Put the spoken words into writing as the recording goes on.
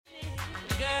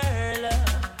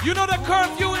You know the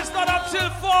curfew is not until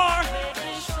 4.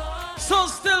 So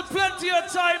still plenty of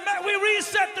time. We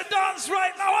reset the dance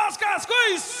right now. Oscar,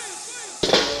 squeeze.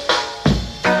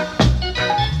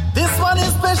 This one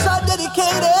is special,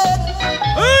 dedicated.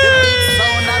 The big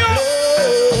sound I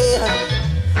play.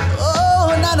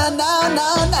 Oh, no.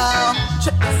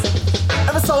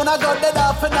 Every sound I got dead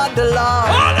off in the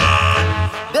lawn.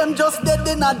 Them just dead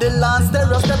in the land.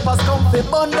 Steppas come fi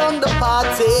burn down the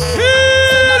party.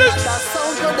 Send another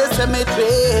sound to the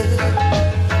cemetery.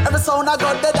 Every sound I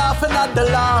got dead off in the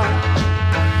lawn.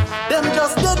 Them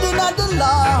just dead in the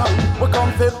lawn. We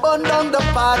come fi burn down the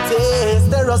party.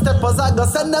 Steppas I go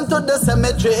send them to the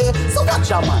cemetery. So watch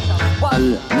your man.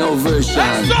 One. No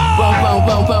version.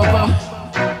 Bum.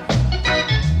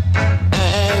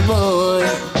 Hey boy.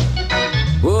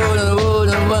 Hold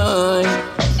on, boy.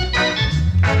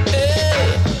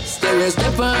 Hey.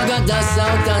 Steppas got that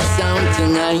sound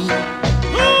tonight.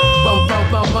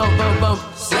 Bum.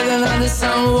 Selling on the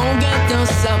sound won't get no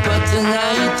supper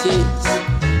tonight. It's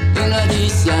in a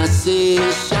this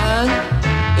session.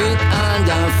 It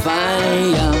under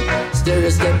fire.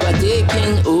 Steppas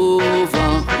taking over.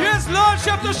 Yes,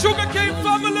 Lordship, the Sugar King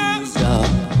family.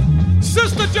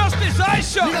 Sister Justice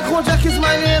Aisha. Nigga Jack is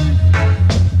my name.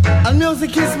 And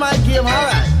music is my game,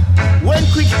 alright. When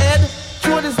quick head,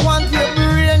 throw this one to your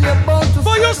brain, you're bound to.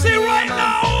 But you see right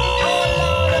now.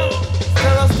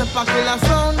 Steppas kill a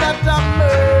sound that a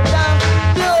murder.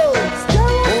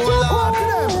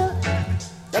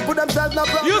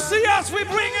 You see us, we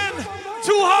bring in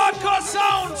 2 hardcore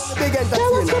sounds. We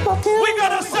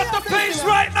gotta set the pace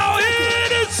right now.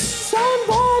 It is. Sound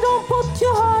boy, don't put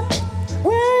your heart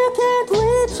where you can't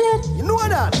reach it. You know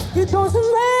that? It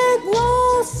doesn't make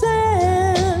no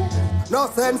sense. No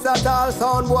sense at all,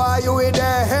 sound boy, you in the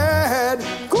head.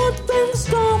 Good things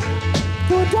come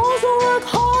to those who work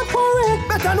hard for it.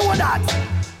 Better know that.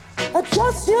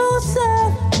 Adjust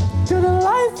yourself to the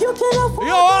life you can afford.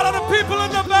 Yo, all of the people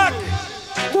in the back.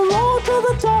 The road to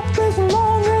the top is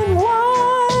long and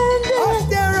winding.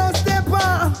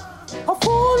 Steppas. A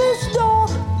foolish dog,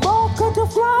 walker to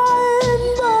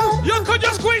flying bird. You could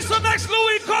just squeeze the next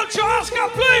Louis Culture Oscar,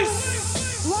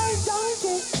 please. Right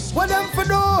donkey. What them for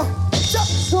do?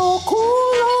 So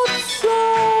cool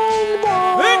outside,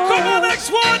 boy. Here come the next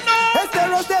one now.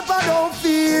 Steppas don't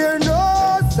fear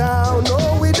no sound. No,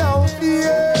 we don't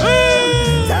fear.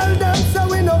 Hey. Tell them so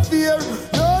we no fear.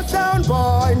 No sound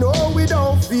boy. No, we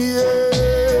don't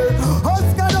fear.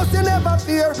 Oscar doesn't never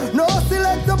fear. No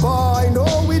selector boy. No,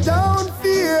 we don't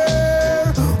fear.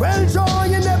 Well, Joy,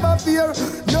 you never fear.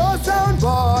 No sound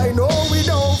boy. No, we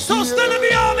don't fear. So still in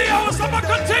the early hours, I'm gonna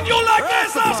continue like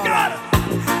this, Oscar.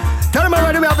 Tell them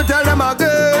already, we have to tell them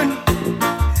again.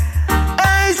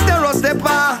 Hey,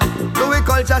 Steppas. Louis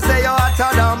Culture say you're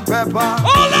hotter than pepper.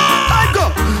 I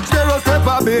go.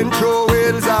 Steppas been through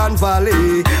hills and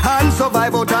valley and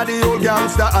survive out of the old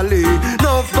gangster alley.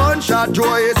 No gunshot,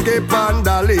 joy, escape and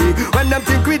dolly. When them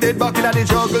think we did back in the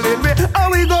juggling way,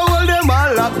 and we go hold them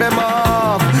and lock them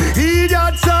off. He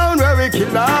that sound where we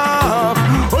kill off.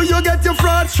 Oh, you get your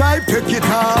fraud stripe, take it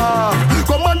off.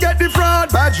 Come and get the fraud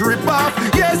badge, rip off.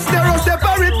 Yes,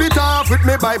 Steppas rip it off. With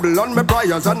me Bible and me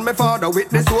prayers and me father with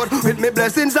the sword. With me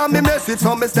blessings and me message,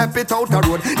 so me step it out the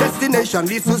road. Destination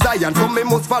leads to Zion, so me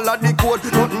must follow the code.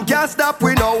 Nothing can stop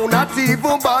we now, not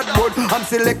even bad boy. I'm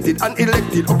selected and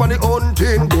elected up on the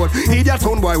hunting board. Idiot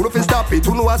sound boy, who fi stop it,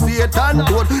 who know I see it and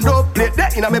code. No plate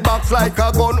there in a me box like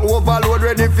a gun overload.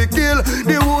 Ready fi kill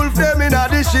the wolf, them in a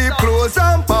the sheep clothes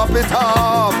and pop it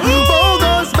off.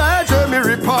 Bogus badge, me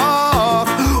rip off.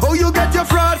 Oh, you get your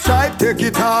fraud stripe, take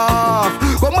it off.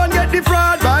 Come and get the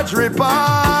fraud badge, rip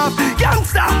off.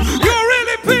 Gangsta, you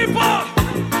really people.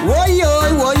 Woy.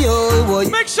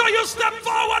 Make sure you step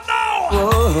forward now.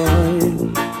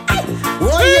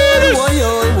 Woy.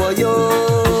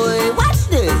 Watch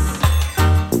this.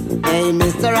 Hey,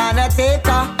 Mr.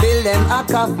 Undertaker, build them a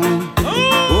coffin.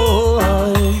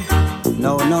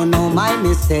 No, my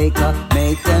mistake.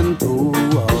 Make them two.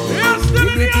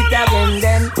 Repeat it again,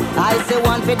 then. I say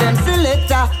one for them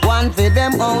selector, one for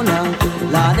them owner.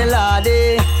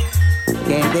 Lordy.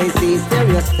 Can't they see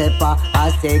Steppas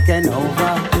has taken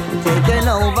over?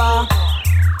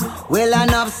 Well,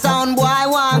 enough sound boy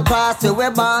want cross the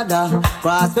border,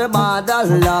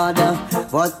 Lord.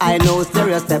 But I know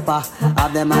Steppas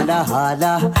have them under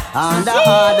harder,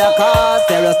 cause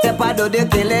Steppas do the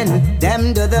killing,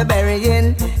 them do the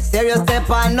burying.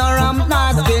 Steppas no ramp,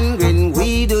 nor skin grin.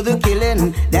 We do the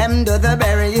killing, them do the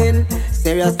burying.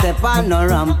 Steppas no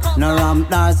ramp,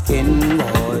 nor skin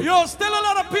boy. Yo, still a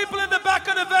lot of people in the back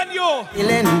of the venue.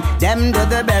 Killing, them do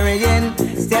the burying.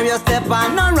 Steppas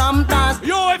no ramp, nor.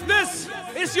 Yo, if this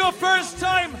is your your first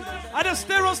time at the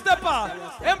Stereo Steppa,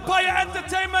 Empire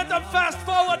Entertainment and Fast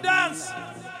Forward Dance,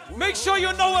 make sure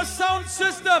you know a sound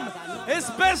system is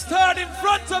best heard in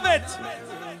front of it,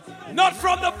 not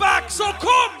from the back, so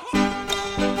come!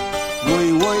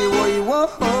 Boy, boy, boy,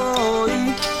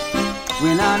 boy,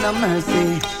 we not no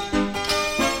mercy.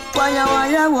 Why,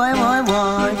 boy.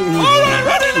 Alright,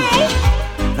 ready now!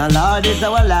 The Lord is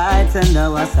our light and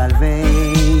our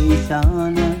salvation.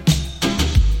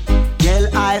 Tell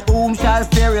I whom shall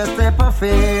Stereo Steppa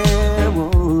fear.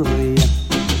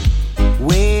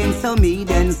 When some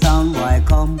mean sound boy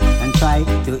come and try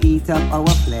to eat up our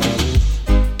flesh,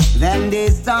 then they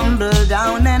stumbled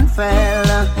down and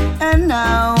fell. And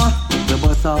now we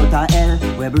bust out a hell,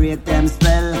 we break them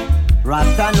spell.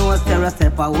 Rasta knows Stereo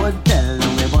Steppa would tell.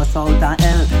 We bust out a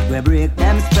hell, we break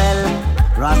them spell.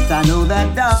 Rasta know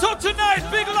that dog. So tonight,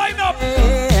 big lineup.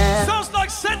 Yeah. Sounds like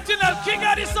Sentinel, King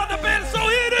Addies on the bill, so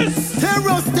here it is.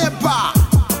 Stereo Steppa.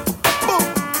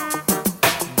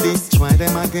 Destroy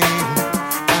them again.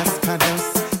 Ask others,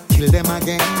 kill them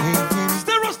again.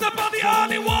 Stereo Steppa, the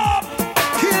only one.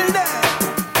 Kill them.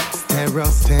 Stereo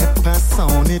Steppa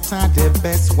sound, it are the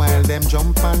best. While them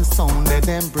jump and sound, let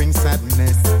them bring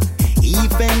sadness.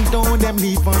 Even though them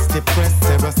leave us depressed,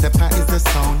 Stereo Steppa is the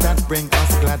sound that bring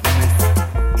us gladness.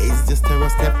 It's the Stereo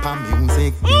Steppa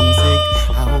music.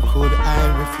 How could I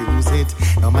refuse it?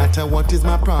 No matter what is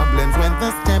my problems, when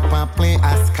the Steppa play,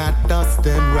 I scat dust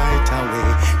them right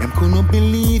away. Them couldn't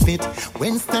believe it.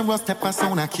 When Stereo Steppa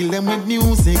sound, I kill them with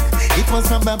music. It was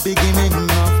from the beginning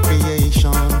of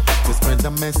creation to spread the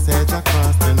message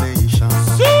across the nation.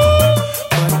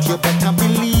 But you better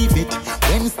believe it.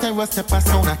 When Stereo Steppa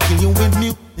sound, I kill you with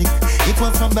music. It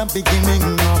was from the beginning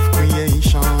of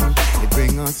creation. It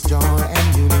bring us joy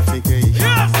and unification.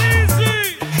 Yes,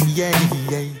 easy.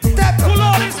 Yeah. Pull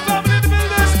all this family in the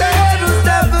building. Stereo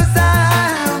Steppa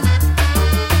sound.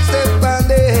 Step on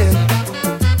them.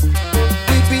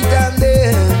 Repeat on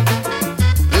them.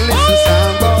 Listen,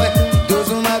 sound boy.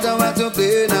 Doesn't matter what you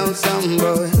play now, sound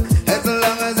boy. As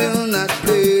long as you're not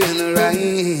playing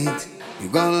right,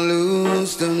 you're gonna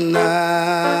lose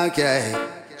tonight, yeah.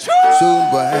 So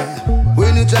boy,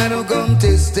 when you try to come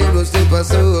test Stereo Steppa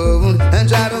sound and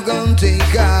try to come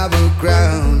take our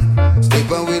crown,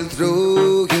 Steppa will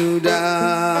throw you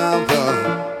down.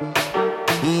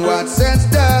 What sense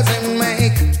does it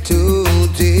make to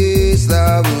taste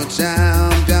the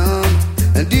champion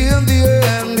and in the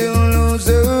end you lose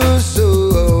your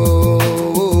soul?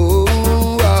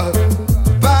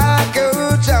 Back a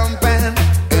champion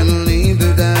and leave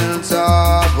the dance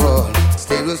hall.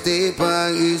 Stereo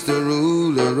Steppa is the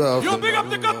ruler of. You big up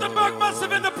the Gothenburg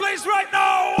Massive in the place right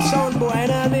now. Sound boy,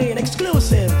 and I mean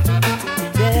exclusive.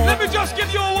 Yeah. Let me just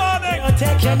give you a warning.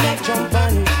 Protect your neck, jump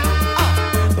on.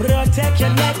 Protect your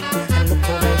neck and look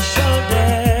over your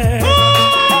shoulder.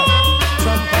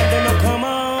 Jump on, do not come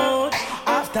out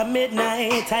after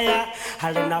midnight.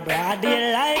 All in a broad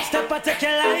daylight, Steppa take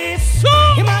your life.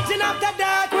 Imagine after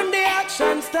dark when the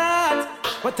action starts.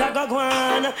 What I go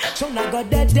on, so now go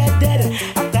dead.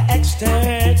 After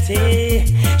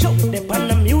X30, show them on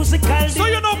the musical. So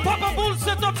you know Papa Bull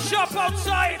set up shop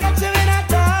outside. That's it in a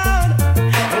town.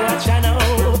 Watch I know,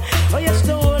 oh you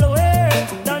stole away.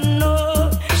 Don't know,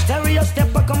 Stereo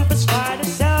Steppa come for start the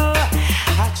show.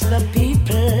 Ask the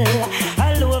people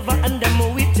all over and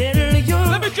them we tell you.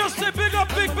 Let me just say big up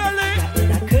Big Belly.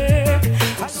 In a Kirk,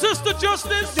 Sister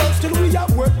Justice. just till we are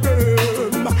work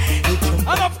them.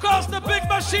 And of course the big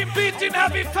machine beating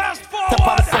heavy fast Steppa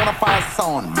forward. sonify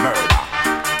sound murder.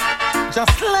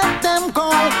 Just let them go.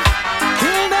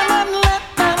 Kill them and let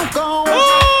them go.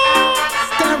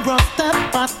 Stereo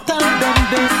Steppa, tell them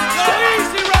this. No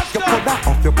easy You Rasta. coulda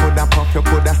off, you coulda puff, you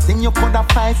coulda sing, you coulda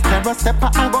fight. Stereo Steppa,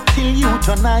 I go kill you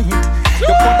tonight.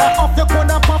 You coulda off, you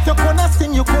coulda puff, you coulda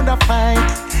sing, you coulda fight.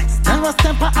 Stereo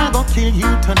Steppa, I go kill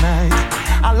you tonight.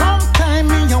 A long time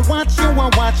me you watch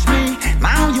me.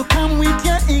 Now you come with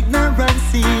your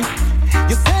ignorancy.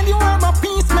 You said you are my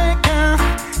peacemaker.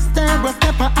 Stereo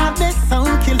Steppa, I'm the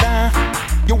sound killer.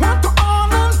 You want to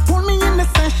all and pull me in the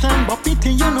session, but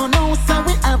pity you no know, so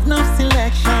we have no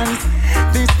selections.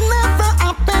 This never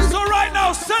happened. So right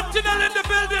now, Sentinel in the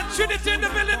building, Trinity in the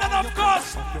building, and of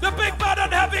course, the big bad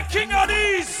and heavy King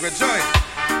Addies. Rejoice,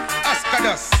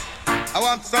 Askadas, I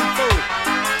want some food.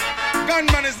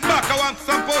 Gunman is back, I want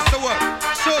some poster work.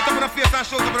 Show it up in the face and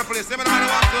show it up in the place. Every man I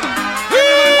want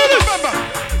to.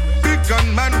 Big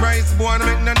gunman rise, boy, and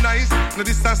make no nice. No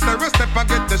disaster, Steppa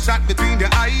get the shot between the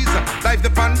eyes. Life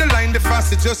upon the line, the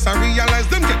fast, it just I realize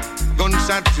them get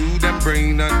gunshot to them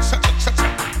brain and cha.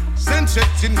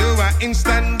 stretching to an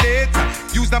instant data.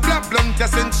 Use the black blunt to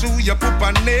send through your poop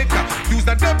and neck. Use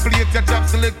the double plate, your job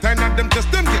select, and at them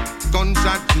just them get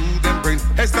gunshot to them brain.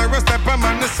 Step a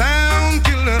man, the sound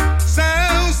killer,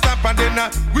 sound stopper. Then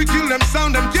we kill them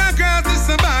sound, them can't cause this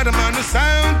about them man, the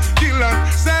sound killer,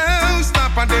 sound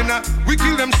stopper. Then we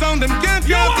kill them sound, them can't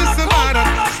cause this about them.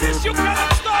 Like this, you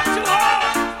cannot stop too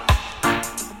hard.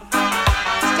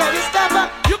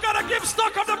 You gotta give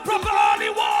Stockholm the proper early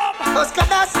warm.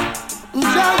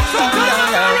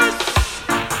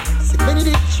 Many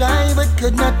did try but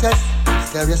could not test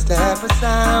stereo step for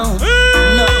sound.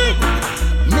 No,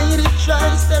 many did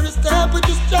try stereo step but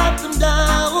just drop them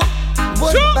down.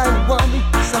 One by one,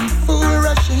 some fool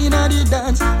rushing at the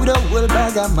dance with a whole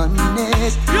bag of money.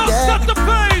 Set the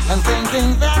pace. I'm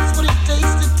thinking that's what it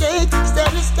takes to take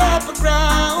stereo step for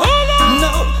ground.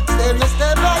 No, stereo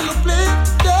step while you play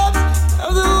dubs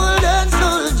of the whole dance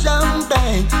all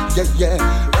jumping. Yeah,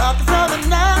 rock from the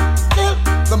night till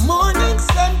the morning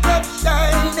sun kept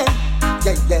shining.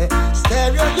 Yeah,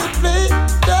 stereo you play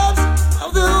dubs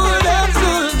of the whole dance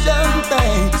all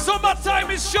jumping.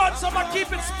 Summertime is short, so I'ma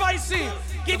keep it spicy.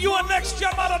 Give you a next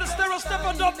jam out of the stereo step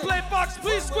and don't play box.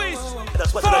 Please squeeze.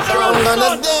 I'm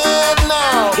gonna dead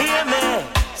now. Hear me.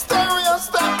 Stereo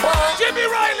step on. Jimmy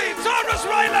Riley, Taurus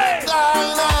Riley.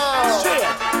 Die now. Straight.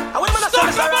 And when man a Stop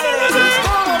say somebody It's ready.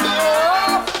 gonna be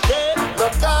rough.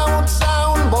 Look out,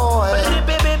 sound boy.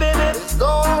 It's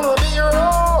gonna be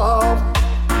rough.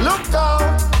 Look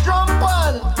out, drum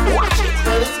one. Watch it.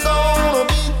 Said it's gonna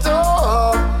be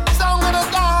tough. Sound gonna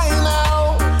die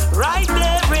now. Right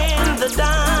there in the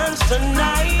dance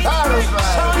tonight. Taurus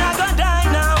Riley. So not gonna die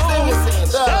now. Sing it.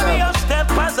 Stereo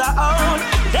Steppas are on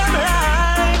them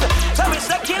right. So it's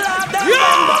a kill of them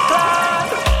bomba clock.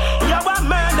 You were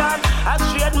murdered, a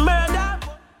straight murder.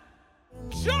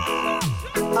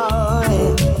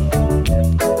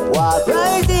 Walk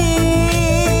right in.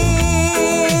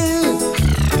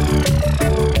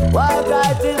 Walk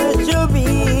right in the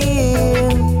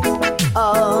shubin.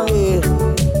 Oh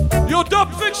yeah. Yo, dub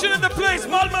fiction in the place,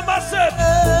 Malma Massive.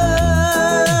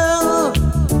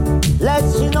 Let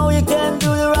you know you can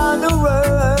do it around the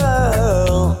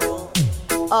world.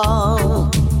 Oh,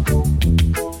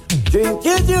 drink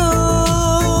your juice.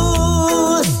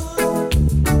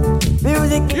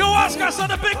 Music. You ask us on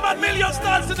the big man million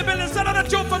stars in the building. Send on a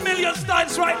joke for million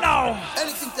stars right now.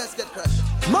 Anything just get crushed.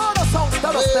 Murder sound,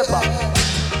 stereo stepper.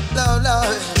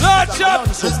 Lord Chop,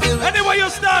 anywhere you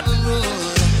stand.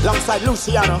 Alongside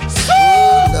Luciano.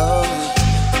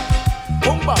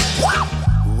 Boomba.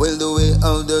 Well, the way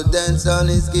of the dance on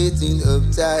is getting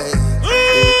uptight.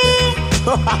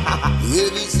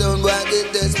 Every sound boy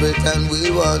get desperate and we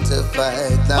want to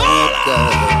fight. Now,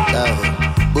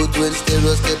 but when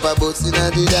stereo step about in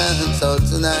the dance all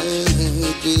tonight,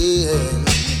 yeah.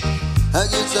 I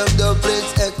get some dub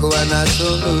plates echo and I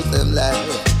soon lose them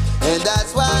light. And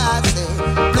that's why I say,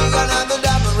 bring another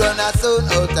dub and run our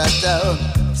sound out of town.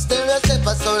 Stereo step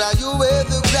a sound and you wear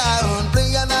the ground.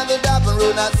 Bring another dub and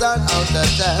run our sound out of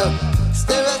town.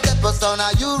 Stereo step a sound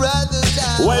and you run the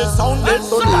town. Well, sound it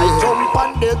tonight, jump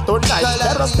on it tonight.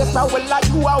 Stereo stepper will like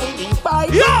you are winning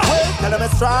fight. Yeah. Well, tell them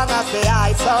it's strong as the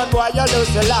eye, sound why you lose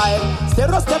your life.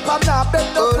 Stereo stepper now, bend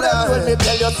the friend. When me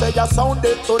tell you say you sound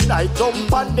it tonight,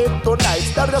 jump on it tonight.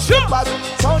 Stereo stepper,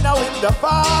 sound now in the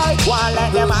fight. One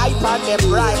let them hype and them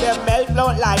ride, them melt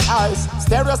out like ice.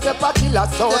 Stereo stepper killer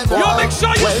sound. Yo, make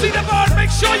sure you see the bar.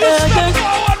 Make sure you step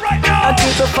forward right now. I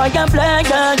keep a fire black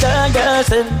and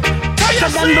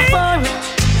than before.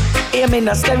 Hear me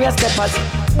no stereo steppers.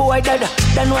 Boy dead,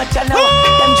 then watch ya now.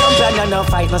 Them jump and no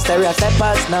fight no stereo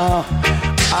steppers now.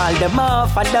 All them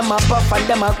off and them a puff and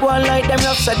them a go on like them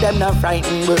rough, so them not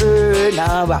frightened word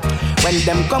now. When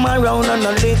them come around and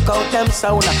no lick out them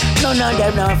sound, none of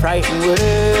them not frightened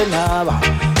word now.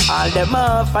 All them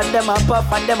off and them a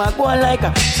puff and them a go on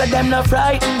like so them not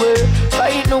frightened word,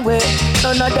 frightened away.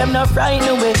 None of them not frightened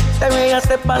away. Stereo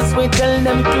steppers we tell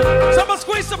them close. Someone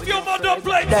squeeze a few more dub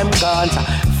plates. Them guns,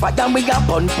 fat and we a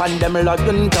bun pan them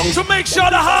logging tongues. To make sure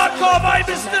the hardcore vibe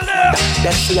is still there.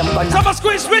 Let's see them gun. Someone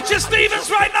squeeze Richard Stevens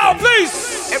right now,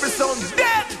 please. Every sound's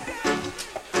dead.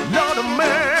 Lord of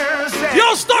mercy.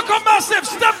 Yo, Stockholm Massive,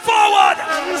 step forward.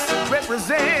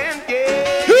 Represent,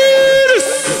 yeah.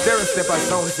 Stereo stepper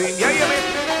sounds in, yeah, yeah, man.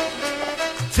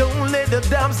 Don't let the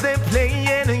dubs they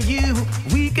playing on you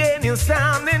weaken your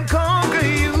sound and conquer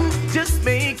you. Just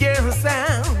make your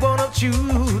sound wanna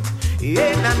shoot.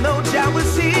 And I know Jah will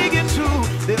see you through.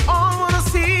 They all wanna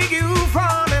see you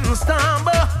fall and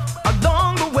stumble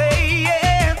along the way,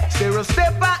 yeah. Stereo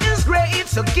stepper is great,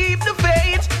 so keep the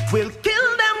faith. We'll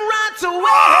kill them right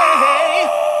away.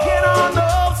 Get on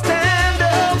up, stand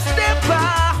up, step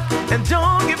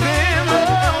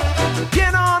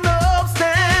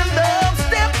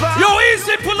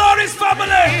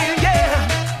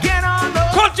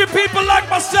country people like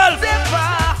myself.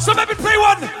 So let me play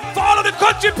one for all of the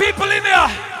country people in here.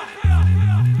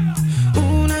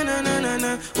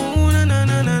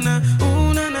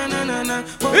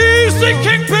 Easy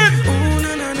Kingpin.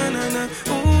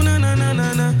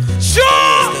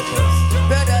 Sure.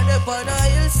 Brother, the on the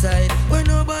hillside where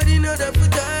nobody know the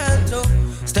potential.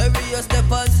 Stereo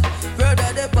Steppas.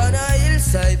 Brother, the on the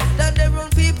hillside that they run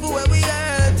people where we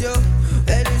at, yo.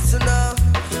 And listen now.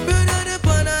 Brother, the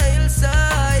on the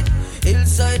hillside.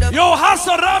 Yo,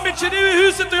 Hassan Ramic är i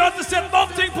huset och jag har inte sett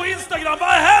någonting på Instagram. Vad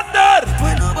händer?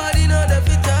 When nobody know the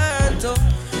potential.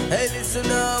 Hey, listen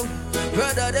now.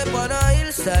 Brother, they on the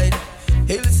hillside.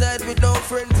 Hillside with no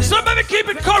friends. So let me keep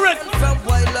it current. From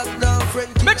white lockdown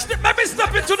friends. Let me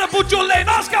step into the Bujo lane.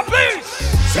 Oscar, please.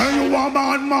 Say you a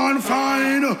bad man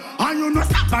fine, and you no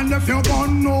stop and if you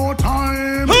want no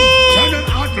time. Say them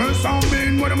atlas and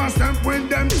mean with them a step with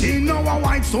them teen. Now a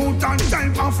white suit and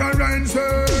time for friends.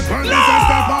 When you say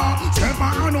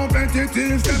stepper and no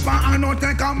competitive. Stepper and no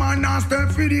take a man and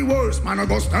step for the worst. Man I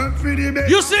go step for the best.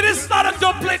 You see this is not a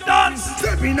dub plate dance.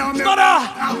 Stepping on it's not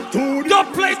a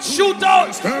dub plate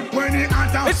shootout. Step when it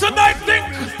it's a night thing.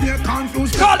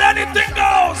 Called anything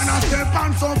goes. And I step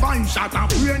and survive. Shut up,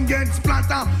 brain gets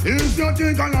splatter. If you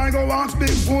think I go ask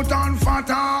Bigfoot and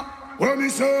fatter. Well, me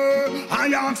say, I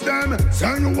ask them,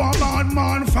 say you a bad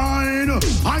man fine.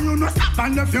 And you no stop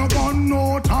and if you want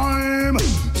no time.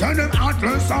 Say them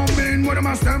atlas and mean with them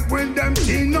a step with them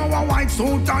teen. Now a white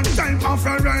suit and time for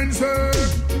forensic.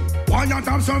 Why you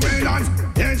have surveillance,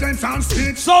 agents and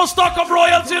stitch. So Stockholm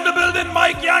royalty in the building,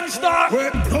 Mike Youngstar.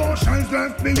 With potions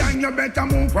left behind, you better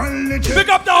move well legit. Pick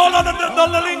up the whole of the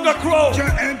Nalinga crew. Your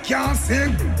head can't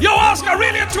sing. Yo, Oscar,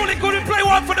 really and truly couldn't play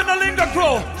one for the Nalinga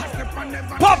crew.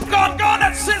 Popcorn gone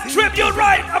and sit tribute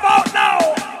right about now.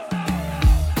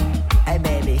 Hey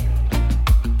baby,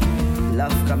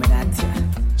 love coming at you.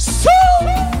 So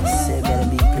you better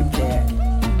be prepared.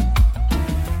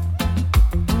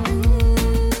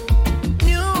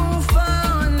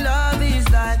 Newfound love is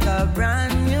like a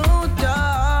brand new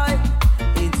toy.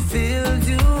 It fills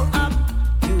you up.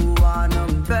 You wanna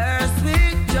burst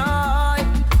with joy.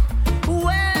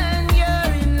 When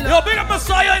you're in love. Yo, big up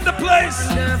Messiah in the place.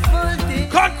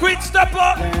 Concrete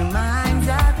stepper. Your mind's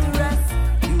at rest.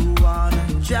 You wanna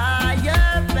try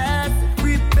your best.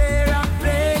 Prepare a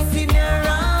place in your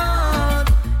own.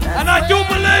 And I do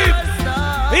believe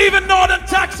even Northern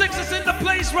Tactics is in the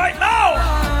place right now.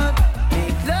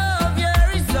 Make love your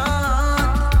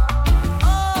resort.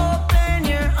 Open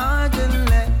your heart and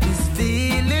let these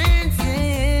feelings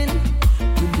in.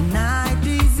 Tonight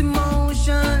these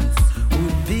emotions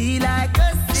would be like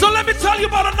a sin. So let me tell you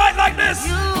about a night like this.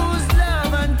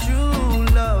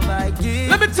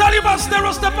 Let me tell you about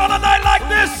Stereo Step on a night like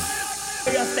this.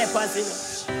 Stereo Steppas in.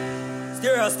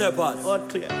 Stereo Steppas. All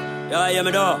clear. Yeah, hear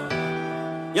me now.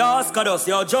 Yo, Oscar Dos,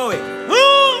 yo, Joey.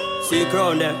 See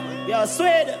crown there. Yo,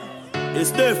 Swede.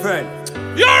 It's different.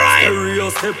 You're right. Stereo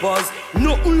Steppas.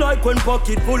 Nothing like when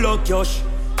pocket full of cash.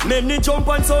 Many jump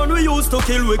and sound we used to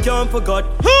kill, we can't forget.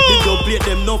 They don't play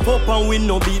them no pop and win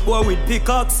no beat boy with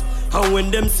pickaxe. And when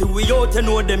them see we out, you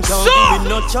know them can't win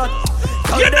no chat.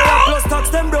 Cause they are plus tax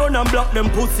them brown and block them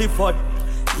pussy fat.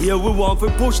 Here we want to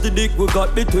push the dick we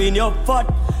got between your fat.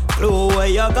 Clue where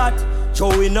you got,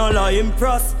 showing all I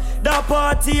impress. That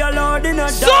party allowed in a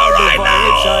so right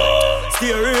now.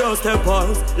 Stereo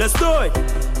Steppas, let's do it.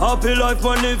 Happy life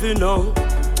man living now.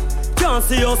 Can't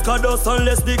see Oscar Dos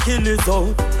unless the kill is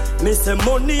out. Me say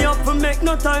money up for make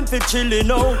no time for chilling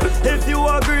now. If you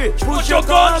agree, push your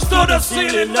guns to the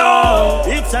ceiling now.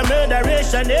 It's a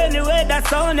murderation anyway, that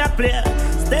sound you play.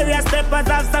 Stereo Steppas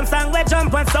have some song where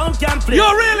jump and sound can play.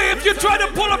 Yo, really, if you try to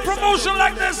pull a promotion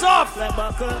like this off,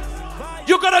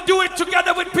 you gotta do it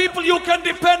together with people you can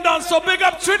depend on. So big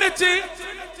up Trinity,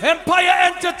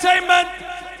 Empire Entertainment,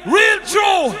 Real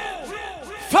True,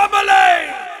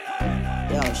 Family.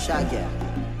 Yo, Shaggy.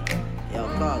 Yo,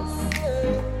 Cuz.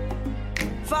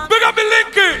 Big up the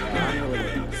Linky.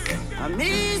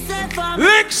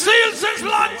 Link Seal since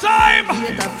long time.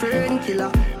 Hate a fern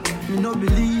killer. Me no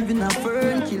believe in a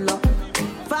fern killer.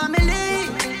 Family.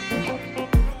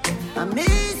 And me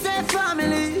say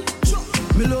family.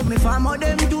 Me love me family,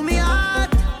 them do me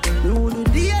heart. Me would do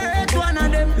the earth one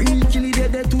of them. Real kill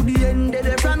it dead to the end,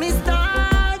 dead from me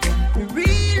start.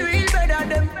 Real better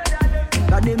them.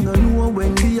 Cause them no know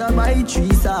when we a buy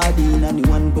 3 sardines and the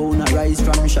 1 pound of rice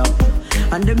from shop.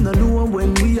 And them no know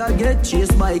when we a get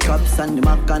chased by cops and the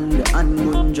mac and the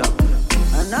handgun job.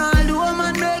 And all the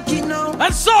woman make it now.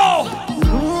 And so,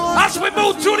 as we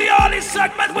move through the early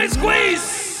segment, we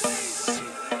squeeze.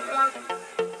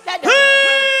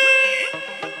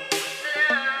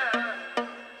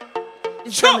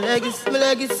 my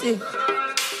legacy.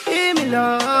 Hear me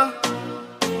love.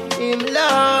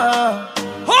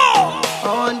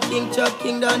 On King Chuck,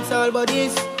 King Dance, all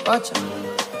bodies. Watch out.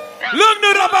 Look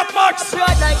no Robert Max.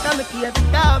 Ride like I'm a key at the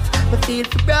top. Me feel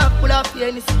for rough, pull up here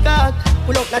in the scout.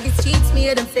 Pull up like the streets, me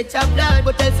hear them set your blood.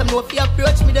 But tell some no if you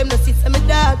approach me, them no sit some me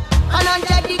dog.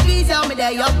 100 degrees, how me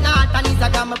there up north. And is a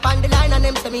gram up on the line and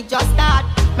them say me just start.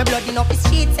 My blood in up the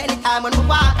streets anytime when we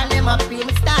walk. And them a free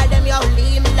me style, them you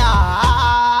leave me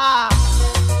lost.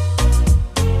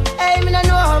 Hey, me no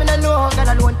know, God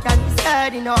alone can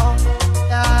decide, you know.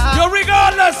 Yo,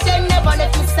 regardless, never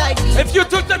let me side me. If you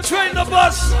took the train, the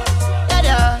bus,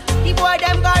 the boy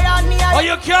them go around me. Or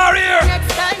you carrier.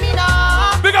 Next time, you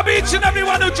know. Big up each and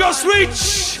everyone who just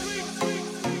reached.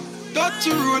 Touch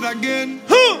the road again.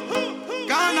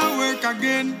 Gonna work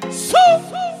again.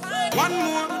 One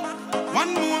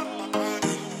more.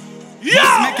 Yeah.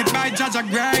 Let's make it by Judge of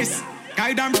Grace.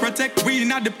 Guide and protect, we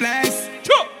not the place.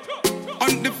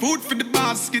 On the food for the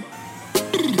basket.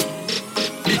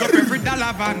 Big up every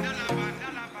dollar van.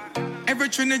 Every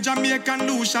Trinidad, Jamaican,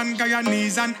 Lucian,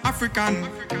 Guyanese and African.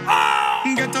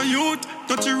 Get a youth,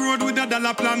 touch the road with a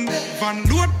dollar plan. Van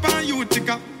load pan you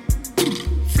ticker.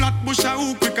 Flat bush a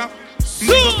who quicker.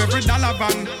 Big up every dollar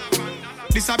van.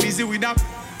 This a busy with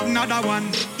another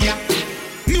one. Yeah.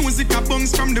 Music a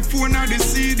bounce from the phone or the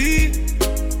CD.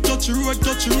 Touch the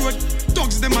road.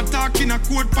 Dogs them attack in a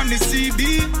quote on the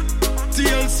CD.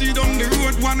 TLC down the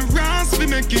road, one rasp we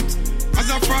make it. As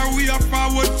a far we are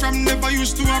forward from never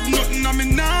used to have nothing, I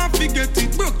mean now forget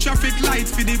it. Broke traffic light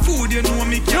for the food, you know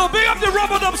me. Yo, big up the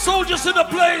rubbered up soldiers in the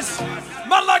place.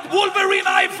 Man like Wolverine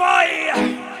Hi-Fi.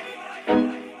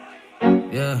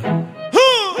 Yeah.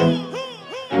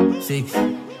 6.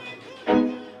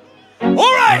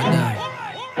 Alright.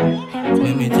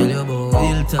 Let me tell you about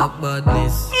Hilltop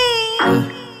badness.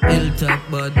 Hilltop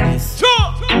badness.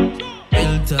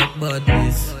 Hilltop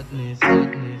badness.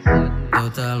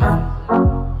 Total man.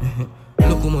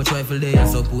 Look how much rifle they are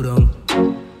so put on.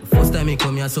 First time me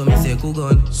come here, so me say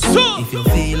Kugan. If you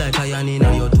feel like I am in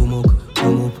your come up.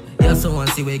 Yeah, someone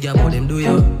see where gap them do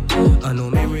you. I know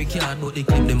memory card, but they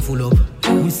clip them full up.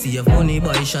 We save money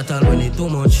by shot and when it too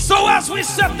much. So as we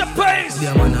set the pace,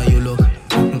 yeah man, how you look.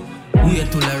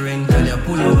 Wait till I ring till you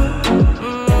pull up.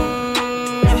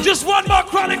 Just one more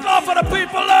chronic off for the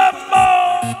people love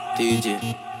more. TJ,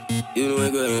 you know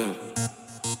we're going.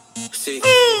 See,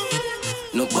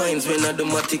 no points when I do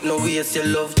matic, no waste your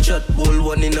love chat, ball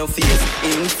one in a face.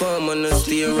 Inform and no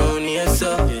stay around here,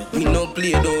 sir. We no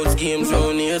play those games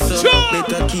round here, sir.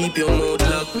 Better keep your mouth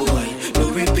locked, boy.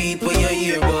 No repeat what you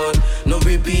hear about. No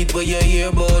repeat what you hear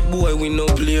about, boy. We no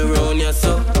play around here,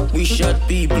 sir. We shot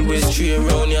people with stray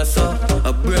around here, sir.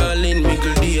 A brawling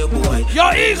mickle dear, boy.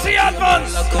 You're easy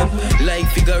advance. Like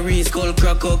figure skull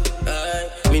crack up.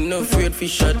 Me no afraid fi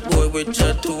shot, boy. We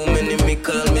chat too many. Me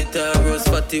call me Taros,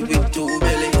 fatty with two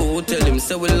belly. Oh, tell him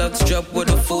say we lock strap with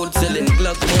the food selling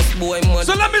Glock most boy mad.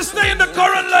 So let me stay in the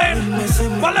current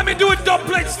lane, but let me do it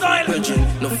dubplate style.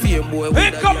 No fear, boy.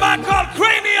 Here come man called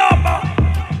Cranium.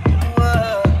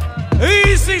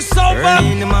 Easy sober,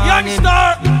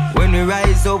 youngster. When we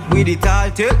rise up with it all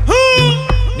tip.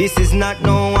 This is not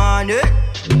no one.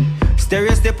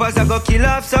 Stereo Steppas I go kill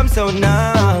off some sound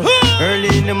now.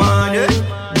 Early in the morning.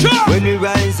 When we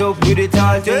rise up with it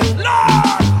all tip.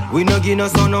 We no give no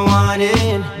son no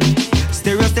warning.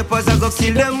 Stereo Steppas I go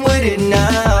kill them with it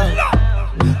now.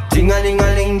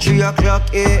 Ting-a-ling-a-ling, 3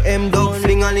 o'clock a.m. dog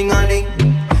fling-a-ling-a-ling.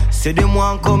 Say them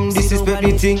want come disrespect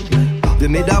the thing. They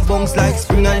made a bounce like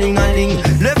spring-a-ling-a-ling.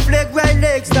 Left leg, right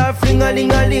leg, start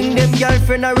fling-a-ling-a-ling. Them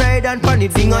girlfriend a ride and pan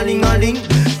it ting-a-ling-a-ling.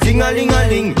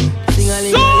 Ting-a-ling-a-ling.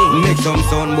 Ting-a-ling-a-ling. Make some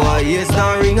sound boy, yes,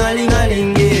 start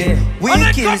ring-a-ling-a-ling, yeah. We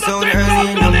kill sound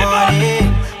early in the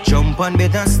morning. Jump and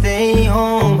better stay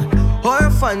home. Our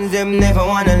fans, them never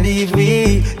wanna leave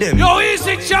me. Them Yo,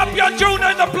 easy champion Junior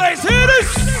in the place, hear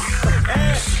this.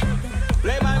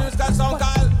 Play my music song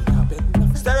called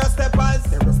Stereo Steppas.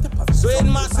 Sweet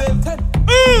massive.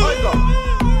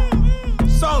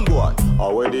 Soundboard.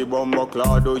 Already bomber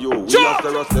cloud do you. We have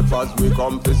Stereo Steppas, we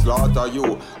come to slaughter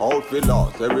you. Out for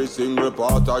lost, every single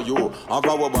part of you. And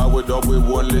our boy we dub, we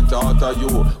only thought of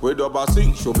you. We dub a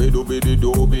sing,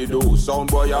 shooby-dooby-doo-be-doo.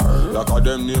 Soundboy, like a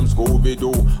them name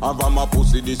Scooby-Doo. And from a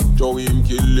pussy, this Joe him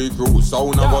kill the crew.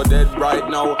 Sound of a dead right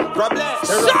now. Problem.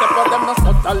 Stereo Steppas, them no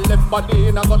stutter left body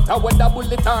in a gutter. When the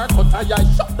bullet are cutter,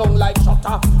 yeah, shut down like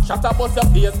shutter. Shutter bust your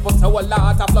face, bust a whole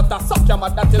lot of flutter. Suck your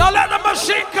mother till. Now let the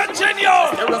machine continue.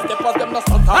 Stereo Steppas, them no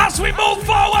stutter. As we move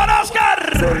forward, Oscar.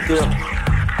 Thank you.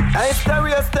 Hey,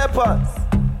 Stereo Steppas.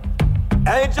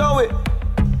 Hey, Joey.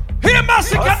 Here,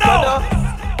 Massacre now.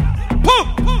 Boom.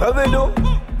 What we do?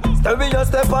 Stereo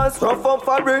Steppas, rough up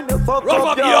fabric, fuck Rough up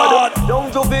up yard. yard.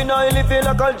 Young juvenile living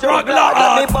like a drug lord.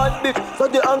 And me bad bitch, so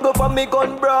the angle from me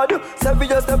gun broad.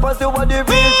 Stereo Steppas, you are the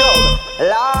real job.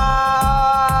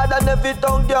 Lord, and every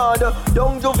tongue yard.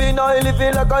 Young juvenile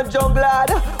living like a junk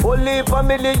lad. Only for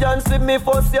millions with me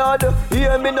first yard.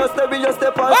 Hear me no Stereo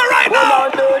Steppas. Alright now.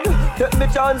 Take me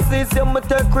chances, yeah, me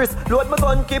take risk. Load my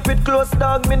gun, keep it close,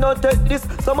 dog, me no take this.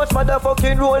 So much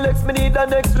motherfucking Rolex, me need the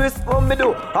next wrist. From me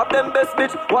do, have them best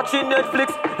bitch, watching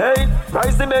Netflix. Hey,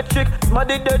 price the metric,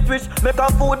 smaddy dead rich. Make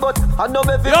a food, but I know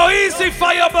me feel. Yo, easy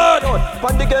Firebird.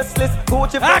 On the guest list,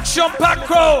 Gucci. Action pack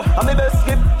crow. I'm my best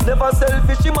gift, never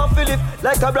selfish, in my Philip.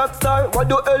 Like a black star, what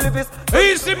do Elvis?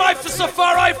 Easy my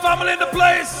Safari family in the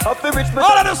place. Happy rich,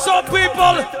 all of the soul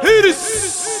people, hear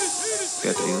this.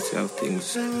 Get the youth have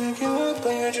things. Make you walk by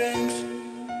your dreams.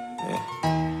 Yeah.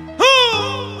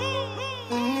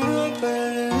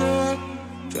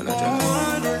 Jenna.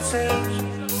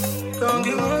 Don't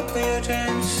give up on your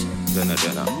dreams. Jenna.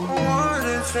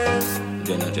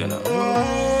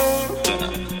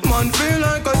 Man feel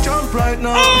like a champ right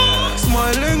now.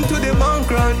 Smiling to the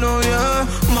bank right now, yeah.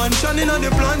 Man shining on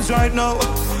the plans right now.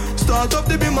 Start up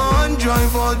to be my hand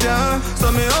drive out, yeah.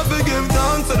 So me have to give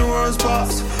thanks to the world's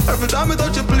past. Every time I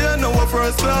touch a plane, now we're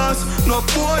first class. No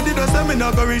boy did I say me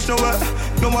not go reach nowhere.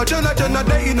 No more Jenna,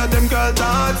 they in a them girl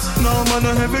thoughts. No man,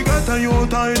 no heavy get a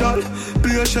youth idol.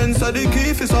 Patience are the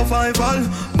key for survival.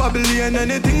 Babylon,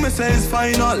 anything me say is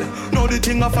final. Know the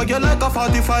thing I forget like a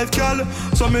 45 cal.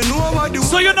 So me know what you.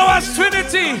 So you know as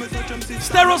Trinity,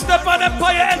 Stereo Steppas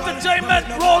Empire Entertainment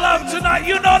roll out tonight.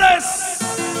 You know this.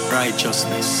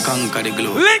 Righteousness, conquer the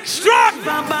glory. Link struck.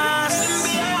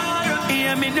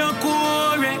 Hear me no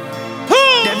quarry.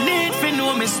 Them need to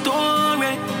know me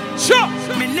story. Sure.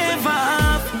 Me never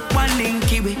have one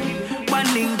linky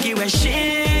way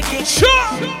shake it.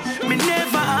 Sure. Me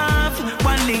never have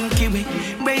one linky way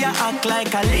where you act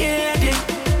like a lady.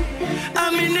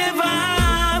 And me never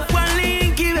have one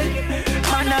linky way.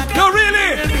 You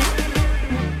really?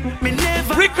 Me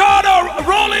never. Ricardo,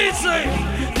 roll easy.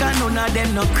 Cause none of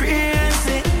them no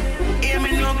crazy. Hear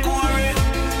me no quarry.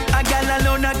 A gal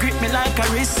alone a grip me like a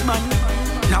wristman.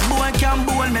 No boy can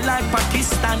bowl me like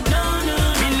Pakistan.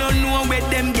 Me no know where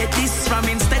them get this from.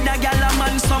 Instead a gal a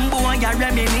man, some boy a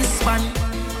reminisce man.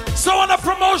 So on a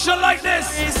promotion like this,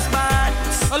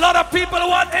 a lot of people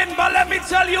want in, but let me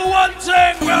tell you one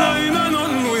thing. When I ain't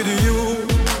nothing with you,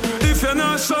 if you're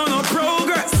not showing no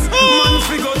progress, man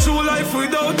fi go through life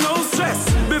without no stress.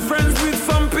 Be friends with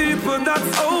some people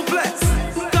that's hopeless.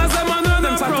 Cause them and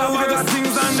them talk about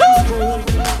things and them cool.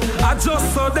 I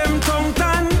just saw them tongue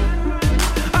tan.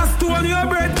 As to where your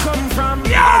bread come from.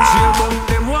 Yeah!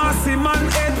 Them want see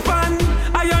man head pan.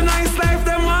 Are your nice life,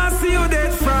 them want see you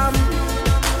dead from.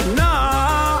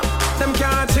 Nah, them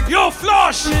can't check. Yo,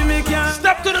 Flush!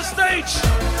 Step to the stage.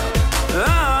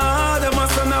 Them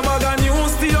must send a bag of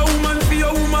news to your woman for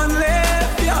your woman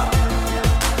left, yeah.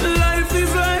 Life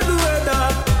is like the weather.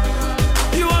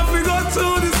 You have to go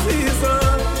through the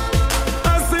season.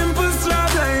 A simple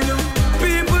struggle.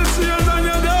 People change and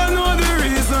you don't know the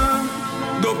reason.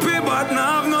 The people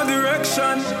now have no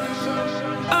direction.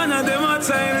 And them a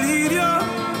time lead you.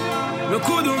 No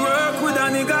couldn't work with a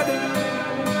nigga.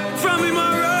 From him I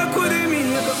work with him.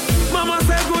 Mama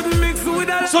said couldn't mix with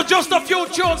a. So just a few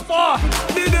tunes more.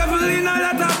 The devil in a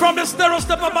letter. From the Stereo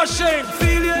Steppas machine.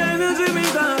 Feel your energy, me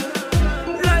gone.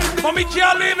 For me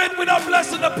can't leave it without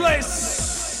blessing the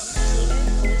place.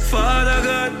 Father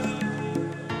God,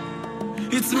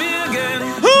 it's me again.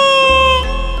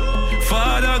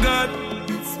 Father God,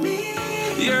 it's me.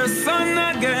 Your son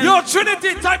again. Your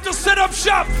Trinity, time to set up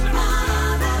shop.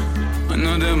 I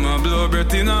know them a blow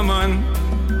breath in a man.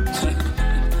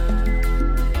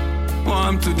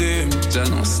 Warm to them,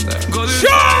 just go to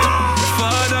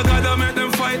Father God, I make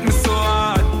them fight me so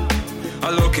hard. I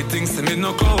lucky things to me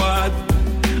no coward.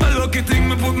 A lucky thing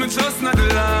me put me trust in the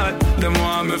Lord. Them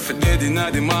want me for dead in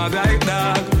the mud like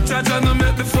dog. Cha-cha no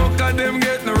make the fuck of them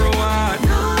get no reward.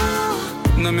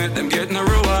 No make them get no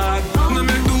reward. No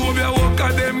make the whole your work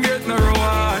of them get no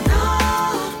reward.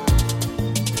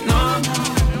 No.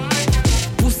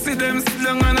 Pussy them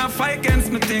slung and a fight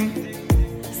against me thing.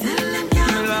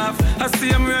 Me laugh. I see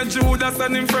him where Judas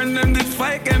and him friend them did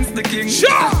fight against the king.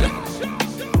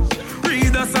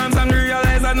 Read the Psalms and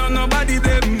realize I know nobody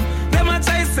them. Them a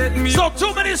try set me. So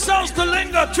too many songs to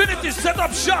linger. Trinity set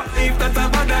up shop. If that a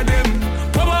bother them,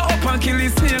 power up and kill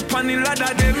his snake on the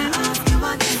ladder them.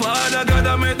 Father God,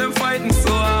 I made them fighting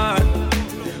so hard.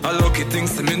 A lucky thing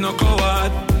to me no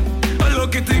coward. A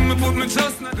lucky thing me put me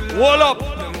trust in the Lord. Wall up,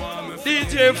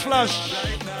 DJ Flash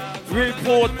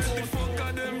report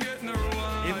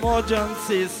in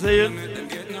Emergency, see?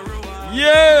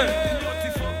 Yeah!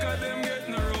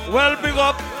 Well, big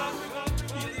up.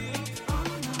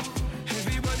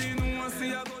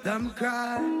 Some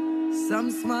cry, some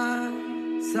smile,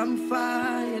 some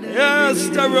fight. Yeah,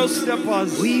 stereo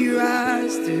steppers. We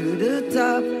rise to the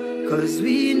top, cause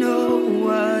we know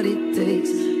what it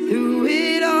takes. Through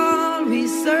it all we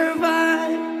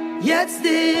survive, yet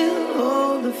still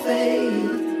hold the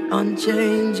faith.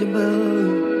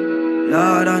 Unchangeable,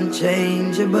 Lord,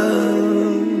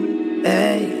 unchangeable.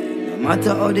 Hey, no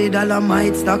matter how the dollar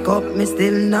might stack up, me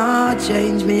still not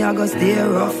change. Me, I go stay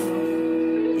rough.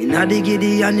 Inna the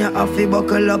giddy and you have to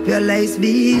buckle up your lace.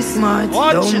 Be smart,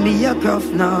 don't be a gruff,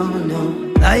 no, no.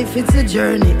 Life, it's a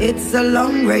journey, it's a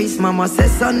long race. Mama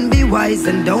says, son, be wise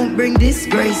and don't bring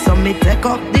disgrace. So me take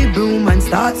up the broom and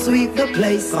start sweep the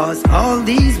place. Cause all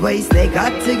these ways, they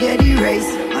got to get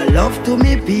erased. I love to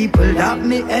me people that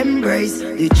me embrace.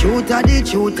 The truth are the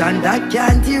truth and that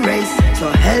can't erase. So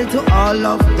hell to all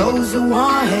of those who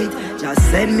want hate. Just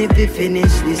send me to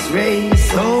finish this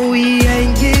race. So we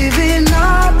ain't giving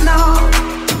up now.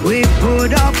 We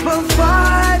put up a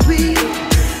fight, we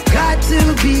got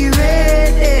to be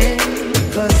ready,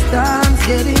 cause time's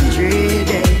getting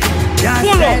dreary. Just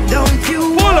said, don't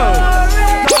you worry.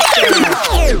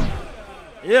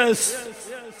 Yes.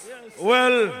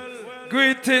 Well,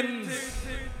 greetings.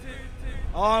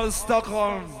 All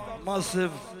Stockholm,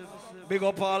 massive. Big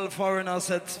up all foreigners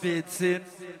at speed, see?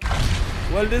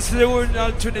 Well, this is the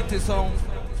original Trinity song.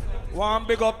 One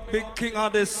big up, big king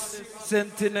of this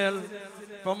Sentinel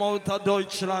from out of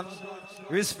Deutschland.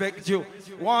 Respect you.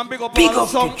 One big up all the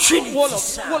song.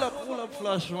 Hold up,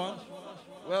 flash, man.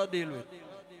 Well, deal with.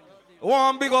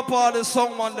 One big up all the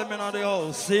song, man, them in the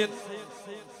house, see?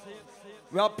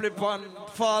 We are playing one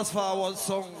fast forward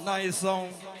song, nice song.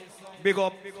 Big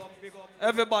up.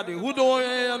 Everybody, who don't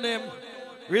hear your name?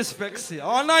 Respect you.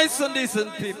 All nice and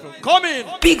decent people. Come in.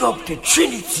 Big up the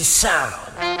Trinity sound.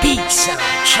 Big sound,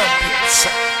 champion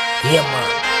sound. Yeah, man.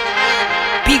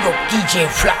 Big up DJ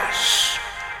Flash.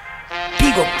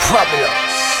 Big up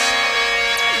Fabulous.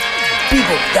 Big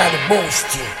up Daddy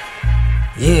Boasting.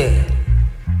 Yeah.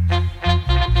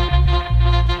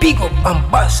 Big up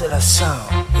Ambassador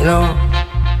sound, you know.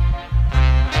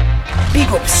 Big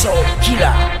up Soul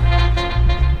Killer.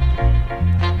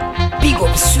 Big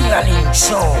up Swinging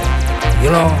Sound,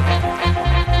 you know.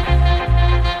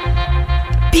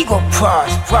 Big up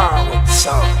Fast Forward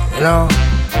Sound, you know.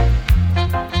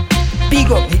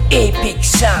 Big up the Epic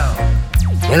Sound,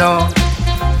 you know.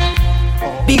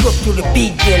 Big up to the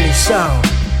Big Belly Sound.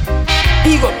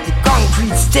 Big up the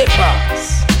Concrete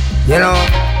Steppas, you know.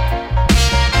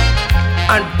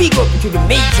 And big up to the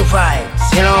major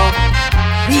vibes, you know.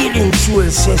 Healing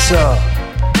Soul says so.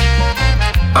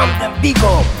 I'm the big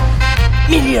up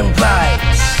Million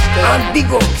Vibes. And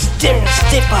big up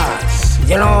Steppas,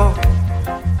 you know.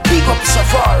 Big up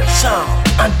Safari Sound.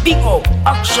 And big up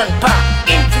Action Pack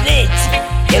Infinite,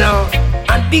 you know.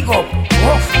 And big up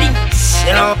Rough Links,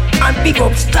 you know. And big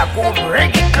up Stockholm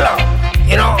Reggae Club,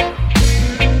 you know.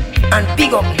 And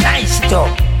big up Nice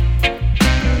Talk.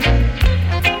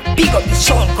 Big up the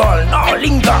song called No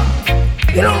Linger,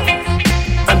 you know.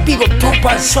 And big up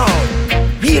Topaz Sound.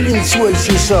 Healing Soul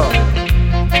Sister.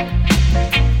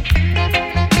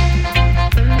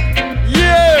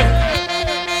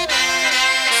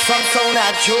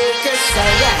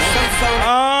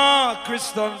 Ah,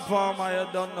 Christian Farmer, you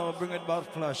don't know. Bring it back,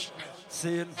 Flash.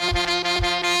 See it.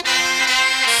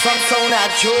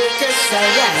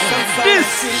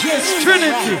 This is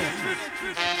Trinity.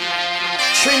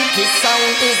 Trinity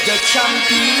sound is the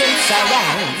champion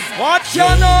sound. What you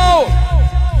know?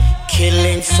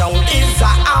 Killing sound is a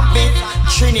habit.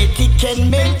 Trinity can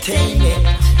maintain it.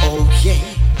 Oh yeah.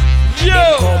 Yo.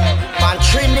 Come on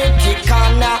Trinity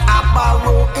corner a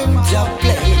borrow in the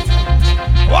plate.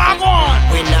 Walk on.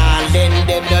 We not lend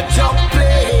them the jump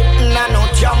plate. No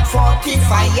jump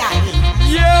 45.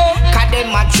 Yo. Cause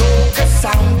them a joke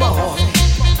sound boy.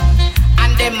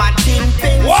 And them a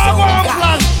timping sound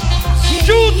guy.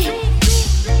 Shoot!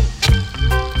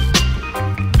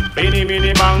 Biddy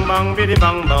biddy bang bang, biddy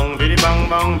bang bang, biddy bang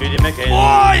bang, biddy make it.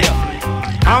 Boy!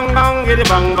 Bang bang, biddy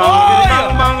bang bang, biddy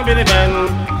bang bang, biddy bang.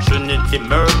 Trinity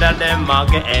murder them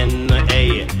again,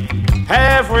 hey.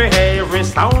 Every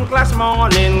sound class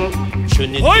morning.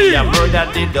 Trinity a murder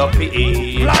the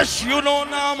dopey. Flash, you know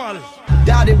normal.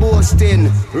 Daddy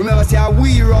boasting. Remember, say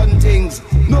we run things.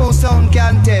 No sound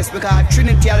can test because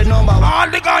Trinity are the number one. All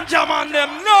the ganja man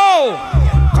them, no!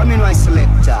 Come in, my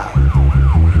selector.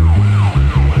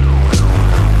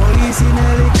 Police in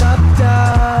helicopter.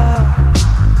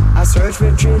 I search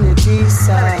for Trinity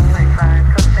side.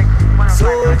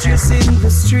 Soldiers Anxious in the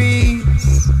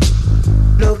streets,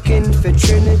 looking for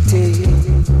Trinity.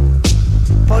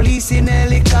 Police in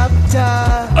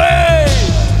helicopter, hey!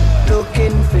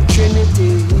 Looking for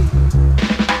Trinity.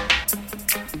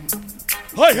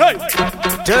 Hey, hey!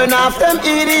 Turn off them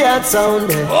idiot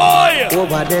sounding. Oh, yeah.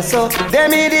 Over there, so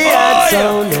them idiot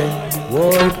sounding.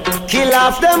 Whoa. Kill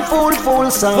off them fool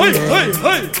sounding. Hey,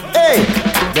 hey, hey!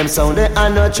 Them sound they are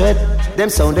no threat. Them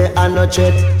sound they are no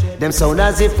threat. Them sound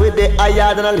as if with the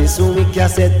higher than a listen we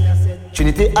cassette.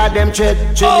 Trinity are them threat.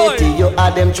 Trinity you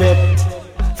are them threat.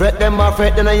 Fret them or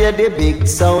fret then I hear the big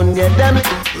sound. Get them.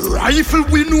 Rifle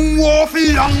we know off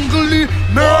the angle.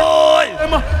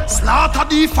 Slaughter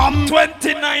the fam.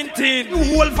 2019.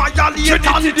 Whole violate.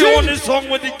 Trinity the only song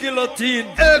with the guillotine.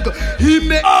 Egg. He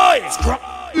make.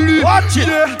 Watch it.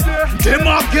 Them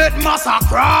a get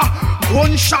massacre.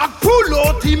 One shot pull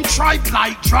out him tripe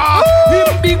like draw.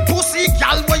 Him big pussy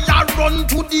gal where ya run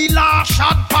to the last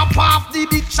shot. Pop off the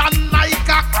bitch and like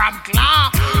a crab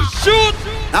claw. Shoot.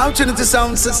 Now Trinity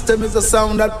Sound System is a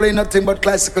sound that play nothing but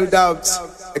classical dubs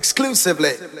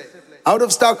exclusively. Out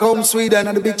of Stockholm, Sweden,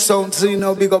 and the big sound, so you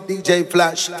know, big up DJ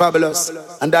Flash, Fabulous,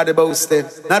 and Daddy boasting.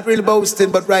 Not really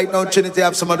boasting, but right now Trinity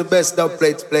have some of the best dub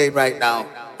plates playing right now.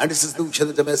 And this is Lucha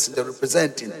the Messenger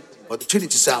representing for the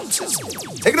Trinity Sound System.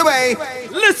 Take it away.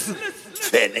 Listen.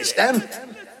 Finish them.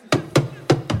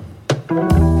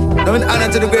 Now in honor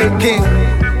to the great king,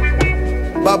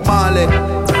 Bob Marley.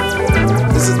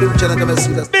 This is Lucha the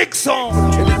Messenger. Big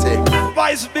song. Trinity.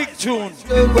 Vice big tune.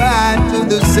 Go right to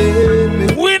the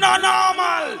same. We not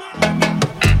normal.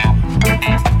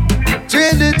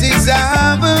 Trinity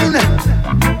Sound.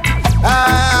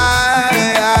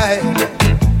 Aye.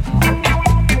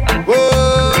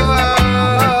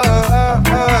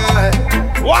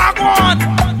 Walk on.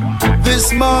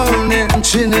 This morning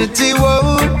Trinity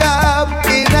woke up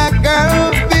in a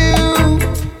curfew.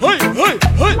 Hey, hey,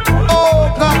 hey.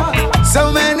 Oh God,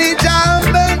 so many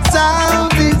jumping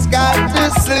sounds he's got to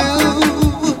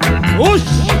slew.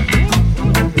 Whoosh.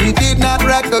 He did not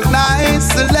recognize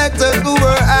selectors who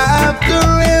were after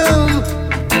him.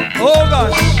 Oh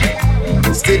gosh.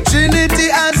 Still Trinity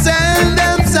and send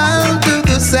them sound to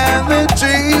the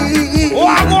cemetery.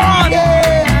 Walk on.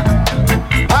 Yeah.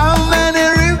 How many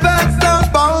rivers the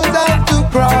bones have to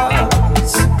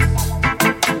cross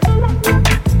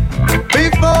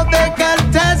before they can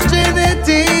test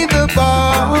Trinity the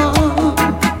bomb?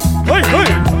 Hey, hey.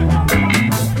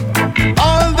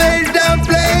 Always the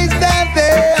place that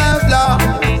they have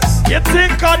lost. You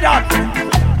think of that?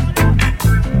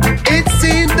 It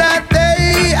seems that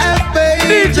they have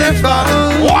paid the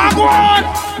fine. Walk on.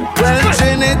 Well,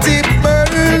 Trinity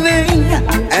burning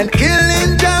and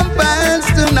killing jumpers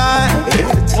tonight.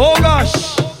 Oh gosh.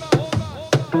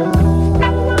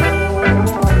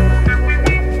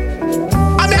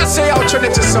 I say yo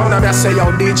Trinity Sound, I say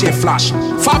yo DJ Flash.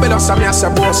 Fabulous, I say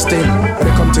boasting. When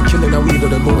it come to killing, we do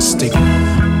the boasting.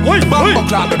 Bumbo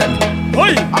clap with them.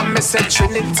 I say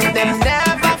Trinity, them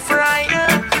never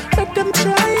frightened. Let them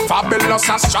try. Fabulous,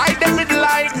 I strike them with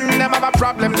lightning. Them have a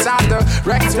problem, time to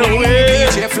wreck to me.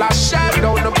 DJ Flash, shut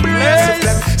down the place of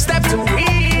them. Step to me.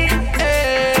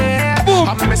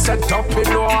 I say top in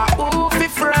who be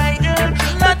frightened.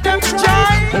 Let them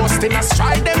try. Boasting, I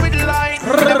strike them with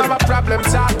lightning. Them have a problem,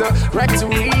 time to wreck to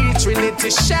me. Trinity,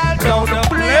 shut down the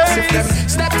place of them.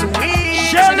 Step to me.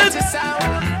 Trinity Sound.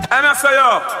 And I say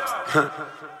yo.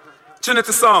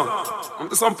 Trinity Sound. I'm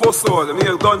to some post road. I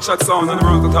hear gunshot sound on the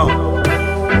road to town.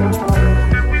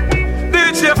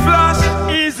 DJ Flash.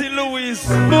 Easy Louis.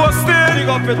 Boasting. Big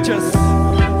up your chest.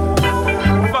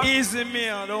 Easy me,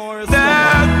 don't worry.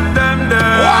 Them.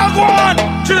 Walk on.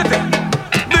 Trinity.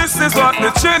 This is what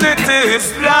the Trinity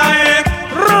is like.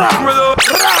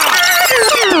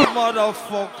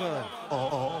 Motherfucker.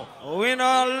 We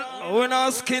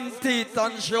not skin teeth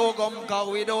and show gum cause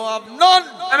we don't have none.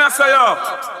 And I say yo.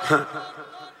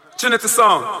 Trinity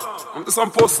Sound. I'm to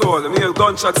some post road. I hear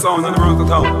gunshot sound on the road to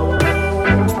town.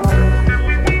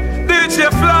 DJ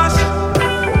Flash.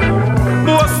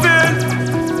 Boasting.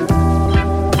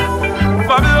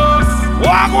 Fabulous.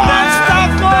 Walk on,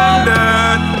 Stockholm.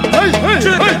 Hey.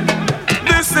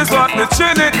 This is what the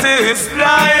Trinity is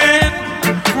like.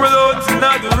 Roll out in the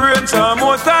range and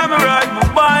more time I ride my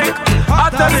bike.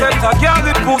 At a set a girl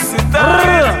with pussy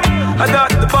tight. I got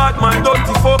the bad man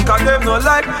dirty fuck and them no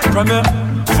like. From a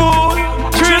fool,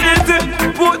 Trinity,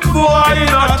 put boy in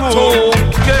a toe.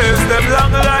 Case them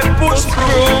long like push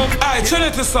through. Aye,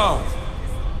 Trinity Sound.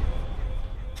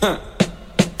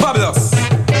 Fabulous.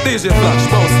 DJ Flash,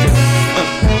 Boasting.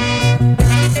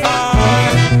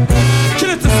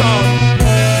 Trinity Sound.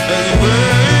 Anyway,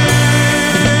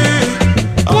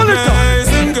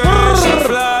 amazing girl.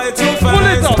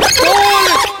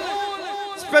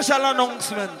 Special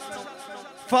announcement.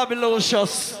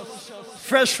 Fabulous.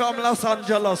 Fresh from Los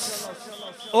Angeles.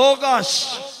 Oh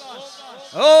gosh.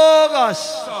 Oh gosh.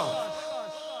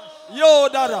 Yo,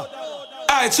 Dada.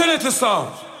 Alright, Trinity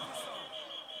song.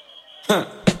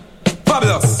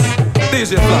 Fabulous.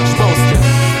 DJ Flash, Boston.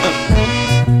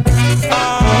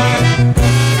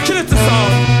 Trinity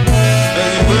song.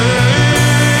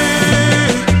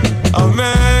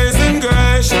 Amazing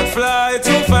grace, shot fly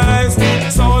too fast.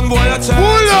 Sound boy a chance.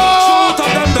 Shoot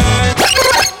up them bed.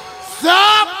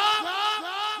 Stop!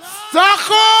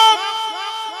 Stockholm!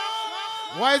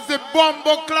 What is the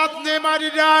bumbo clot name of the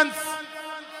dance?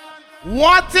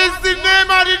 What is the name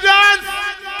of the dance?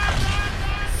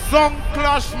 Song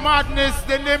Clash Madness,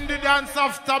 they named the dance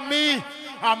after me.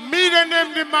 And me they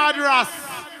named the Madras.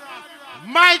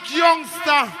 Mike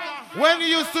Youngster, when he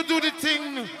used to do the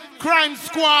thing, Crime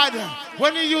Squad,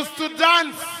 when he used to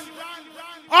dance.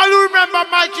 All you remember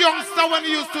Mike Youngster when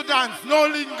he used to dance? No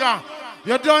linger.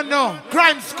 You don't know.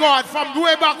 Crime Squad from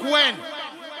way back when.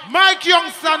 Mike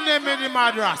Youngster named the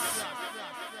Madras.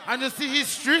 And you see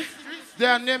history? They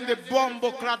are named the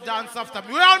Bumbo Clat dance after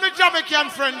me. We all me Jamaican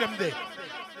friend them there.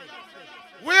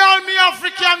 We all me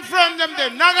African friend them there.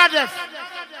 Nagadef.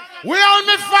 We all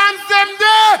me fans them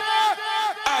there.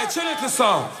 Alright, Trinity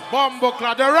song. Bumbo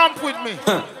Clat, they ramp with me.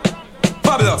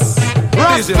 Fabulous.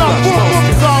 Rasta, boom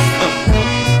boom song.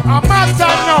 I'm mad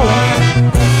time now.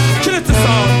 Trinity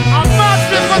song. I'm mad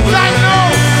because time now.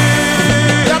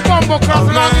 The Bumbo Clat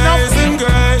long enough. Amazing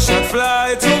grace, shot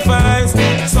fly too fast.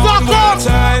 Sound boy a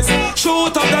chase.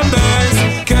 Shoot up them base.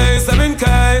 Case them in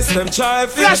case. Them try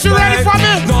feel Flash, you ready for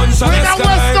me? Gunshot in the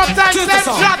west of time, Trinity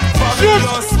song. shot. Shoot,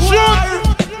 shoot.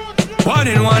 One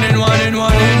in. One in.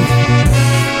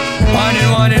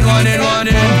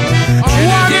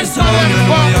 Trinity sound, you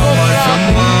know you're one from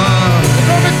one.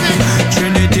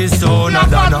 Trinity sound,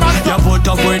 you put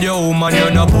up with your woman, you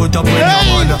not put up with your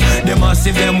man. The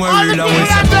massive them were real and we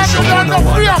say push up on the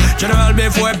one. General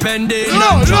before Pendy,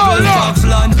 long trouble,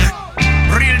 Foxland.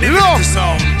 Real Trinity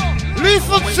sound.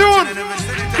 Listen tune.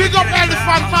 Big up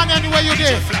Elephant Man anywhere you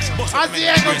there. As the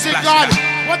energy god.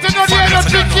 What you know the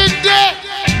energy king there?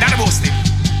 That boasting.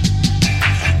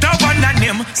 Don't want that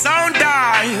name, sound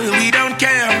die, we don't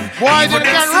care. Why they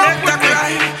can rock with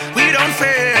me? We don't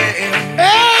fear.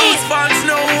 Hey! Whose faults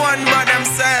no one but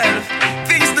themselves.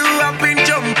 Things do happen,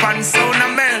 jump and sound a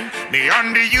melt.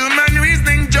 Beyond the human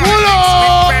reasoning, jump with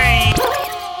pain.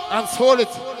 And hold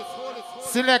it.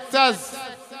 Selectors,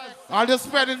 are you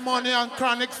spending money on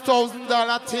Chronic's $1,000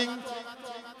 thing?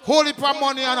 Hold it for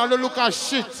money and all you look at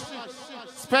shit.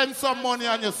 Spend some money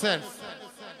on yourself.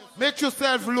 Make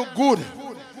yourself look good.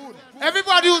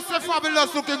 Everybody who say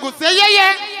Fabulous looking good, say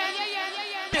yeah.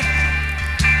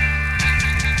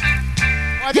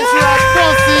 What is your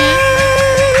pussy?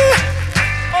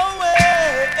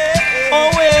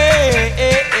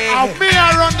 I'll be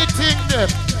around the thing there.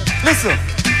 Listen.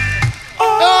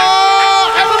 Oh,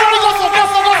 everybody go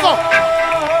so.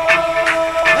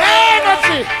 Hey,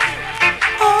 Matty.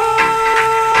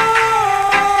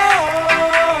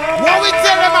 What we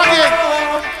tell them again?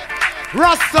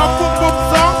 Rasta boom boom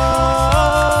song.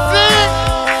 Sing.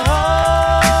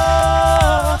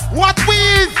 What we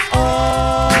is.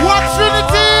 What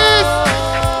Trinity is.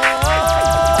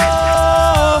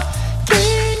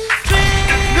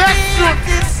 Next tune.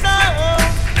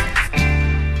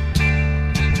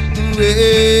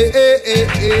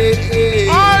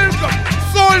 All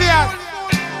soldiers.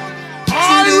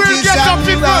 All real get up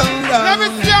people. Let me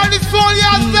see all the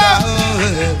soldiers there.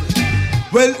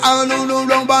 Well, I don't know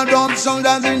long about dumb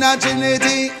soldiers in a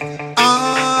Trinity.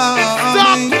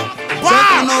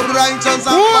 Second of righteous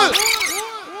and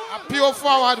a pure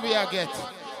forward we are get.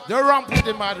 The ramp with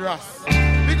the Madras.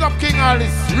 Big up King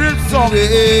Alice, real song.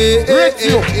 Great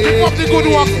you. Keep up the good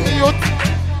work, youth.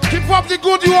 Keep up the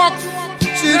good work.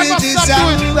 Never stop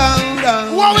doing.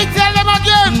 What we tell them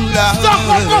again? Stop,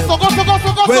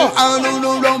 go. Well, I don't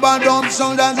know long about dumb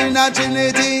soldiers in a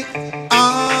Trinity.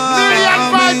 Million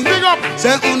vibes, big up.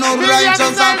 Say uno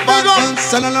righteous and passion.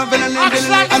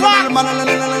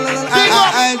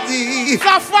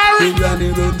 Safari.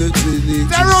 Running around the Trinity.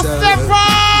 Steppas.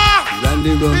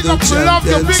 Running around Big the up, we love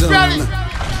you, big belly.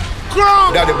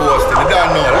 Crown. Daddy Boston, you don't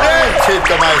know. Let's take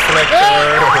the my selector.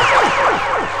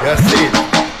 You see it.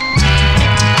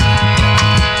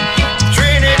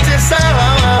 Trinity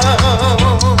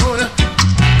sound.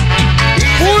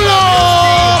 Pull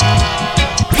up.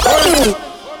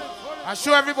 I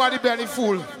show everybody belly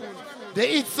full.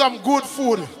 They eat some good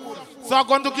food. So I'm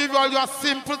going to give you all your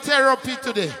simple therapy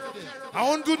today. I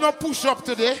won't do no push-up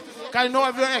today. Because I know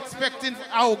everyone expecting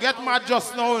I will get mad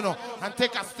just now, and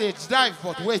take a stage dive.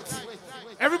 But wait.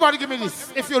 Everybody give me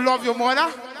this. If you love your mother,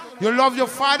 you love your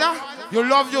father, you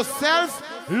love yourself,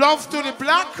 love to the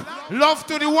black, love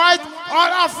to the white,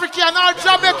 all African, all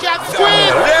Jamaican,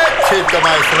 squeeze. Let's hit the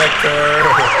my selector.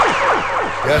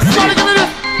 Yes, everybody give me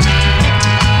this.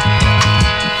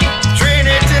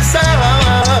 Trinity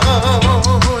sound.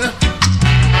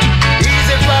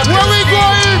 Easy for where we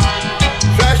going?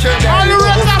 All the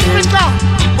rest of Africa.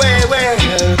 Where?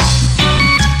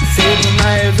 7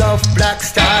 miles of black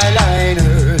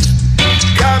Starliners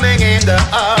coming in the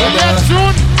harbor.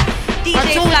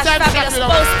 DJ Flash Fabulous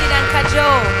posted and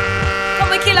cajole. Come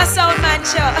we kill a sound man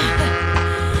show.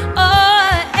 Oh,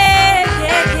 yeah.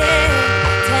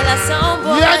 Tell us sound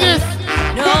boy. Yeah, this.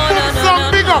 No.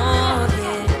 Big up.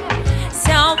 Yeah.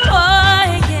 Sound boy,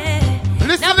 yeah.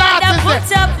 Listen now to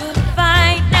put up a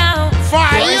fight now.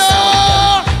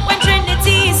 Fire. When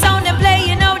Trinity sound and play,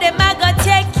 you know them I gotta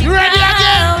take you ready down.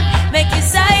 Again? Make you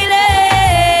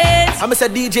silent. I'm say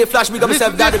DJ Flash, big up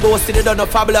myself, daddy boss, still done up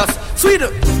fabulous. Sweden.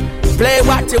 Play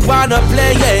what you wanna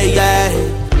play, yeah.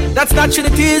 That's not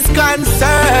Trinity's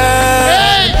concern.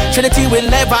 Hey. Trinity will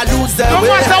never lose their way.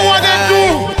 No matter what they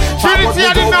do, Trinity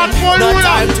are the North Pole ruler. No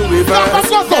time to reverse.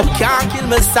 Them can't kill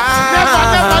my sound.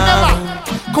 Never.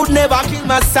 Could never kill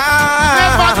my sound.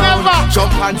 Never.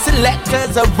 Jump on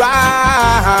selectors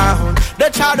around. They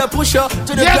try to push you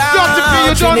to the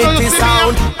ground. Trinity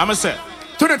sound. I'ma say,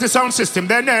 Trinity sound system,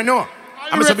 then they know.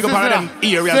 I'm going to pick up one of them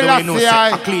areas where you know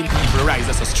a clean people rise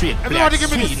as a straight. Everybody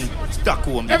give me this.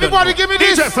 Stockholm. Everybody give me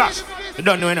this. DJ Flash. You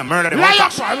don't know any murder. Big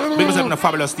myself in a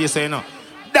fabulous state, say no.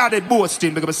 Daddy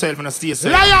boasting, big myself in a state, say.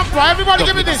 Lion, everybody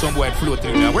give me this. Some boy float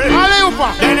through there.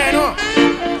 Hallelujah. Then they know.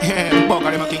 Yeah, bug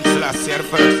of them a King Selassie the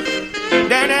first. Then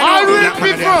they know. All real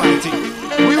people.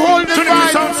 We hold the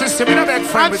vibes. Sound system in a back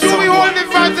front. And so we hold the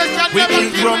vibes that we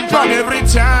can jump on every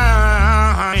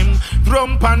time.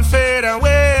 Drum and fade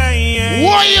away.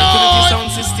 Warrior!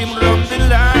 Sound system run the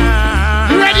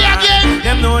line. Ready again?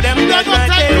 Them know them dead right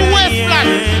there.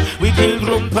 We kill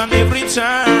drum and every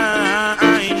time.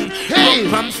 Hey!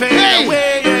 Drum and fade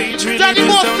away. Daddy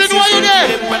Boston, why you there?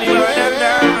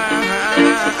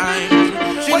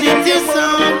 Trinity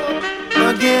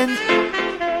sound again.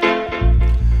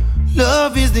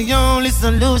 Love is the only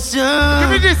solution.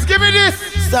 Give me this.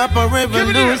 Stop a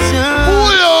revolution.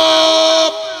 Pull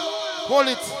up.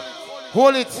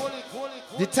 Hold it.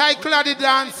 The title of the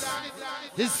dance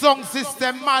is song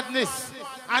system madness.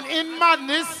 And in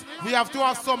madness, we have to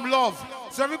have some love.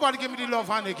 So everybody give me the love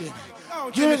hand again.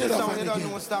 Give me the love hand again.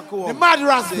 The mad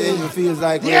rascal. Feels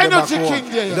like the energy king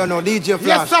there. You don't know, DJ Flash.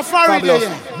 Yes, Safari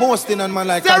there. Boasting and man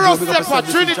like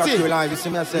Steppas, Trinity.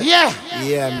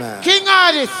 Yeah, man. King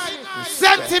Addies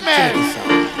Sentinel.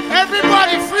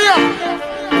 Everybody free up.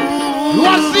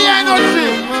 What's the energy?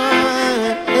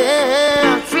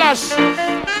 Flash.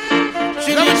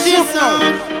 Trinity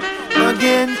sound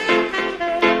again.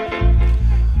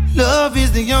 Love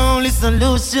is the only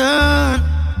solution.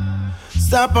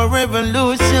 Stop a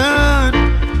revolution.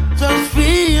 Just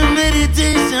free your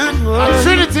meditation. And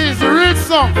Trinity is the real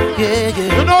song.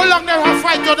 Yeah. You no longer have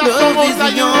fight on that song. Love is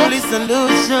the only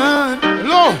solution.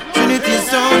 Low. Trinity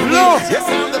sound. Low.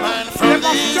 They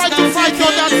must try to fight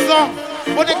on that song,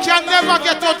 but they can never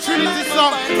get on Trinity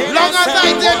song. Long as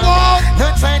I they go.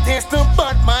 Don't try to test the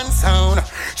Batman sound.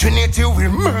 Trinity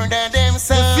will murder them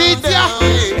sound.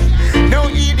 No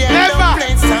idiot don't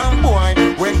play sound boy.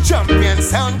 When champion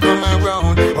sound come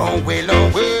around, oh well.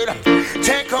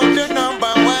 Take out the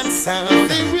 #1 sound.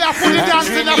 See, we are putting dance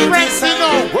in a frenzy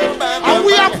now. And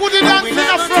we are putting dance in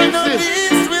a frenzy.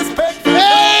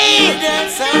 Hey!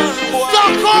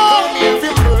 Stockholm!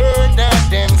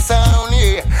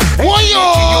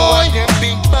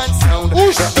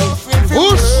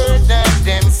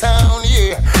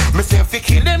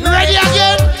 Ready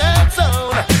again?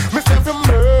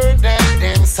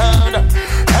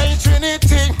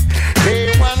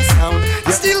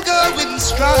 Still going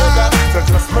strong.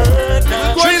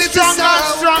 Going stronger.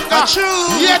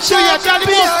 Yeah, Daddy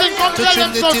Boston, come tell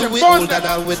them something.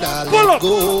 Pull up.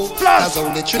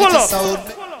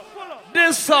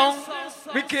 This song,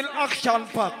 we kill action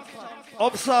pack.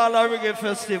 Uppsala Reggae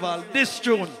Festival this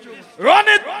June. Run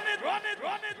it!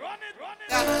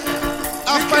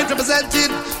 I'm fine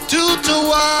representing 2 to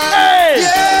 1. Hey!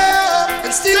 Yeah,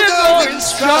 and still going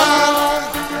strong.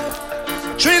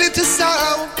 Trinity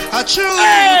sound, a true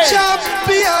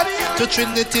champion. To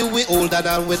Trinity we older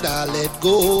than we not let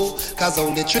go. Cause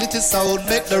only Trinity sound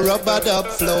make the rubber dub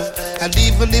flow. And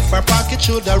even if our pocket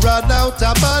should run out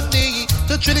of money,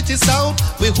 to Trinity sound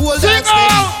we hold on steady.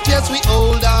 Yes, we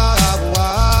hold on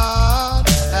one,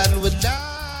 and we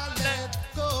not let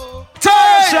go.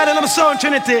 side and I'm Sound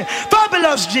Trinity.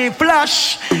 Fabulous G,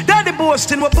 Flash. Daddy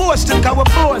boasting, we're boasting, cause we're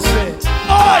boasting.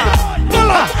 Oi!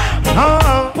 Pull up!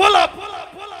 Pull up!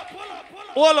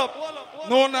 Hold up!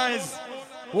 No nice.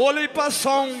 Whole heap of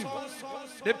song.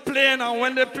 They play now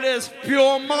when they play is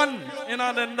pure man. You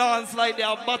know, they dance like they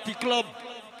are Batty Club.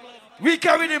 We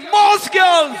carry the most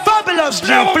girls. Fabulous G,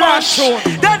 Flash.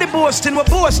 Daddy boasting, we're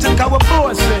boasting, cause we're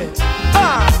boasting.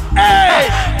 Hey!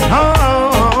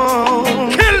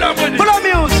 Kill them with it. Full of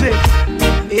music.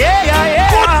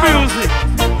 Yeah. Good music.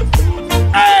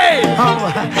 Hey!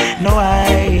 No,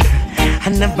 I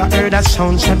never heard a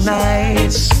sound so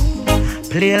nice.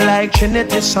 Play like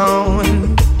Trinity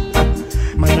sound.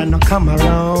 Man, I no come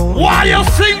around. Why you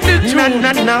sing the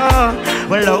tune? No.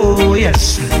 Well, oh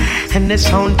yes. And the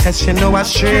sound test, you know I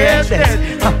straight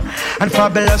dead. And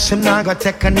Fabulous, him now go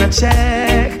take a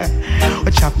check.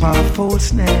 We chop off full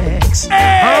snakes.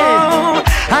 Hey! Oh,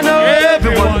 I know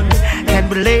everyone can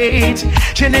relate.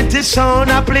 Trinity sound,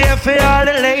 I play for all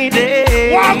the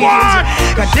ladies. What?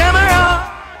 God damn it,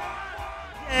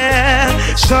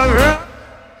 yeah, so wrong.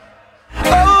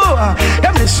 Oh,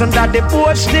 them listen that they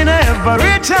boasting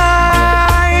every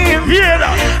time. Hear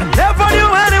that? Never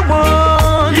knew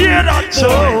anyone. Hear that, boy? So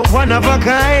one of a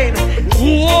kind.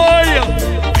 Whoa.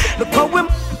 Look how we.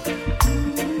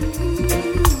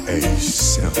 Hey,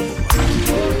 simple.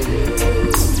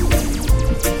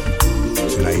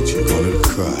 Tonight you're gonna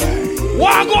cry.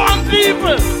 Walk on,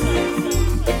 people.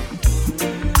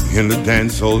 In the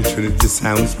dance hall, Trinity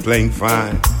sounds playing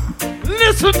fine.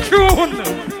 Listen, tune.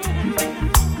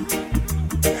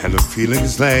 And the feeling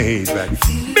is laid back.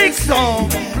 Big song,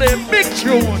 play big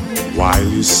tune. While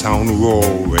you sound raw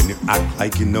and you act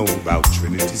like you know about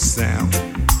Trinity sound.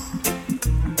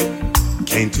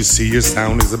 Can't you see your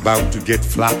sound is about to get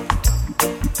flat?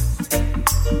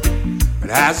 But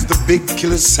as the big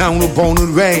killer sound of born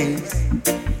and raised,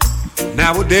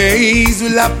 nowadays we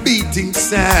love beating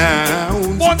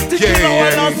sounds.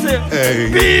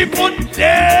 People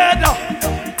dead.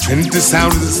 Trinity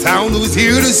sound is a sound who's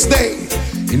here to stay.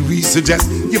 And we suggest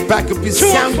you pack up your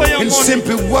sound and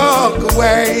simply walk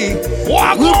away.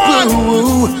 Walk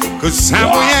on! Cause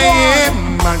sound I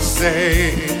am, I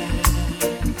say.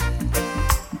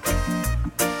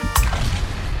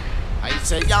 I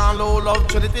say y'all love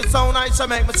Trinity sound, I say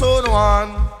make me tune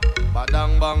one.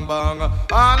 Badang bang bang.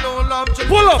 I love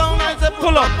Trinity sound, I say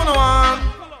pull up one.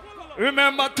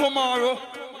 Remember tomorrow,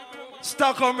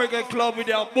 Stockholm Reggae Club with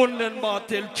the abundant bar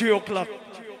till 3 o'clock.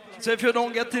 So if you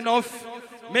don't get enough,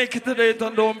 make it today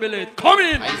and don't be late. Come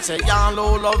in! I say y'all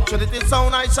love Trinity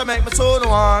sound, I say make me tune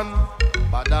one.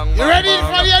 Badang, you ready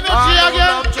for the energy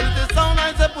again? Trinity sound,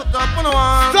 I say put up on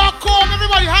one. Stockholm,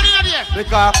 everybody, hand in there.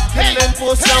 Because killing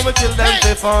post and we kill them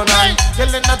for fun.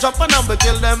 Killing a jump and we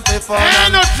kill them for fun.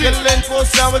 Killing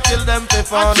post and we kill them for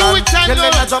fun.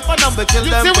 Killing a jump and we kill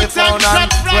them for fun.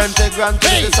 20 grand to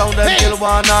the sound and kill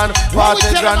one.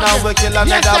 40 grand and we kill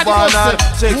another one.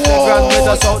 60 grand with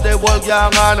us out the whole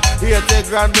gang.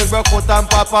 80 grand we broke out and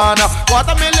pop on.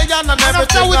 $250,000 and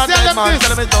everything on that man.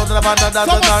 Tell me down to the band and that's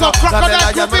the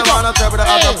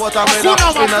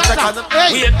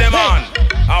Wait them on.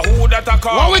 Who that a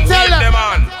come? What we tell them?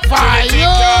 Fire!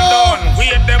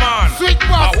 Wait them on. Sweet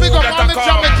boss, big up on the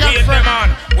Jamaican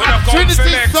friend. We don't come to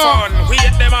next son.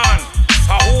 Wait them on.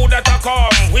 Who that a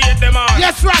come? Wait them on.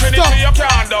 Yes, Rasta. Trinity you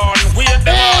can't done. Wait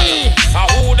them on.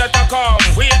 Who that a come?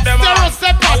 Wait them on.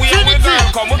 Trinity.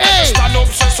 Come stand up,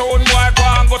 so sound boy go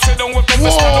and go sit down. We come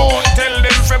stand up. Tell them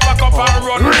to back up and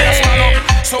run. Stand up.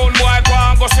 Sound boy go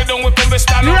and go sit down. We come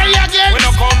stand up. Ready again? We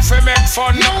don't come to make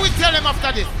fun. You know we tell them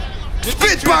after this.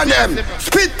 Spit on them!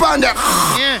 Spit on them!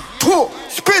 Yeah.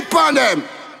 Spit on them!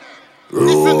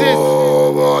 Listen this.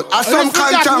 As some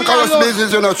cantankerous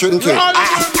business, you know, shouldn't you? Laugh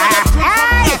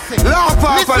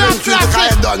off of them streets,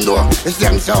 because you don't know. It's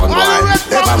them sound, boy.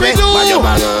 Never me.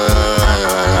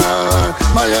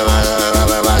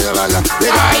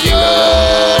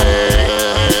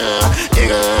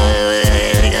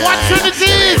 What Trinity?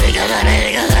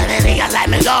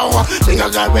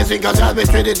 Singers always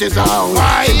Trinity sound.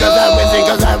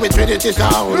 Singers always Trinity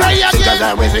sound. Singers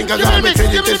always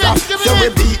Trinity sound. So we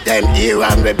beat them here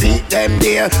and we beat them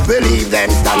there. We leave them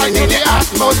standing in the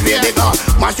atmosphere. They go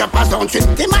mash up a sound,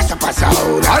 Trinity mash up a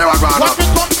sound. What we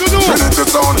come to do? Trinity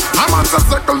sound. I'm on the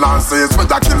second lances,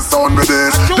 but I kill sound with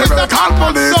this. They will call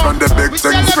police when the big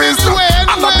things freeze.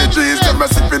 And the DJs, they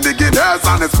mess up in the Guinness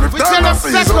and it's 50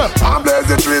 seas. I'm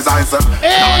blazing trees, I said,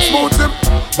 now smooth him.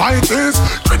 Bite this,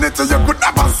 Trinity you could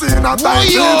never see in a time.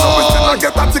 So we still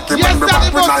get a ticket when we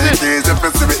back with 90s. If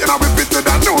you see me in a we fit to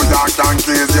the New York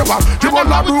Yankees. You will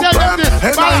have Brooklyn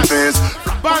in 90s.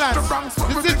 Balance.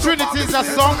 This is Trinity is a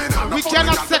song. We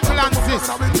cannot settle on this.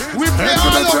 We play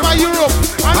all over Europe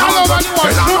and all over the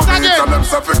world. Shoot again.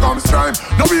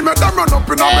 No, we make them run up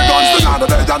in our guns. Another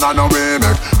day, and I know we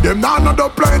make them not another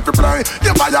plane to play.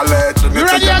 You violate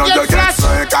Trinity, you know you get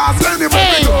sick. Cause anywhere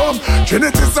we go,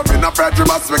 Trinity is something a fed, we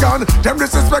must be gone. Them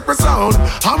disrespect me sound.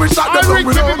 How we shot them up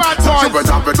with them. Super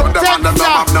jump it on them and them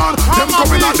not have none. Them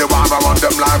coming on the wall, I want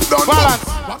them life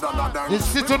done. You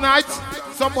see tonight,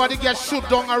 somebody gets shoot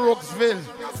down at Roxville.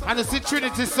 And you see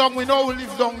Trinity song, we know we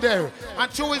live down there.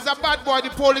 And Chew is a bad boy, the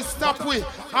police stop we.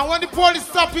 And when the police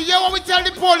stop we, what we tell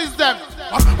the police them?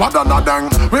 What we badder than them.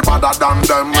 What I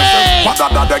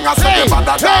say, we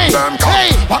badder than them.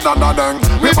 What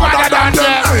we badder than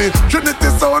them. Trinity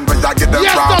sound, we a give them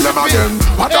problem again.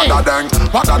 What them.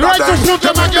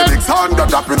 The big sound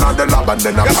got up in the lab and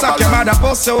then you suck your mother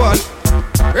pussy wall.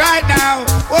 Right now,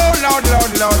 oh Lord.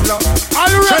 Are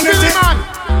you ready, man?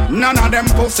 None of them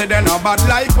pussy, they no bad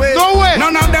like way. No way.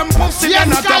 None of them pussy, they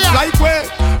not tough like way.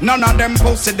 None of them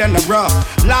pussy, they no rough.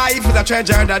 Life is a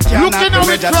treasure that cannot be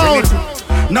measured. Trinity.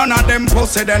 None of them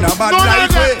pussy, they no bad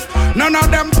like way. None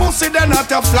of them pussy, they not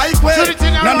tough like way.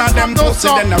 None of them pussy,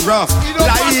 they no rough.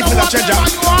 Life is a treasure.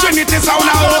 Trinity sound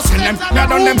a house in them. Me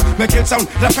done them, me kill sound,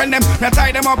 defend them. Me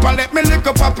tie them up and let me lick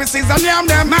up puppies and yam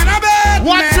them. Man a bed.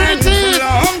 What Trinity?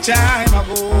 Long time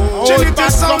ago. Trinity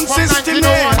sound system.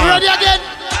 Ready again?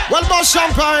 Well, bust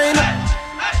champagne.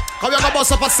 Come here, go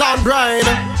bust up a sound brain.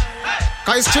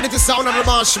 Cause it's Trinity sound of the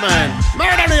marsh, man.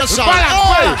 Murder nation.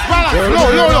 Balance.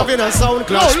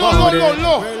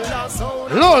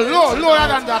 Low. Lower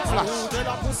than that flash.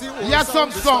 Here's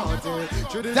some song.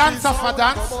 Dance of a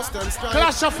dance.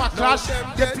 Clash of a clash.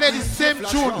 They play the same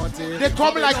tune. They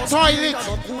come like toilet.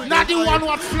 Not the one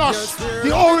what flush.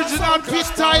 The original big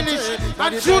stylish.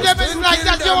 And shoot them is like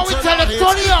that. You want we tell them,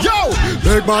 Tony up. Yo!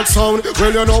 Big bad sound.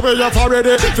 Well, you know we have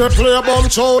already. They play a bomb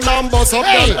tune and bust up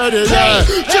them Eddie. Yeah.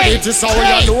 Trinity sound.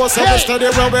 You know so we steady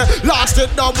when we lost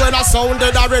it down when I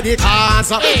sounded already.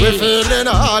 Cause we feeling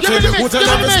hearty. Who tell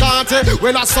them we started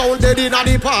when I sounded in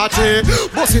the party.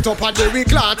 Bust it up and then we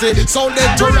clatty.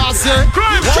 Sounded Jurassic.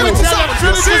 Trinity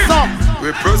sound.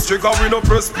 We press trigger, we no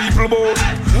press people both.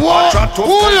 What?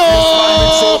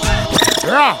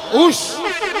 Whoosh.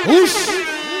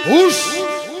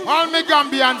 All me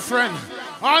Gambian friend.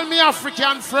 All me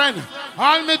African friend.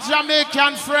 All me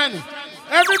Jamaican friend.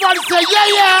 Everybody say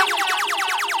yeah.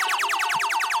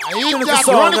 The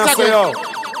song, I say, yo.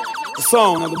 The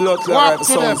song of the blood clot, the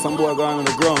song, some boy going on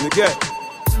the ground, you get?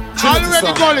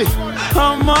 Already gully.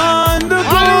 I'm on the go.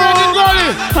 Already gully.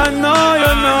 I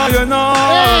know, you know.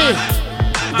 Hey.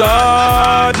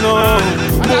 God, no.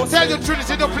 And I tell you,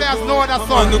 Trinity, the players know that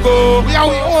song. On the go. We are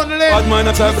we only. Bad man,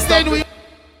 I try to stop.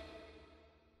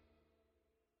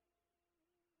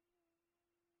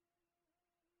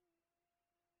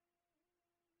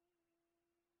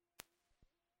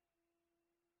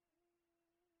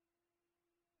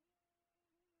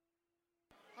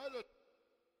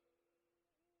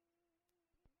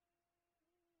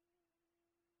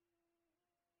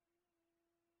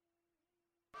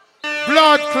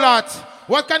 Blood clot.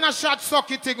 What kind of shot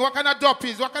sucky thing? What kind of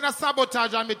doppies? What kind of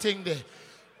sabotage am I thing there?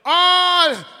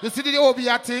 All you see the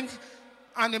Obia thing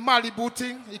and the Malibu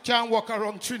thing, you can't walk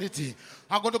around Trinity.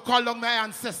 I'm going to call on my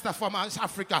ancestor from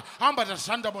Africa.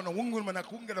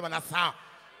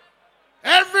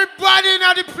 Everybody in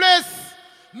the place,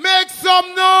 make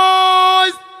some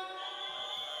noise.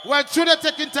 Well, should I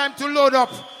taking time to load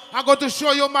up? I'm going to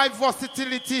show you my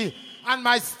versatility and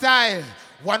my style.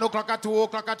 1 o'clock at 2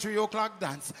 o'clock at 3 o'clock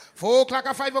dance. 4 o'clock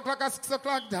at 5 o'clock at 6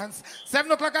 o'clock dance.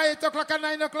 7 o'clock at 8 o'clock at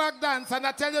 9 o'clock dance. And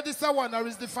I tell you this one, or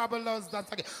is the fabulous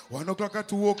dance again. 1 o'clock at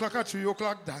 2 o'clock at 3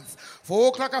 o'clock dance. 4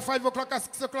 o'clock at 5 o'clock at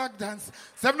 6 o'clock dance.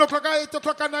 7 o'clock at 8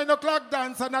 o'clock at 9 o'clock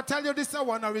dance. And I tell you this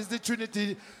one, or is the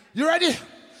Trinity. You ready?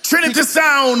 Trinity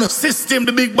sound system,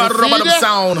 the big bad rubber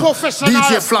sound.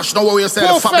 DJ Flash, know what we say,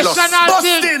 fabulous.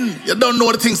 Bustin', you don't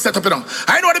know the thing set up, you know.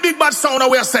 I know the big bad sound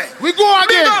we say. We go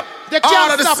again. Big up.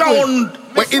 All of the sound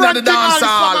we're in the dance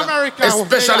hall,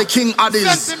 especially King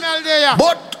Addies.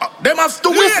 But they have to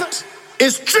wait.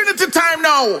 It's Trinity time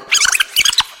now.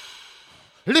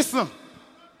 Listen.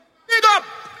 Big up.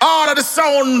 All of the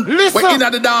sound we're in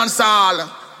the dance hall,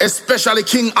 especially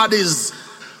King Addies.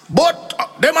 But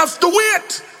they have to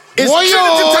wait. It's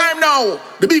Trinity time now.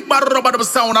 The big bad rubber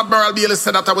sound at Merrill Bailey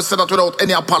said that I will say that without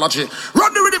any apology.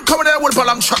 Run the rhythm coming there with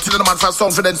I'm shot to the man for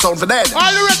sound for them, sound for them.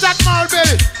 All the rest at Merrill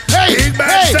Bailey. Hey, big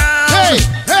bad sound.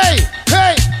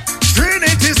 Hey.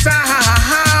 Trinity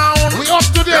sound. We up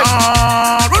to this.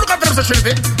 Look at them,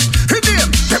 Trinity. Hit them.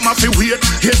 Them a a fi wait.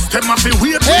 Yes, them a fi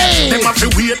wait. Them a fi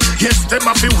wait. Yes, them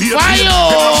a fi wait. Them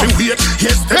a fi wait.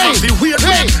 Yes, them a fi wait.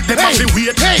 Them a fi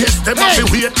wait. Yes, them a fi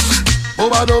wait.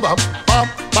 Oba doba, bam,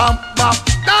 bam, bam.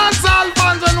 Dance all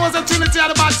fans when was the Trinity of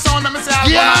the bad sound. Let me say,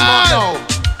 I'll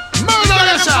murder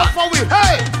the shot.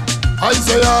 Hey, I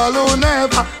say all who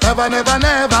never, never, never,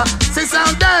 never. See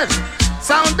sound dead,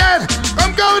 sound dead.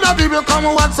 Come go the people, come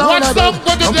watch sound dead.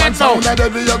 Come watch sound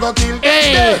dead, we go kill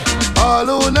dead. All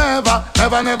who never,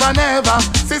 never, never, never.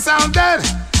 See sound dead,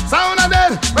 sound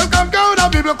dead. Welcome go the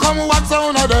people, come watch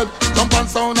sound dead. Jump on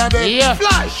sound dead,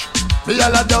 flash. We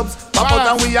all a dubs, pop out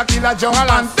and we a kill a jump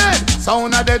and dead.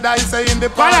 Sound of dead, I say in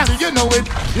the party, you know it.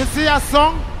 You see a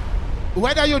song?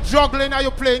 Whether you're juggling or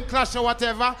you're playing Clash or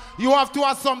whatever, you have to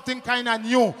have something kind of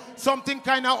new, something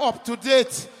kind of up to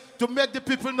date to make the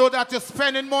people know that you're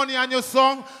spending money on your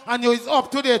song and it's up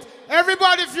to date.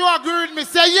 Everybody, if you agree with me,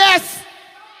 say yes.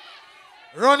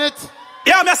 Run it.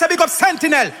 Yeah, me say big up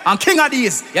Sentinel and King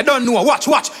Addies. You don't know. Watch.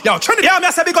 Yo, Trinity. Yeah, me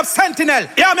say big up Sentinel.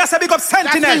 Yeah, me say big up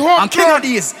Sentinel and King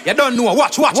Addies. You don't know.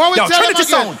 Watch. Yo, Trinity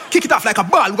sound. Kick it off like a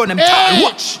ball. We're gonna tall.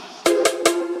 Watch.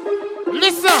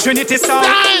 Listen. Trinity sound.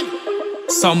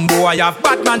 Some boy have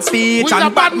Batman speech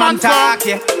and Batman talk.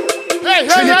 Yeah.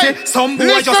 Trinity. Some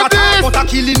boy just a talk about a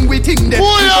killing we think there.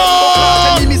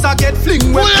 Enemies a get fling.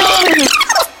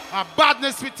 A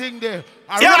badness we think there.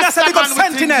 Yeah, that's a big up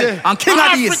Sentinel and King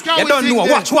Addies. You don't know.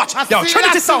 Watch. Yo,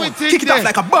 Trinity sound. Kick it off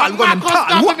like a ball. We're gonna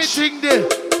tall. Watch.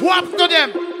 What to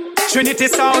them? Trinity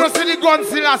sound. You don't see the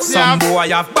Godzilla. Some boy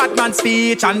have Batman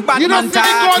speech and Batman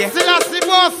talk.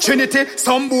 Trinity.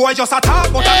 Some boy just a talk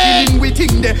about a killing we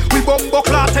think there. We bumbo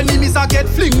clot enemies a get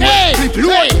fling. Flip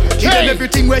load. Give them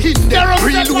everything we hit there.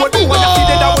 Reload. When you see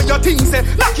that way your thing say.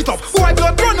 Lock it up. Boy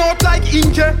blood run out like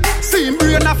inje. See him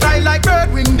brain a fly like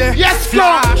bird wing there. Yes,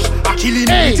 Flash. A killing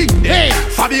we think there.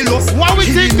 Fabulous. What we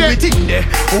think there?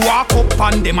 Walk up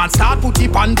on them and start put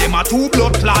it on them. A 2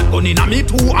 blood clot gun in a me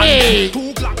 2 and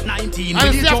 2 Glock 19.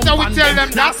 And see after we tell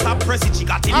them that, after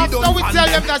we tell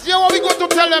them that, yeah, what we going to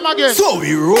tell them again? So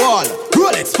we roll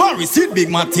Rolex Paris with Big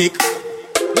Matic.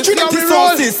 Trinity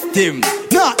sound system.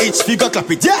 Now each figure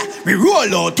clap it, yeah. We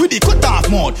roll out to the cut off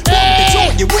mode. Bump it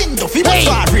out the window, people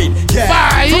start read.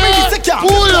 Yeah. So we need to camp.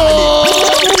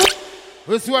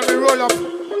 This one we roll up.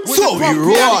 So we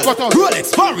roll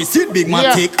Rolex Paris with Big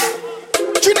Matic.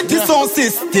 Trinity sound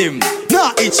system.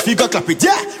 Now each figure clap it,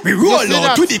 yeah. We roll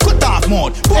out to the cut off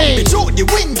mode. Bump it out the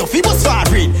window, people start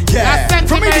read. Yeah.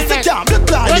 From here to camp, the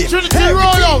cloud is.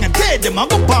 Everything and pay them, I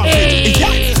go pump it.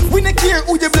 Yeah. We don't care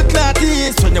who the blood clot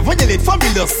is. When you violate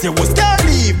fabulous, you was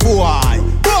carry, boy.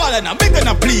 Ball and I'm making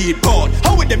a bleed, but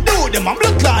how would them do them? I'm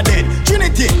blood clotted.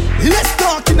 Trinity, let's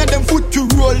talk in them foot to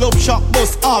roll up, shot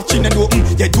bust off, chin and do,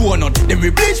 you do not. Then we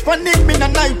bleach pan him in a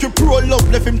night to roll up,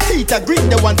 left him teeth, a green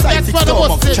the one side, six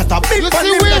stomach. Shut up, big pan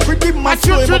him like we give my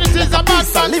soul. Trinity is a bad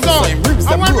song. And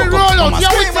when we roll out, you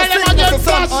will tell them again,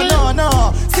 flashing.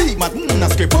 No. See, my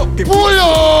script up, people. Pull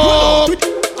up.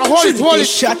 Hold it.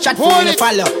 Shot, Hold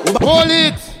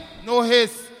it. No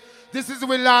haste. This is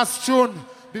our last tune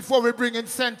before we bring in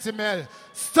Sentinel.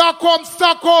 Stockholm,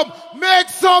 make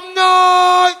some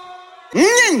noise.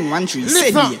 One tree,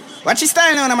 said here. Watch his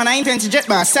style now, I'm an 920 jet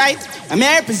bar site. I'm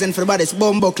here represent for the baddest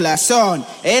bombo class sound.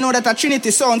 You know that a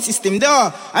Trinity sound system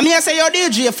there. I'm here say your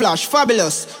DJ Flash,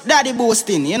 fabulous. Daddy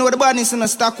boasting. You know the badness in the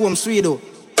Stockholm, Sweden.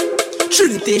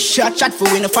 Trinity shot for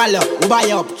when you follow. We buy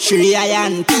up 3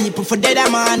 iron people for dead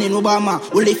man in Obama.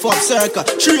 We lift up circle.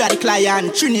 3 of the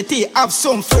client. Trinity have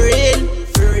some friend.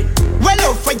 Well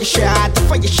up for your shot.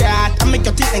 I make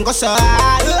your teeth and go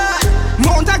side.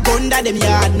 Mount a gun that them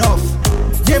yard enough.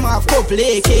 Them have couple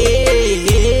AK.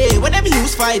 When them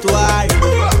use fight war.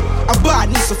 A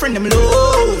badness to friend them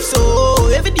low. So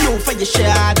every day for your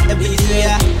shot. Every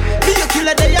day. Be a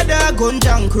killer day a dog gun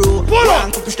junk crew.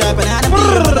 One couple strap and a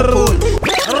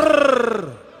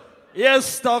Yes,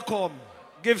 Stockholm.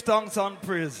 Give thanks and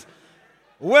praise.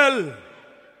 Well,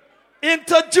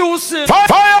 introducing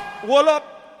Wall up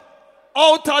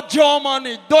out of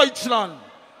Germany, Deutschland.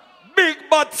 Big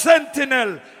Bad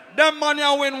Sentinel. Them man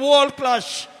here win World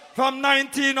Clash from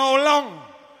 19 how long.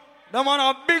 Them man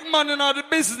a big man in the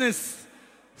business.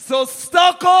 So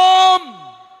Stockholm,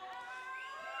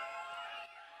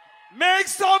 make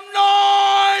some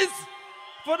noise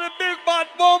for the Big Bad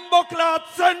Bombo Clot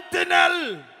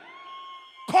Sentinel.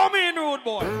 Come in, rude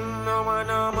boy. No,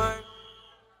 man.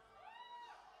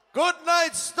 Good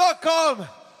night, Stockholm.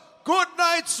 Good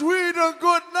night, Sweden.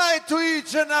 Good night to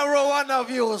each and every one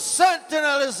of you.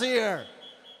 Sentinel is here.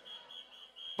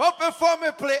 But before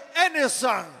me play any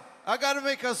song, I gotta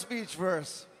make a speech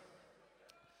first.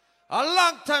 A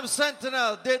long time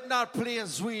Sentinel did not play in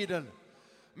Sweden.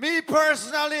 Me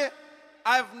personally,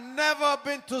 I've never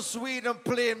been to Sweden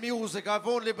playing music. I've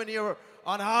only been here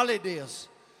on holidays.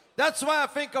 That's why I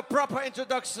think a proper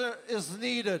introduction is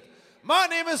needed. My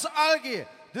name is Algie.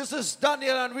 This is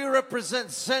Daniel, and we represent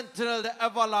Sentinel, the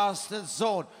Everlasting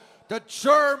Zone, the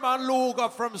German logo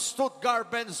from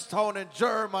Stuttgart, Benztown in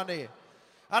Germany.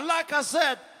 And like I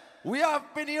said, we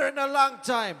have been here in a long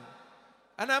time.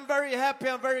 And I'm very happy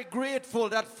and very grateful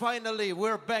that finally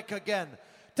we're back again.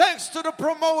 Thanks to the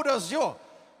promoters, yo.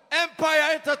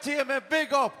 Empire Entertainment,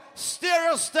 big up.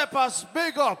 Stereo Steppas,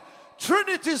 big up.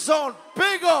 Trinity Zone,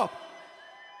 big up.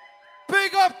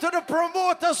 Big up to the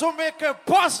promoters who make it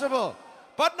possible.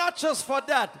 But not just for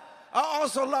that. I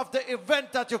also love the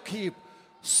event that you keep.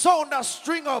 Sound a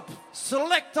string up,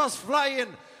 selectors flying,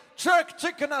 jerk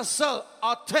chicken and sell,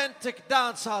 authentic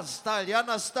dancehall style, you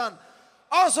understand?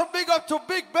 Also big up to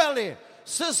Big Belly,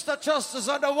 Sister Justice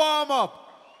on the warm-up.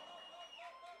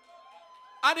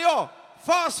 And yo,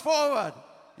 fast forward.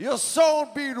 Your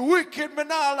sound being wicked,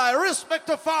 manal. I respect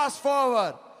to fast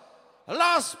forward.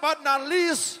 Last but not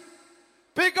least,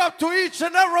 big up to each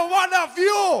and every one of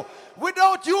you.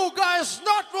 Without you guys,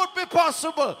 not would be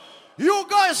possible. You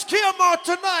guys came out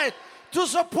tonight to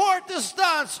support this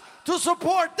dance, to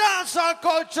support dancehall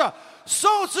culture,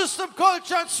 sound system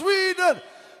culture in Sweden.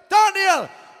 Daniel,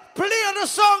 play the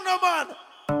song now, man.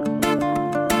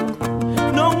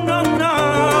 No, no, no.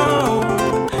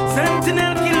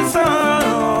 Sentinel kill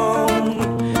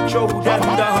sound. Show them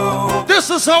down. This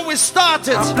is how we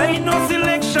started. I play no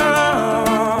selection.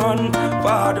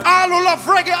 All who love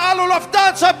reggae, all who love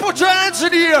dance, put your hands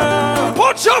in the air.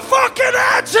 Put your fucking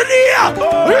hands in the air.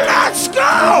 Let's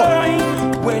go.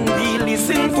 When we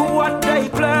listen to what they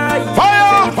play,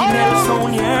 fire, fire.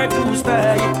 Sound here to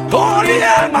stay. Holy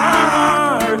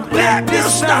hammer, let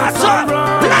this start up.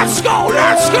 Let's go,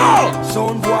 let's go.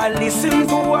 Sound boy, listen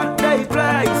to what they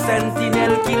play.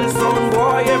 Sentinel kill sound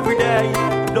boy every day.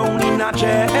 Down in a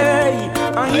J.A.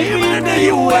 and even in the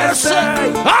USA.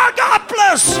 I God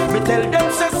bless. Me tell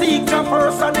them say seek your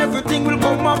first and everything will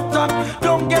come after.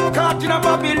 Don't get caught in a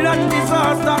Babylon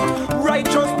disaster.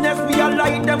 Righteousness we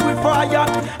align them with fire.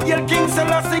 Yell King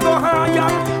Selassie go higher.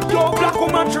 Yo black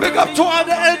woman. Big up to all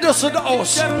the elders in the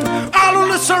house. All who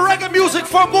listen to reggae music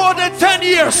for more than 10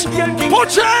 years.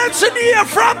 Put your hands in the air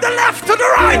from the left to the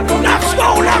right. Let's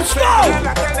go, let's go.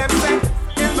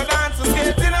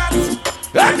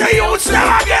 And the youths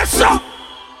never get so.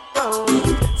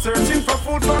 Searching for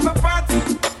food for the party,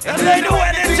 and they do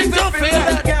anything to feel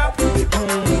that gap.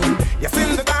 You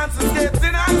feel the dancers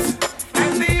getting hot,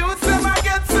 and the youths never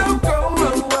get so cold.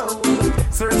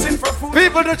 Searching for food.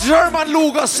 People, the German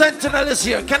Luger Sentinel is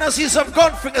here. Can I see some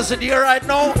gun fingers in here right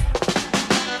now?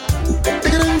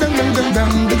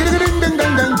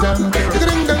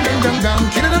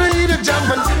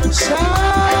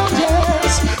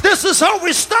 This is how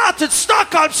we started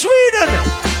Stockholm, Sweden.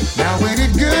 Now we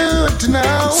did good to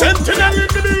know. Sentinel in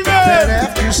the building. That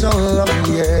after so long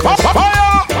years,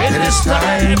 fire. It is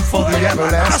time for the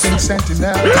everlasting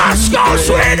Sentinel. Let's go,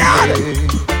 Sweden.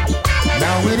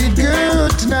 Now we did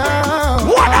good to know.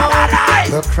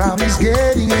 The crowd is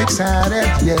getting excited,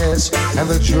 yes, and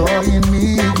the joy in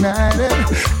me ignited.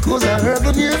 Cause I heard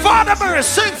the new Father Mary,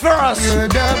 sing for us. You're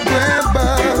the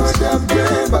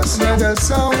breakfast, not the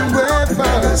sound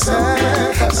breakfast.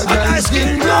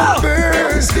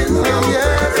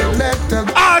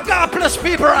 Ah, God bless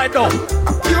people right now.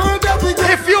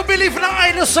 If you believe in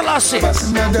Haile Selassie,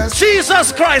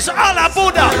 Jesus Christ, Allah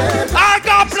Buddha, ah,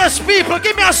 God bless people,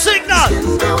 give me a signal.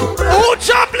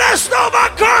 Ucha bless no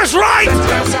man curse, right?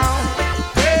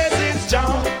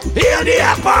 Hear the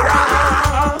Emperor.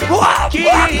 Walk the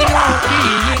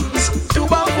lines. To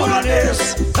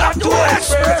boundless and to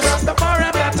express the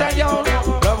foreign battalion.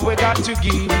 Love we got to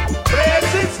give.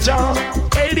 Praises John,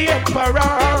 hail the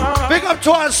Emperor. Big up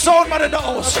to our sound man in the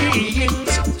house.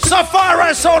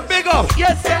 Safari sound, big up.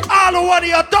 Yes, sir. All of one of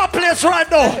your top players right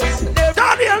now.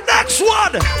 Daniel, next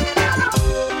one.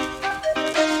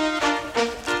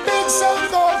 Big sound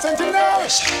goes Sentinel.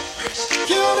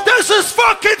 This is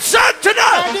fucking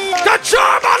Sentinel. The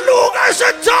German Luger is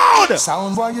in town.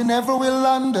 Sound boy, you never will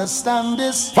understand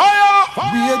this. Fire.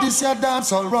 Where this your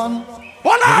dance all run.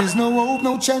 There is no hope,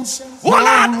 no chance,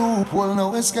 no loophole,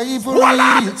 no escape for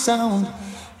immediate sound.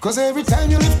 Cause every time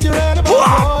you lift your head above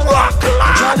water,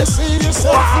 you try to save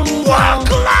yourself from down.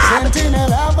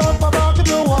 Sentinel, have up above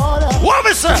the water. What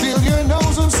is it? Feel your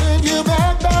nose and send you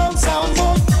back down. Sound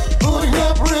boy, putting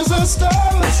up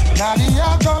resistance. Now they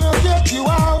are gonna get you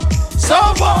out.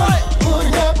 Sound boy,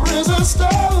 putting up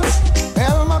resistance.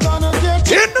 Hell, am I gonna get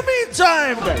you? In the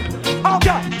meantime,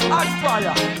 okay, hot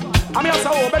fire. I'm here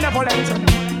so benevolent.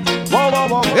 Whoa, whoa,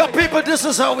 whoa, this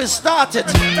is how we started.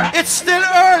 It's still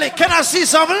early. Can I see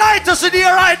some lighters in here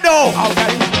right now?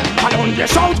 Alone you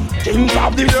shout, kings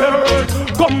of the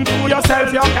earth. Come to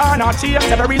yourself, you cannot change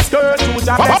every skirt. Choose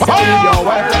a blessing in your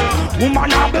world.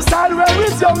 Woman of the style, where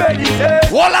is your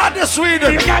meditation? What are the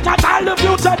Sweden? You got to tell the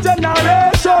future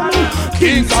generation.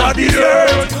 Kings of the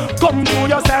earth. Come to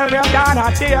yourself, you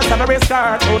cannot change every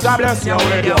skirt. Choose a blessing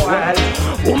in your world.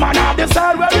 Woman of the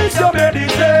style, where is your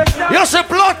meditation? You're a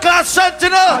blood class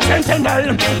Sentinel.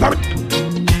 Sentinel.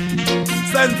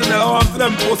 Sentinel, I want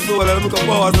them post over there. Look at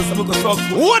powers, look at soft.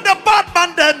 What the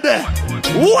Batman then there?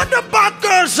 What the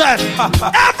Batgirl said?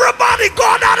 Everybody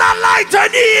go down and light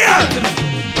in here.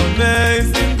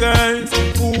 Amazing girls,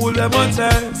 fool them on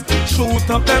chest. Shoot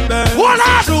up them beds.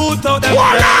 Shoot up them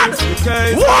beds.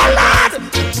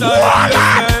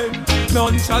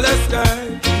 None shall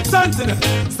escape. Sentinel,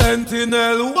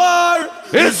 Sentinel war.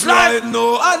 It's like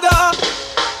no other.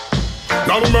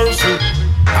 No mercy.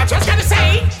 I just gotta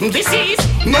say, this is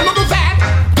none of that.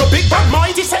 The big bad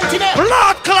mighty Sentinel.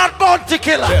 Blood clot bounty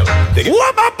killer.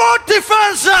 What my bounty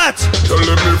fans at? Tell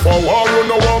them if I war, you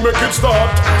know I'll make it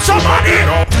start. Somebody,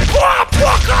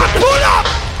 pull up.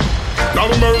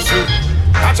 No mercy.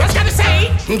 I just gotta say,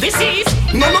 this is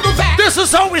none of that. This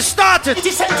is how we started. It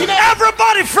is Sentinel.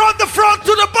 Everybody from the front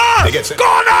to the bar. Go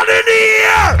on in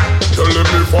here. Tell them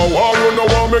if I war, you know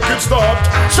I'll make it start.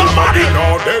 Somebody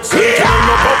know that Sentinel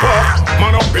no pop up.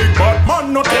 Man a big bad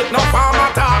man, no take no farm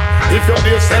attack. If you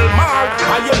dare sell mal,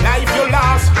 and your life you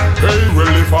lost. Hey,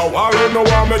 well if I war, you know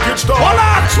I'll make it start.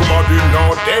 Somebody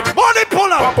know that. Money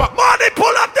pull up. Money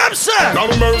pull up themselves.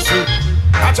 No mercy.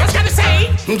 I just gotta say,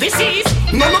 this is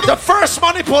none of the first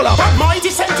money pull up. That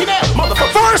mighty Sentinel, motherfucker.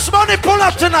 First money pull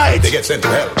up tonight. They get sent to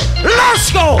hell.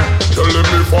 Let's go. Tell them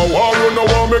if I war, you know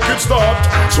I'll make it start.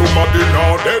 Somebody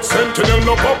know that Sentinel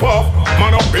no pop off.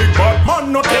 Man a big bad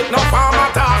man, no take no farm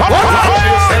attack.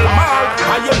 You sell mal,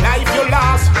 and your life you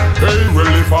lost. Hey,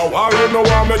 well if I war, you know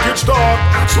I'll make it start.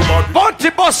 Somebody Bounty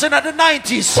busting at the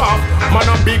 90s. Man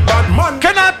a big bad man.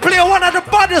 Can I play one of the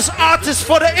baddest artists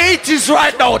for the 80s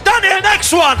right now? Daniel,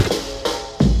 next one.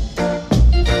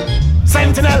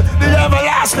 Sentinel, the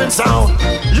everlasting sound.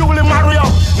 Yuli Mario,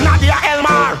 Nadia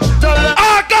Elmar.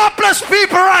 Oh, God bless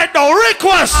people right now.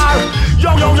 Request.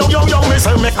 Yo,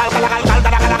 Mr.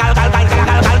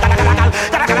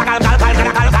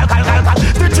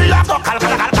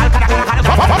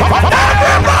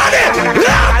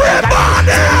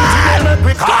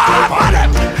 Everybody.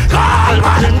 Call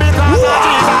on him because of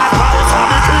Jesus Christ of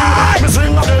the King. Me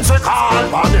sing again, say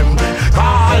call on him.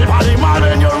 Call on him and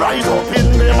then you rise up in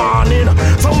the morning.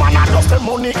 Some man a dust the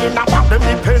money in a bank, them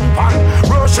the pen pan.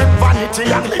 Worship vanity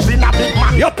and live in a big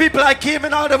man. Your people, I came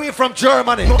in all the way from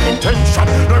Germany. No intention,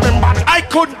 remember I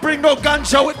couldn't bring no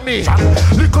ganja with me.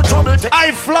 Little trouble.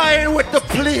 I fly in with the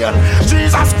plane.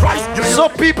 Jesus Christ. So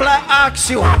people, I ask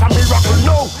you. What a miracle,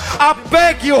 no. I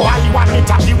beg you. Why you want me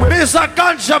to be with Mr.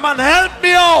 Ganja man, help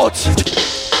me out.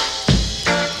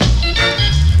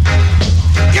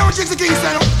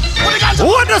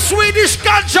 What the Swedish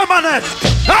ganja man at?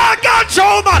 Ganja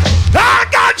woman!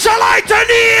 Ganja light in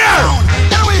here!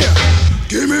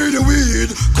 Give me the weed.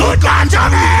 Good ganja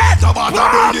man!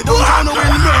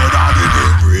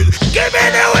 Give me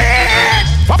the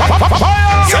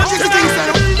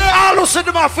weed! All of a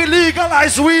sudden, I feel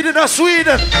legalize weed in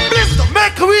Sweden.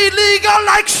 Make weed legal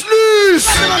like snooze.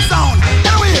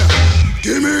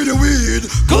 Give me the weed.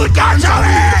 Good ganja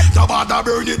man! Tabata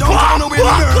burn it down.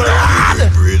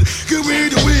 Give me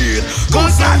the weed.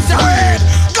 Good ganja weed.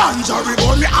 Ganja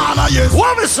reborn me honor, yes.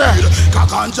 What we say?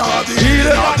 Ganja the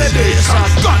healing of the nation.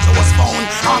 Ganja was found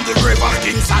on the grave of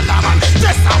King Solomon.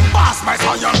 Just a pass my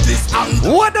scientist and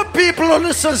what the people who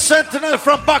listen Sentinel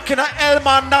from back in the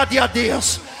Elma and Nadia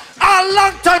days. Our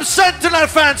long-time Sentinel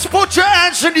fans, put your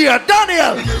hands in here.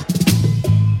 Daniel!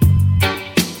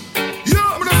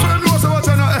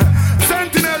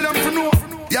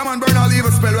 Yeah, man, burn all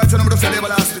evil spell right now. Just say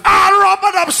everlasting. All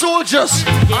Robert up soldiers.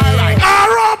 All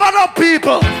Robert up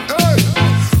people. Hey.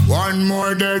 One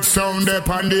more dead sound up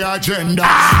on the agenda.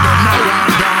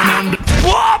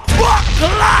 What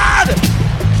lad?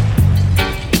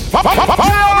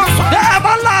 The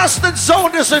everlasting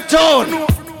zone is in town.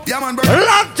 Yeah, man, a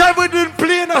long time we didn't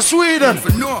play in Sweden.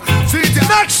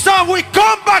 Next time we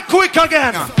come back quick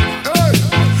again.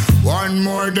 One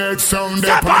more dead sound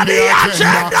up on the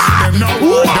agenda. Them now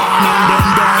go down and them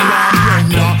down and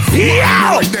render. One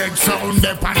more dead sound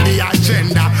up on the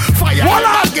agenda. Fire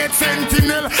get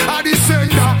Sentinel at the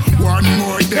center. One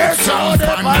more dead sound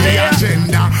on the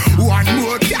agenda. One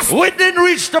more gas We didn't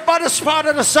reach the baddest part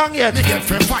of the song yet.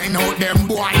 Find out them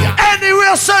boy.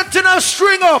 Anyway, Sentinel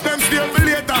string up. Them stay for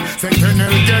later.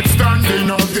 Sentinel get standing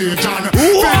ovation.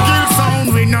 Kill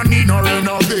sound, we no need no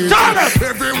renovation.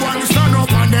 Everyone stand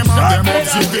up and them have them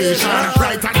observation.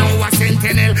 Right now a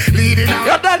Sentinel leading out.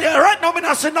 You're done here. Right now, me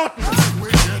not say nothing.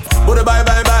 Buddha bye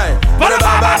bye bye. Buddha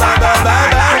bye bye bye bye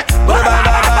bye. Buddha bye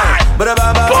bye bye. Buddha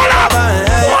bye bye bye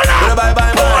bye. Buddha bye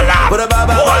bye bye. Buddha bye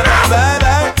bye bye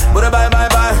bye. Buddha bye bye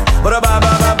bye. Buddha bye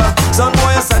bye bye bye. Some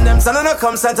boy send them, send them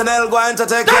come Sentinel going to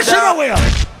take you down.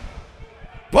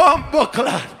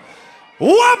 Bumbleclad.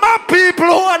 What my people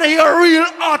who want to hear real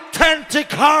authentic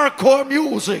hardcore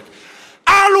music?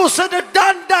 All who say the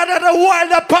Dandad and the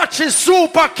Wild Apache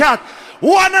Supercat,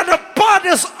 one of the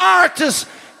baddest artists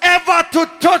ever to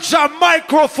touch a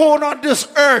microphone on this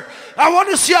earth. I want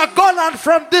to see a gun on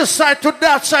from this side to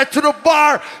that side, to the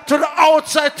bar, to the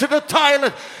outside, to the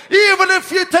toilet. Even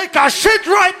if you take a shit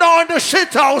right now in the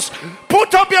shit house,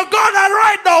 put up your gun on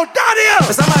right now, Daniel!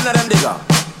 Mr. Man, them digger.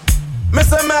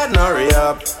 Mr. Man, hurry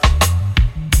up.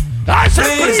 I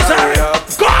said, please hurry up.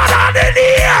 Go on in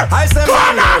here! I said, go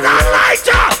on the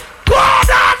lighter! Go on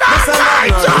the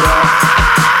lighter!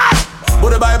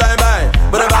 Buddha bye bye bye.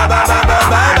 Buddha bye bye bye bye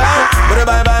bye bye. Buddha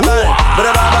bye bye bye. Buddha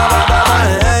bye bye bye bye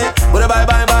bye. Buddha bye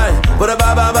bye bye. Buddha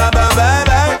bye bye bye bye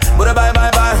bye. Buddha bye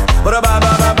bye bye. Buddha bye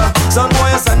bye bye bye. Some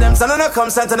boy send them, send them come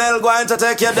Sentinel going to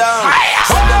take you down.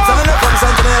 Send them, send them come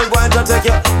Sentinel going to take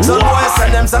you. Some boy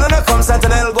send them, send them come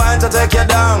Sentinel going to take you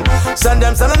down. Send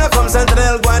them, send them come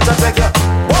Sentinel going to take you.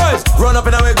 Boys, run up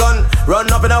in our gun, run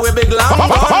up in our big lamp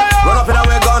gun, run up in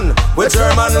our gun with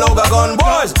German logo gun.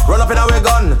 Boys, run up in our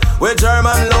gun with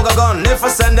German logo gun. If I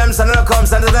send them, Sentinel come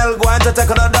Sentinel going to take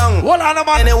you down. What on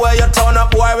man? Anywhere you turn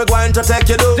up, why we going to take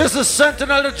you down? This is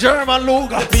Sentinel the German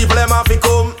logo. The people them have to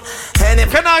come.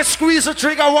 Can I squeeze the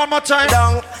trigger one more time?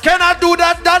 Down. Can I do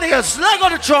that, Daniels? Leg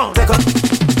on the trunk.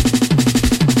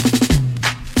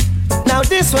 Now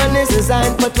this one is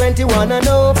designed for 21 and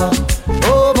over.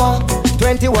 Over.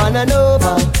 21 and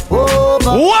over.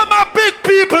 Over. What my big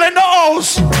people in the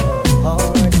house?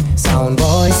 Sound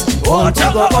boys. Want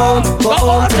to go home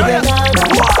to your nana.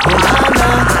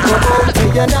 Go home to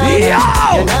your nana.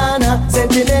 Your nana.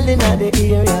 Sentinel in the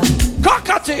area.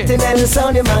 Cockatoo. Sentinel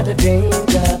sound him out of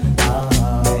danger.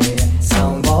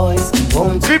 Sound boys.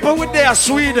 People with their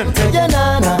Sweden.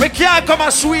 We can't come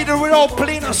to Sweden without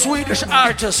playing a Swedish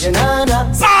artist.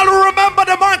 All remember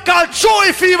the man called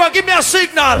Joy Fever. Give me a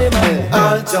signal.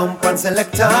 I'll jump and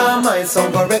select my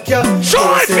song for wreck you.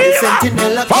 Joy Fever.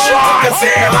 Joy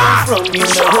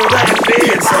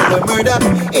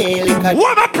Fever.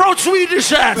 What a proud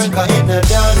Swedish at?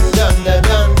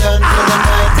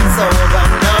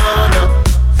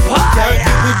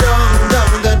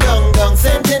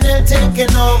 Sentinel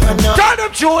taking over now. Turn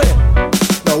up, Joy.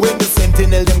 Now when the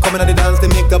Sentinel them coming at the dance, they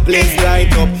make the place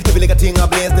light up. They feel like a thing a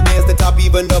blaze, the bass, the top,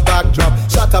 even the backdrop.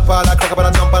 Shut up all a crack up and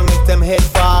a jump and make them head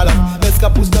fall up. Let's go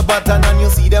push the button and you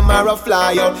see them arrow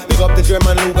fly out. Pick up the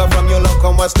German Luger from your luck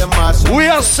and watch them mash. We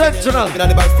are Sentinel,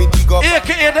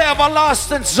 aka the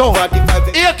everlasting zone,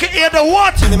 aka the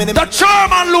what? The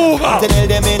German Luger.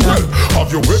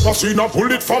 Have you ever seen a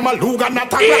bullet from a Luger?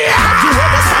 Not a Have you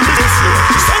ever seen this?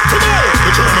 Sentinel,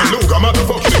 the German Luger,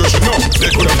 motherfucker, you should know. They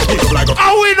could have put up like a.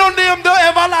 And we don't name the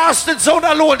everlasting zone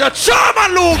alone, the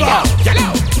German Luger.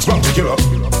 It's about to kill up.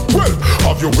 Well,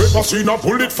 have you ever seen a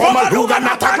bullet from a Luger?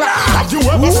 Not a Have you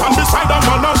ever stand beside a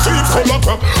man and see come up?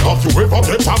 Have you ever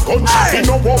get a gunshot in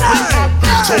a walking up?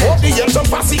 So what the hell some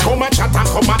fussy come and chat and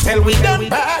come and tell we them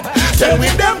bad, tell we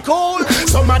them cold.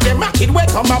 Some of them a kid we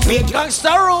come and play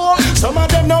gangster role. Some of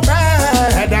them no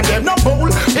bad and them no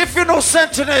bold. If you know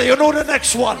Sentinel, you know the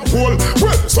next one. Well,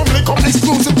 some lick up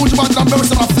exclusive good man and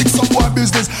mercy and fix some boy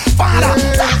business. Father,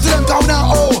 to them down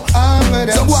now, oh.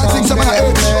 Some boy thinks I'm gonna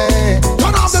age.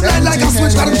 Turn off the light like a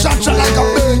switch, got him shot like a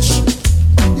bitch.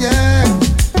 Yeah.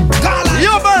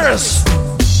 You burst.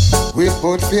 We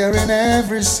put fear in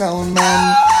every sound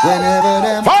man. Whenever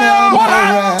them come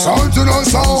around. Sound to no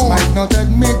sound. Might not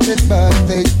admit it, but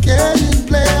they can't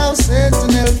play how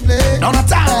Sentinel play. Not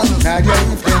at all. Now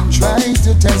you've been trying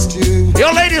to test you.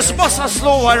 Your ladies must have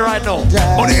slow wine right now.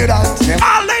 Oh, hear that?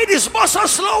 Our ladies must have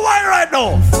slow wine right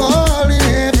now. Falling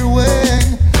everywhere.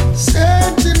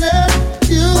 Sentinel,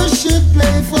 you should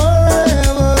play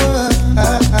forever.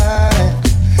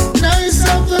 Nice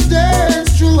of the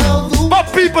dance throughout the but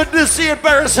people this year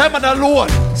embarrass him and alone.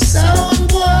 Sound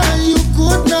boy, you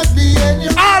could not not be in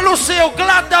your... All who say you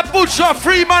glad that Butcher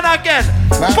free man again.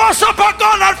 Bust up a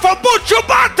gun and for Butcher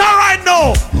Banter right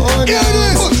now. Hear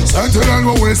this.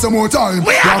 Sentinel will waste some more time.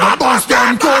 We have a bust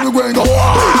down, call the going go. Beat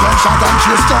them shot and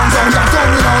chase guns out and down.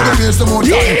 We now go waste some more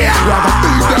time. We have to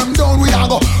beat them down. We have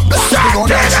go blast the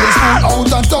gun and chase them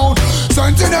out and down.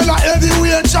 Sentinel a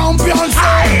heavyweight champion.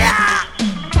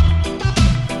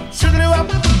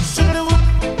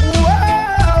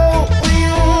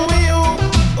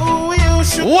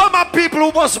 What my people who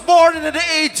was born in the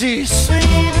 80s?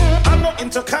 I'm not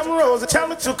into cameras, tell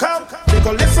me to come. They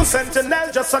go listen,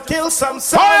 Sentinel, just to kill some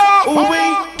sound.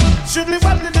 Should live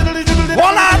up the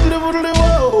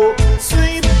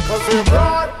sleep, cause we're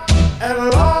broad and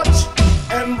large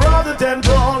and broader than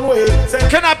Broadway.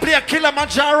 Can I play a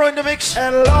Kilimanjaro in the mix?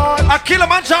 And large. A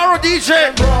Kilimanjaro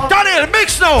DJ. Daniel,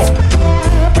 mix now.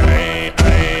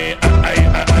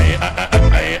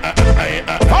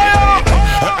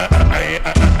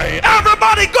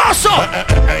 Everybody go so!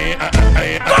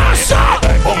 Go so!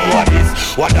 What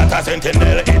is? What that a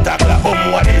sentinel hit a clap?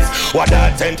 What is? What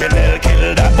that sentinel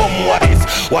kill that? What is?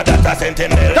 What that a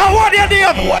sentinel? Now what you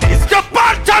doing? What is? The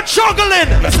Banter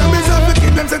juggling! Some is up to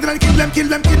kill them, sentinel, kill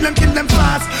them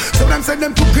fast. Some them send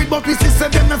them to quick, but we still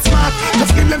send them not smart.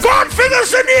 Just kill them. Gun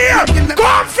fingers in here!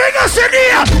 Gun fingers in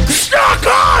here!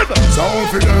 Stockholm! Sound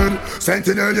figure,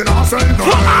 sentinel, you know, say no.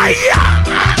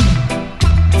 Fire!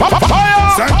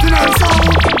 Sentinel sound.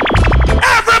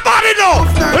 Everybody know!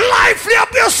 Lively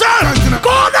up yourself!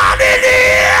 Go down in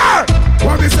here!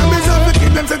 What we say is up to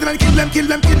kill them, sentinel,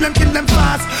 kill them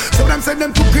fast. Some them send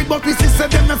them to quick, but we still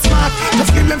send them not smart.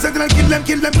 Just kill them, sentinel,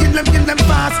 kill them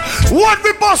fast. What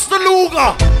we bust the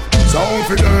Luger? Sound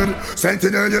figure,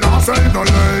 sentinel, you know, say no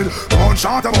lane. Don't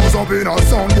shot a mouse up in a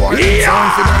sound boy.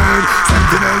 Sound figure,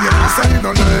 sentinel, you know, say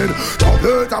no lane. Don't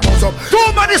hurt a mouse up. Too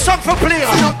many songs for play.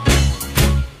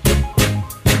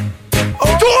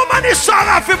 Too many songs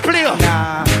have to play.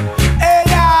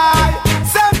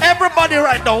 Everybody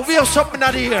right now, we have something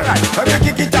out of here.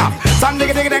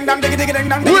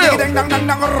 Will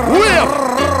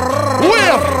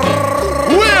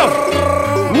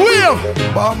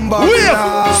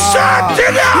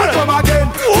Sentinel! Come again.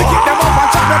 We kick them up and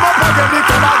chop them up again. We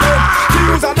come again. We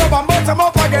use a dub and bounce them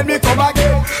up again. We come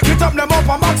again. We top them up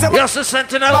and max them up. Yes, the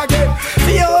Sentinel. Again.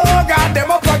 We got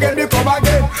them up again. We come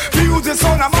again. We use the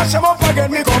sound and mash them up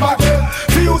again. We come again.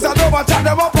 We use a dub and chop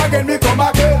them up again. We come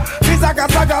again. We saga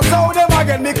sound them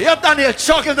again. You're Daniel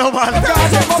chugging no man.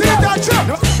 See that chop?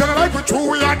 They don't like the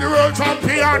true, we are the world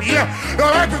champion here. They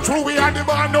don't like the true, we are the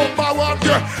man number one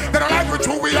here. They don't like the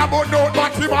true, we are but no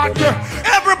battery man here.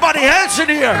 Everybody else in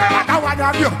here. Now I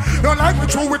have you. They don't like the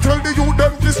true, we tell the youth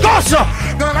them this. Gossa!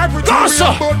 They don't like the true, we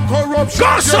are but corruption.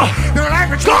 Gossa! They don't like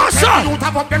the true, we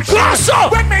have up them. Gossa!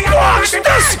 Watch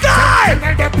the sky!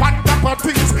 They pan top of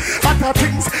things, other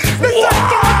things.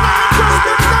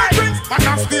 And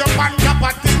that's the pan top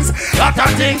of things, other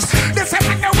things. They say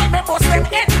man, no women must them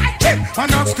in my king. And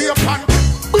that's the pan.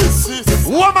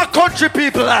 What my country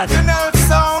people at?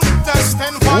 Sound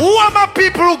testing. What my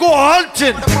people who go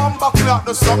hunting?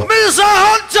 Me is a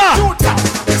hunter.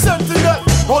 Sentinel.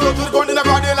 Hold on to the gun in the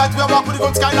broad daylight. We are walk with the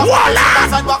gun sky.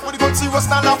 Side back with the gun. Serious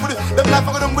stand up with it. Them life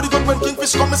for them with the gun. When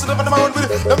Kingfish come, listen to them run with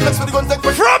it. Them flex with the gun. Take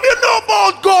from you know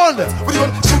about gun. With the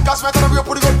gun. Shoot gas right on the rear.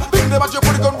 Put the gun. Big them at you.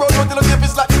 Put the gun. Roll until the tape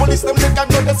is like the police. Them take and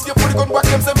gun. Escape. Put the gun. Back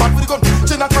them. Say bad with the gun.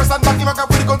 Chin at first and back him. I can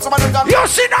put the gun. Some of them gun. You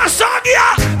see that song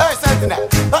here? Hey Sentinel.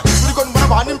 With the gun. When I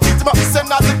want him. Beat him up.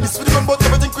 Send out like this. With the gun. But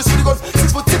everything Chris with the gun.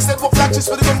 6'6" head walk like this.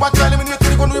 With the gun. Watch eliminate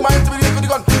with the gun. Remind to with the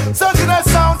gun. Sentinel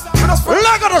sound.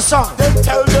 Look at the song. Then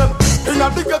tell them. In a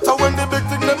big ghetto when the big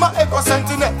thing them a echo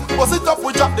Sentinel. Was it up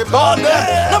we drop the bomb them.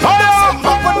 Everybody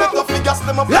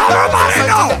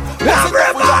know.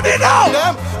 Everybody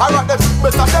know. I rock them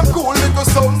better them cool little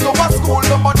sounds. No one school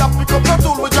no other pick up no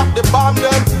tool we drop the bomb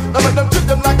them. I make them treat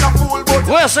them like a fool but.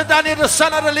 Where's the Danny the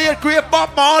son of the late great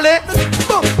Bob Marley?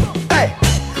 Hey.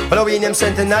 Following them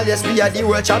Sentinel, yes, we are the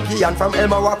world champion. From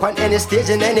Elmer Walk on any stage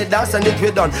in any dance and it we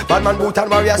done. Badman, boot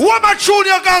and warriors. What my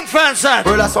junior gang fans at?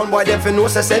 World of sound boy, them for know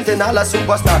say Sentinel a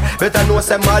superstar. Better know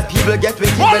some mad people get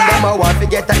wicked when them a want.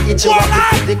 Forget a itch you want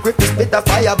to the grip, spit a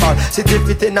fireball. Sit it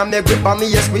fit in and me grip on me,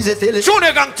 you squeeze it till it.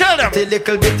 Junior gang, tell them. Till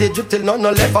little bit it drip till none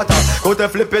no left at all. Go to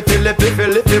flip it till it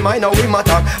flip mine now we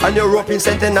matter. And you're up in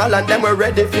Sentinel and them we're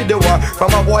ready for the war.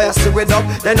 From a boy I stick it up,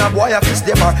 then a boy I fist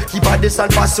the bar. Keep a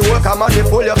distance pass the work, come on the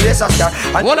full your place a star.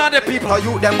 What are the people?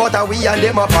 You them but we and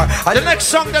them apart. And the next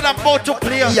song that I'm about to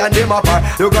play. We and them apart.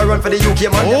 You go run for the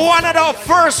UK man. One of the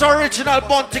first original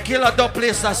Bounty Killer dub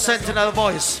plays that Sentinel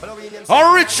voice.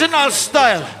 Original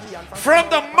style. From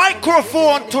the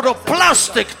microphone to the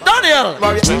plastic. Daniel!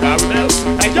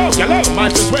 Hey, yo, hello,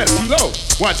 might as well. Hello.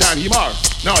 One time, he mark.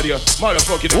 Now, dear,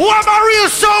 motherfucking. Who are my real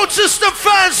sound system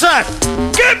fans at?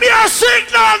 Give me a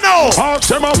signal now! Ask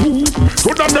them a who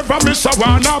could have never miss a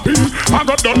wannabe. I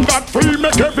got done that free,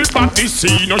 make everybody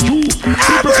see no you.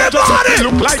 People say just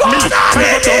look like me. I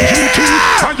got done you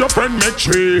too, and your friend make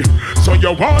tree. So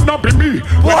you wanna be me?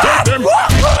 We take them.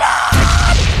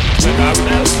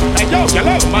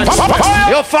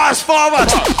 Yo, fast forward.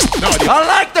 I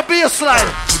like the bass line.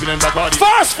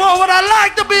 Fast forward, I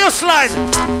like the bass line.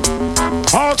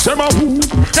 Ask them a who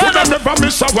could have never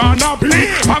miss a wannabe.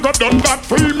 I got done that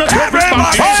free, make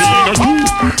everybody see no you.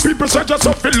 People say just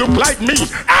look like me.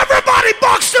 Everybody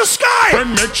box the sky.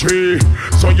 Friend make tree.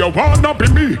 So you wanna be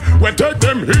me? We take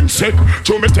them insect.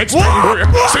 To me take spring break.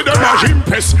 See them a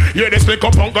impress. Yeah, they slick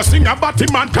up on go sing a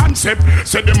Batman concept.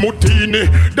 Say them Mutini.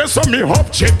 They saw me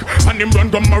hop check. And him run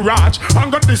down Mirage.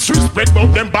 And got disrespect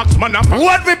about them box man up.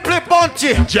 When we play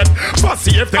Bounty Jet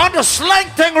Fussy if they on the slang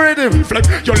thing rhythm.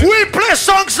 We play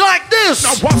songs like this.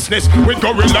 Now what's this? We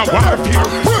gorilla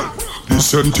warfare. The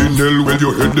sentinel, when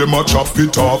you hit them a chop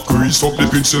it off. Grease up the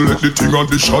pencil, let the thing on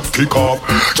the shot kick off.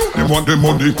 Show them want the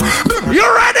money. You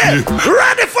ready?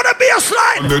 Ready for the bass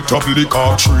line? And the top lick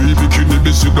off tree. Bikini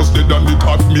busy just dead and it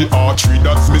hot me artery.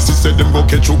 That's Missy said them go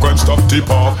catch you and stop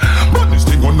tip off. But this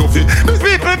thing on nothing.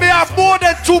 People may have more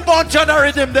than 2 bunch on the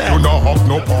rhythm there. You not have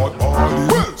no part body.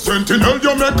 Well, sentinel,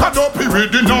 you make a dopey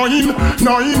with the 9.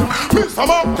 Miss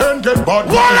some up 10 get bad.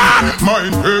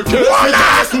 Mine AK.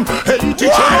 Hey,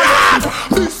 teacher.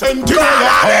 The sentinel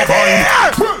of carbine.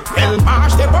 Well,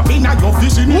 march step up in your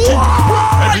vicinity.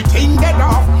 Everything get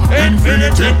off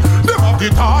infinity. Them have the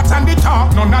thoughts and the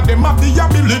talk. None of them have the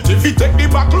ability. If you take the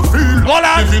battlefield, well,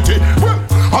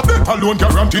 I bet alone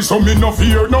guarantee so me no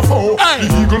fear no foe. The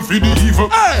eagle feed the evil.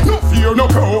 No fear no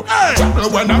crow. Trouble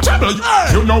when I trouble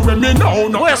you know when me know.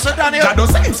 No, where's the Daniel? That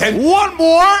the same. One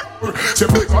more. Say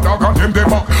big dog and them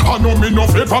back. I know me no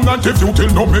fear from that. If you tell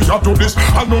no me I do this,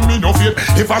 I know me no fear.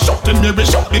 If I shot then me be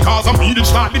shot because I'm needed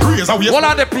start the craze away. One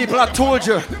of the people I told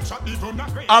you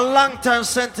a long time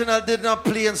Sentinel did not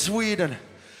play in Sweden.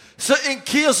 So in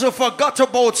case you forgot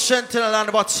about Sentinel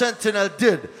and what Sentinel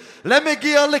did, let me give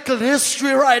you a little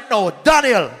history right now.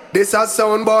 Daniel. This a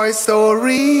Soundboy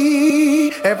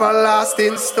story,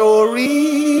 everlasting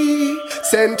story,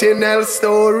 Sentinel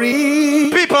story.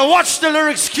 People watch the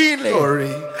lyrics keenly.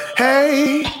 Story.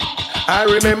 Hey, I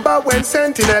remember when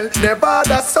Sentinel never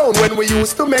had a sound when we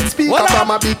used to make speaker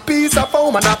from a big piece of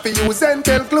foam and have to use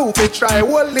Sentinel glue to try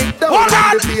hold it down.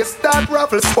 And the bass start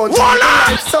ruffle sponge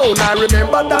like sound. I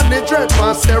remember that the dread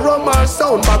master on my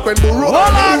sound back when Burro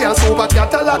and Super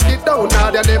Catalog it down.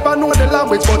 Now they never know the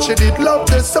language but she did love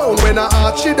the sound. When I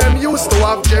Archie them used to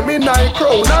have Gemini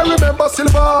crown. I remember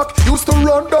Silverhawk used to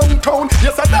run downtown.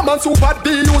 Yes, I them and Super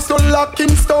D used to lock him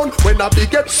stone. When I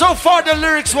beget. So far the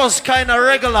lyrics was kinda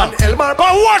regular. And Elmar,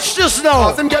 but watch this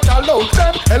now. Doesn't get alone.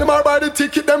 Them Elmar buy the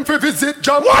ticket them for visit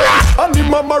jump. And the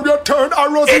mama return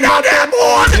arrows in a them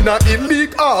in a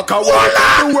elite arc.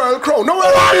 The world crown. No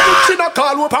one in a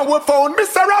call with our phone.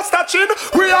 Mr. Rastachin,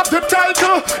 we have the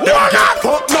title. Them get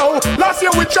fucked now. Last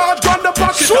year we charged on the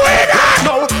pocket. Sweden!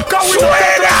 No. Cause we don't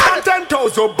get less than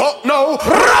 10,000 but no.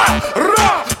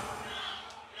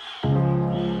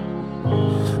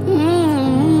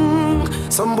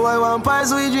 Some boy want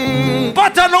pies with you.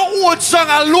 But I know old song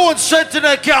alone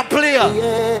Sentinel can't play.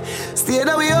 Yeah. Stay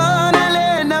now we on a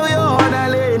lane, now we on a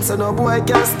lane. So no boy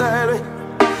can style me.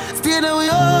 Stay now we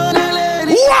on a lane.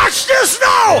 Watch this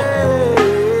now.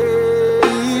 Hey.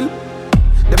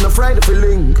 Them no Friday for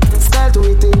link. Style to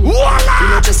it. Voila! You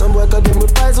know just some boy got them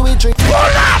with pies with drink. Pull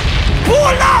up!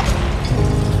 Pull up!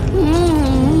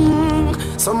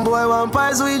 Some boy want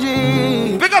pies with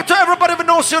you. Big up to everybody who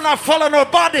knows you're not following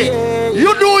nobody.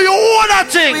 You do your own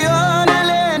thing. We on a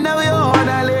lane, now we on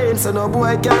a lane. So no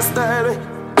boy can style me.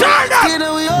 Turn up! You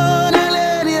know we on a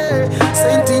lane, yeah.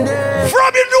 Sentinel.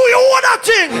 From you do your own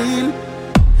thing.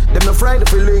 Them no Friday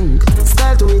for link.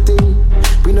 Style to it thing.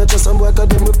 We not just some boy cause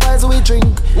them with pies we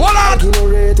drink. What up? You know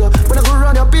radio. When I go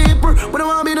run your people, when I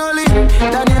want me no link.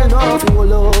 Daniel know if he will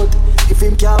load. If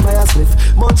him can't buy a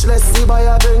spliff, much less he buy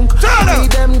a drink.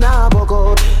 Need them now buck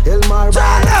out. Elmar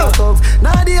buy thugs.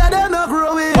 Now the other no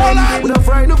growing. We not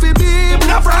frightened of the people.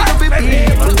 Not frightened of the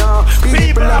people. No,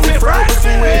 people are frightened of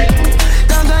the way.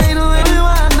 Don't I know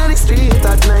anyone on the street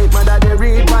at night. My daddy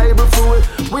read Bible fool.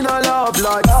 We no love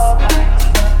Lord.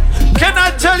 Can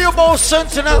I tell you about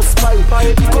Sentinel?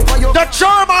 The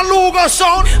German Luger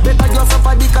sound.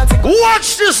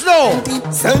 Watch this now.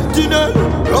 Sentinel,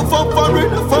 rough up for it,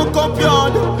 fuck up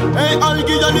yard. Hey, I'll give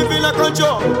you living like a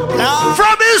job.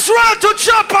 From Israel to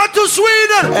Japan to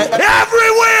Sweden,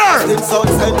 everywhere.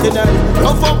 Sentinel,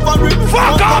 rough up for it,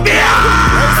 fuck up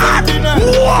yard.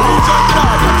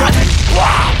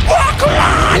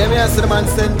 Yeah, me as the man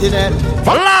Sentinel.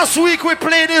 Last week we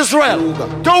played Israel.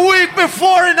 The week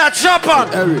before in Japan.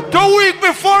 The week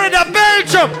before in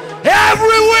Belgium.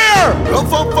 Everywhere.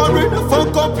 Rough up for it,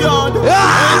 fuck up yard.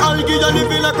 I'll give you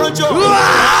living like a job.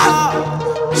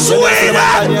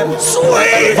 Sweden!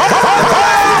 Sweden!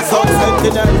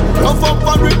 Sentinel, rough up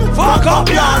for it, fuck up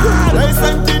yard. Hey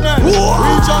Sentinel,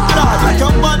 reach up blood. You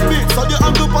can bad beat, so the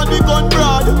angle on the gun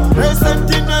broad. Hey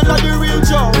Sentinel, are the real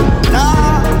job.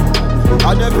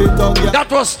 That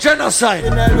was genocide.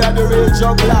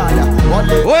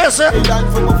 Where's it?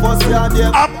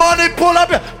 A money pull up.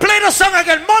 Play the song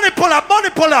again. Money pull up. Money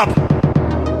pull up.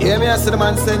 Yeah, me as the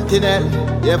man Sentinel.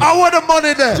 Yeah, I want the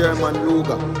money there. German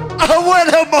Luger. I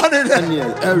want the money there.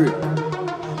 Daniel, Eric.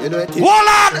 You know it. Hold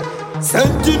on.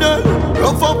 Sentinel,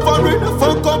 rough up for it,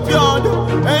 fuck up yard.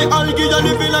 Hey, I'll give you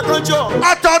living like a job.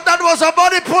 I thought that was a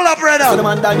money pull up, brother. So the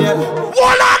man Daniel.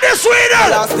 Hold on, the Sweden.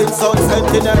 Last in son,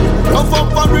 Sentinel, rough up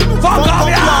for it, fuck up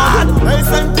yard. Hey,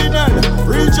 Sentinel,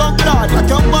 reach up blood. I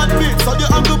can bad beat, so the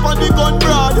angle on the gun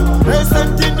broad. Hey,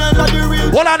 Sentinel, are the real.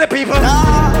 Hold on, the people.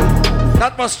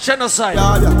 That was genocide.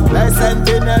 Hey,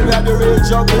 Sentinel, we are the real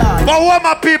juggler. But what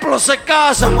my people say,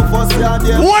 Gaza? What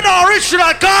the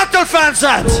original cartel fans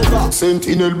at?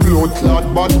 Sentinel blood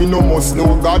clot, but me no must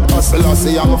know God. Hustle, I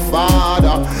say I'm a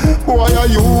father. Why are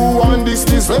you on this?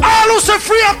 All who say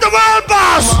free of the world,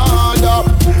 boss. What up?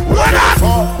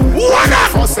 What up?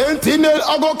 For Sentinel,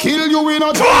 I go kill you in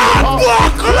a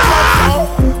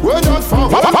where that far?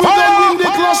 When we win the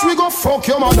clash, we go fuck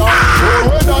your mother.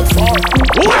 Where that far?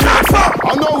 Where that far?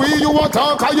 I know where you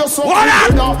attack, and you so cool.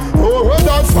 Oh, where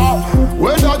that far?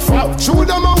 Where that far? Shoot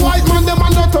them a white man, them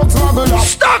and not talk travel up.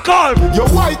 Stockholm! Your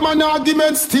white man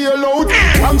argument steal out.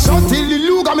 I'm shot till the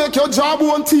Luger make your job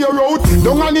won't tear out.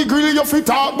 Don't any grill you fit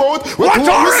talk about. What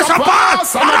is a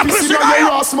pass? I'm a piece of your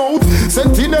ass mouth.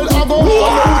 Sentinel, I go all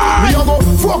out. Me I go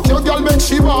fuck your girl, make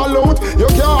she ball out. You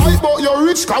can't hype out your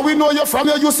rich, cause we know you from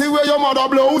here. You see where your mother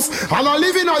blows. And I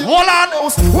live in a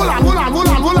house.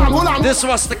 Hold on. This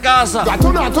was the Gaza.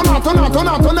 Turn on.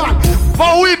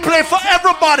 But we play for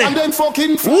everybody. And then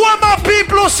fucking what my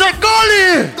people say,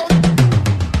 golly.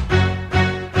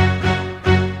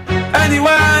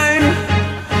 Anyway,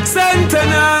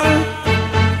 Sentinel.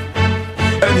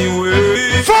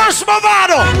 Anyway. First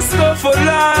Movado. For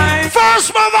life.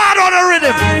 First Movado on the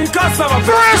rhythm.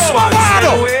 First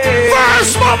Movado.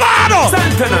 First Movado.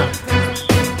 Sentinel.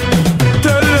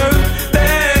 Tell them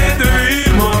they the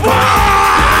real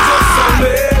just some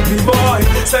baby boy.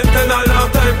 Sentinel now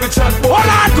time to chat boy.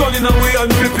 Gun in away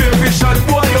and prepare for shot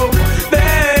boy.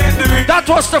 That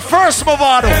was the first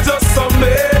Movado. Just some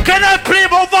baby. Can I play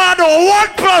Movado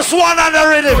 1+1 on the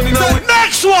rhythm? The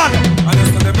next one. I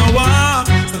just tell them no one.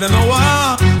 Tell them no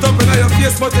one. Thumping on your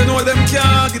face, but you know them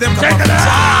can't. Give them come up and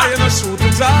try. You know shoot the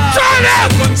jar. Turn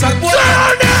them. Gunshot boy.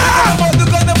 Turn them. About the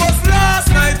gun that was last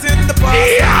night in the past.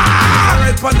 Yeah.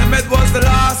 Right on the med was the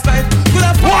last night. Could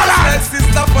have passed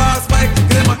sister pass Mike.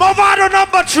 Movado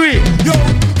number 3. Yo,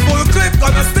 full clip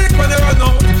gonna stick when they run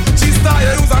out. She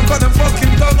started use and cut them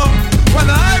fucking tongue out. When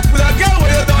I hype with a girl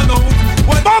where you don't know.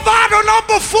 Movado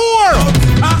number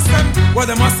 4. Ask them what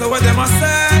they must say, what they must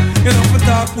say. You know, for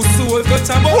talk with soul, touch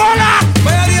a bone. Voila!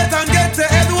 Violate and get to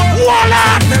Edward.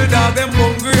 Voila! Tell dog them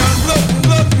hungry and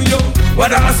blood me yo.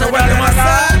 What they must say, what they must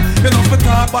say. You know, for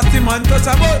talk about him and touch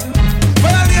a button.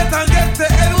 Violate and get to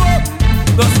Edward.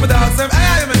 Just for dogs them,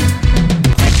 hey man.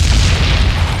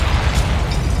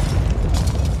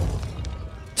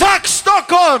 Tack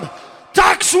Stockholm,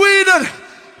 tack Sweden,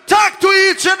 tack to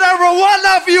each and every one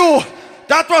of you.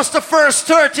 That was the first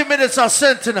 30 minutes of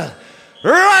Sentinel.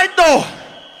 Right now,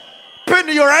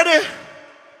 Penny, you ready?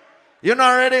 You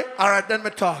not ready? All right, then me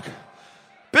talk.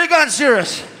 Big and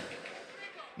serious.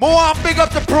 More big up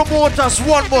the promoters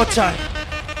one more time.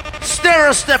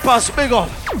 Steppas, big up.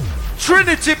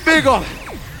 Trinity, big up.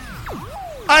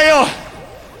 Ayo.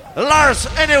 Lars,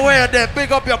 anywhere there,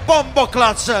 big up your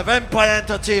bumbuckler self, Empire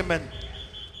Entertainment.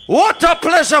 What a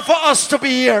pleasure for us to be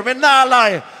here, me nah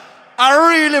lie. I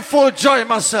really full joy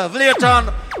myself. Later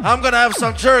on, I'm gonna have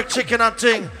some jerk chicken and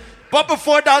thing. But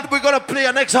before that, we're gonna play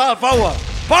the next half hour.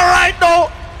 But right now,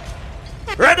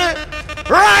 ready?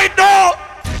 Right now,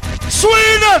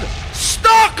 Sweden,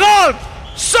 Stockholm,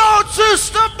 Sound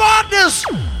System Madness.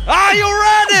 Are you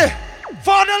ready?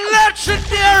 for the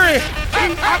legendary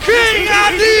King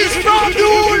Addies from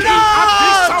New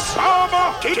York.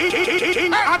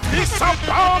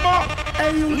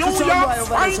 Hey, you New York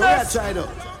finest.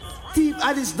 Team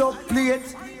Addies don't play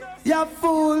it. You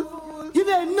fool. You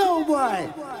didn't know, boy.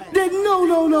 They no.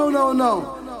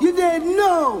 You didn't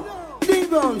know. Ding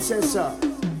dong says so.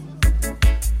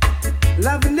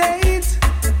 Love and hate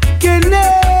can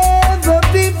never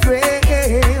be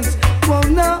friends. Whoa,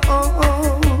 no.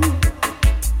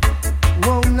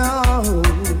 Whoa, no.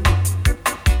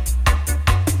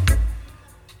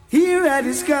 Here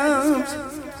Addies comes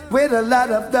with a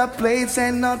lot of the plates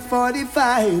and not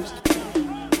 45s.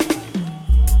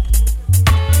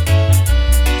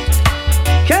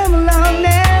 Come along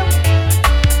now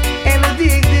and I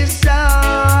dig this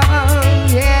song,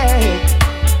 yeah.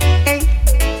 Hey,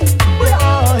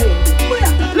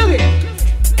 look at it.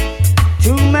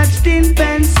 Too much tin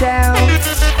pan sound,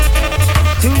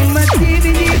 too much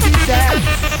DVD sound.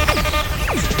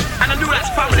 And I do that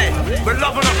family. We're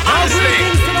loving them honestly.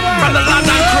 From the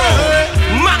London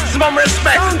crew, maximum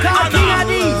respect.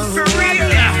 For real,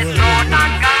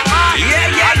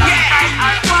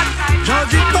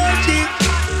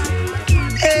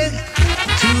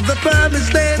 To the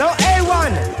promised land. No,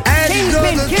 A1. And he's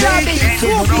gonna take you to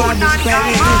the promised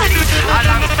land.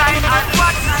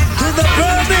 To the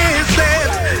promised land.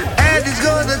 And he's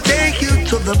gonna take you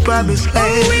to the promised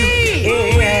land.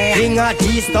 King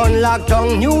Addies done lock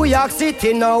down New York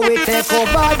City. Now we take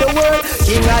over the world.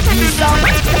 King Addies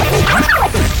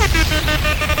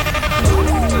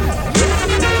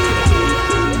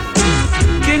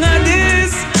King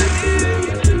Addies,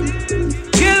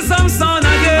 kill some son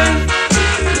again.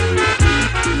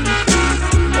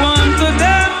 One to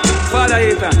them, Father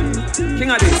Ethan, King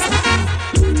Addies.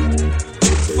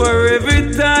 For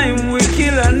every time we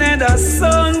kill another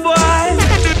son, boy.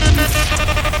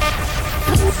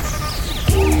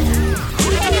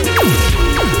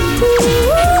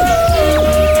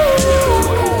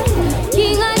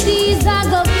 King Addies, I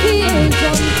go kill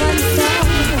jump and sound.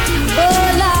 Oh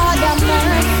Lord have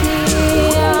mercy.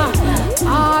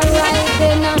 Alright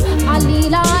then,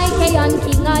 Alila Ike and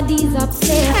King Addies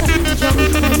upstairs. Jump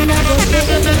and I go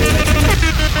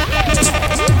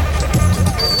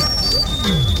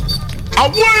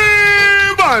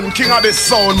Away, man! King Addies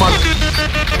sound, man.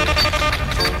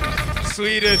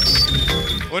 Sweden,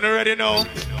 when already know.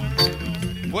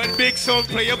 When big sound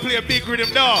play, you play a big rhythm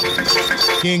now.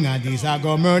 King Addies, I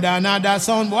go murder another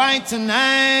sound boy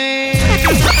tonight.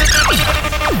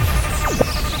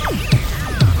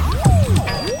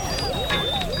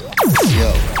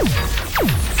 Yo,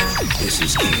 this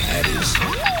is King Addies.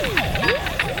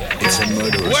 It's a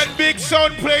murderous. When big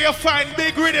sound play, you find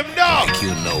big rhythm now. Like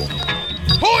you know.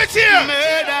 Who is here?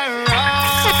 Murderer.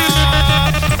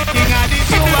 King Addies,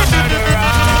 you a murderer.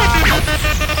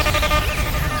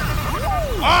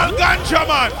 All ganja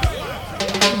man.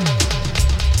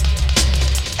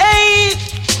 Hey,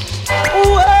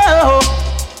 whoa,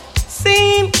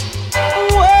 scene,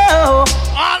 whoa.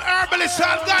 All herbalists,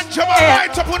 all ganja man,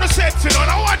 right up on the set, you know. I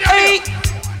want you. Hey,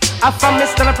 I found me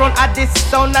stand up front at this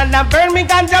sound and I burn me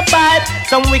ganja pipe.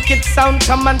 Some wicked sound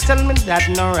come and tell me that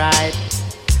no right.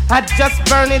 I just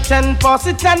burn it and pass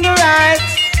it on the right.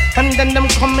 And then them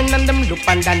come in and them look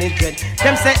and then it dread.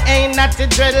 Them say ain't that the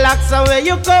dreadlocks, so where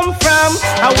you come from?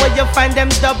 How where you find them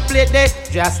dub plate, they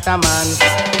just a man.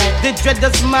 The dread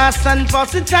does mass and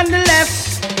pass it on the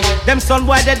left. Them son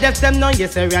boy they deaf, them no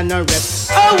yes I ran no rep.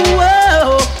 Oh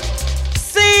whoa,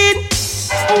 scene,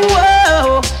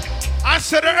 whoa. I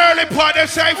said the early part, they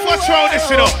say what's wrong this,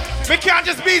 you know. We can't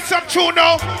just beat some tune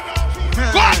now.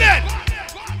 Go on then.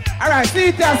 Alright,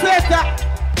 see that.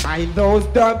 I know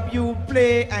dub you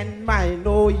play and I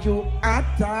know you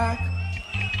attack.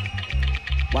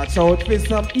 Watch out for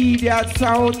some idiot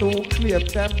sound who claim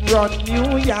them run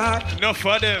New York. Enough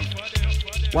for them.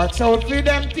 Watch out for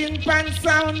them tin pan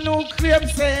sound who claim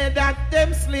say that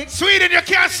them slick. Sweden, you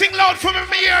can't sing loud for me,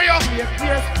 hear you.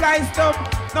 Spliced up.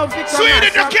 No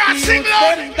Sweden, you can't sing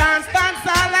loud. Dance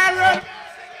all around.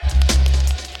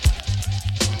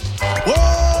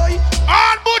 Boy.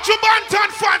 All Buju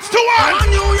Banton fans to one. All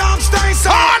New York style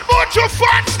sound. All Buju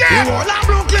fans there. All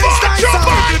Brooklyn style Buju sound.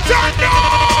 Banton, no.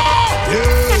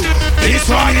 This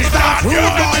one is that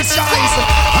rude boy style.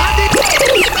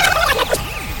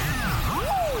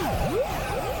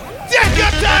 Take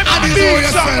your time and beat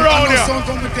some round here. Sound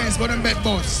competence, but I'm bet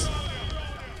boss.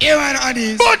 Here are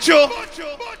Addies. Buju,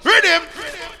 rhythm.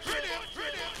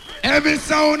 Every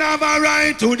sound have a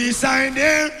right to decide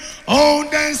their own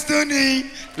destiny.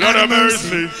 Lord of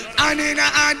mercy. And in a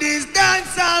Addies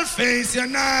dancehall face you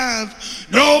have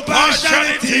No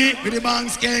partiality with the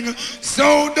banks king.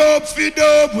 So dope for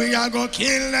dope, we are gonna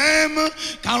kill them.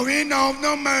 Cause we know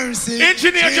no mercy.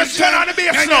 Engineer, just turn on the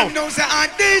bass now. Them know say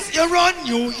Addies, you run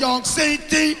New York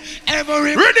City.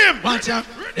 Every rhythm. Watch out,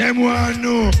 them want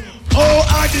know. Oh,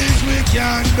 Addies we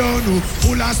can do.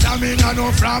 Full of stamina,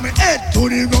 no from head to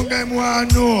the ground. Them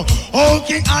want know. Oh,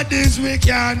 King Addies we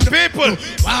can do. People,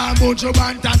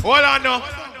 hold on now.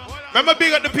 Remember,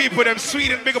 big up the people, them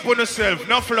Sweden, big up on yourself.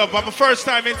 Enough love. I'm the first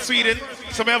time in Sweden.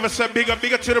 So I ever said big up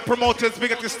to the promoters,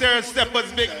 big up to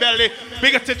Steppas, Big Belly,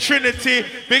 big up to Trinity,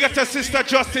 big up to Sister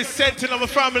Justice, Sentinel of a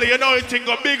family, you know everything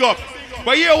go big up.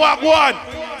 But here what one.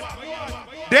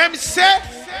 Them say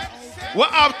we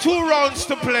have 2 rounds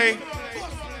to play.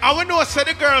 And we know so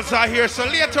the girls are here, so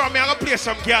later on I'm gonna play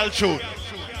some girl tune.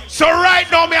 So right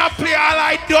now I play all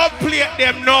I don't play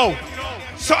them now.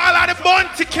 So all of the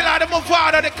Bounty Killer, the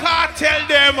Movado, the Cartel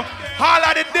them, all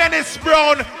of the Dennis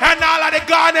Brown, and all of the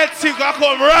Garnet Singer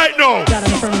come right now.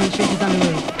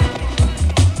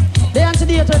 They answer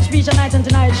the touch speech and night and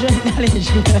tonight. All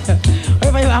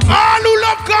who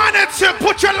love Garnet Singer,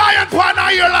 put your lion pan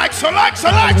on your like so. Watch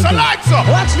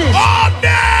this. All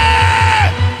day!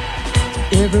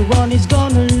 Everyone is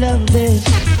gonna love this.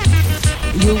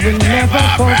 You will never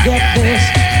forget this.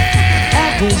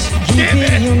 Addies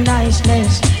giving you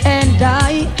niceness, and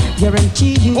I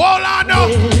guarantee you. Hold on now.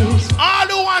 All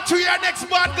who want to hear next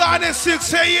bad Garnet Singer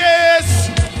say yes.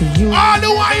 All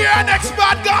who want to hear next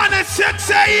bad Garnet Singer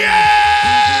say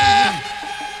yeah.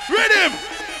 Rhythm.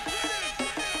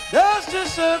 Dust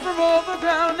yourself from over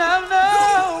ground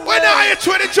now. When are you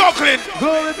to the juggling?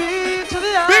 Glory be to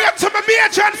the big up to my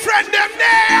major and friend them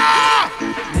there.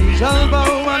 They shall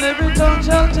bow and every tongue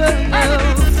shall tell.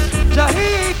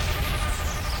 Jahi.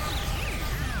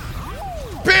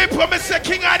 People, Mr.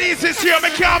 King Addies is here.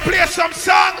 I can't play some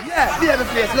song. Yeah, be able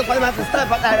to play. Look for the man to step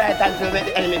at the right hand to make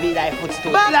the enemy be thy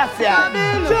footstool. That's it.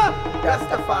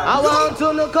 I want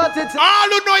to look at it. All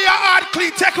who know your heart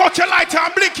clean, take out your lighter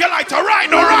and blink your lighter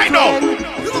right now.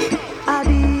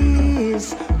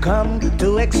 Addies come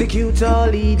to execute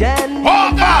all Eden.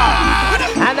 Oh God!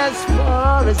 And as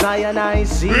far as I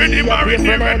see, ready.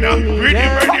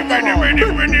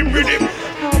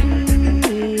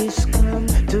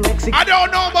 I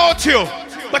don't know about you,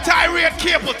 but I rate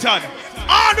Capleton.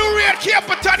 All who rate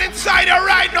Capleton inside her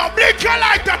right now, blink your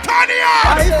lighter, turn it on.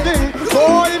 I think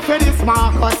all for this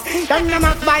Marcus. Then you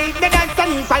must buy the dance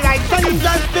and polite. So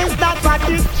injustice, that's what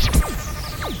it.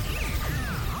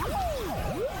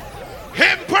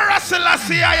 Emperor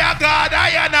Selassie, I God,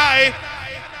 I and I.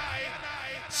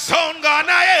 Sound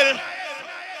gonna hell.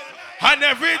 And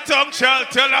every tongue shall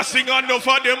tell us sing on no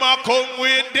for them or come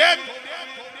with them.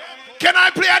 Can I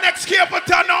play an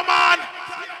Capleton now, man?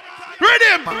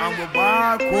 Rhythm! I'm a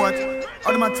bar court.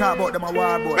 All them talk about them a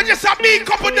war boy. And just a big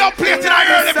couple down plate in our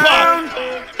early part.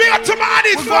 Big up to my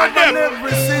Addies fans them.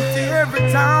 Every city,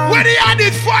 every town. Where the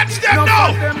Addies fans them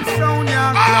now?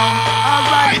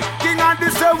 Alright, King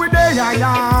Addies say we there,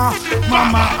 yeah.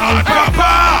 Mama and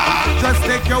Papa. Just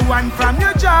take your one from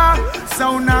your jaw.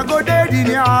 Sound a go dead in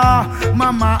ya.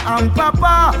 Mama and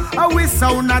Papa. We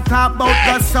sound a talk about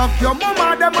the stuff. Your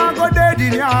mama them a go dead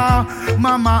in ya.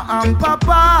 Mama and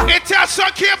Papa. It's a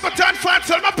son Capleton fans.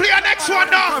 So I'll play a next one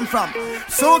now. Come from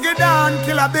so get down,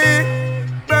 kill a bee.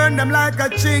 Burn them like a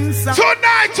chinks.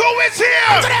 Tonight, who is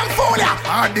here?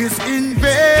 Addies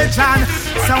invasion.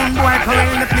 Sound boy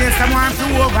calling the place. I want to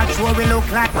overthrow. We look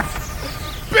like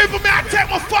people. May I take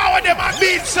my forward them and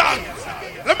beat song.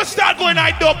 Let me start going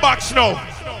I dub box now.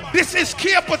 This is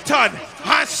Capleton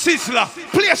and Sizzler.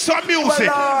 Play some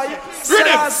music.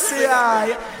 Rhythm.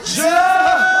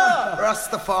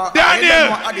 Rastafari.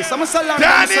 Daniel.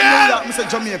 Daniel. Mr.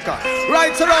 Jamaica.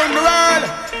 Right around the world.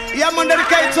 Yeah, man,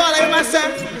 dedicate to all of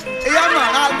myself. Yeah,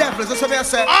 man, all devils. That's what I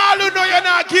say. All who know you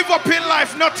not give up in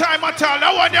life, no time at all.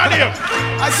 That one you're there.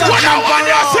 What I want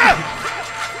you say?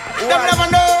 Them never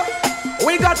know.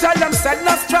 We got tell them said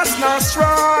no stress, no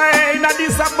strain. And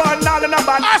this a bun, all in a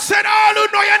bun. I said all who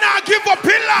know you not give up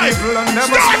in life.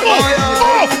 Start move.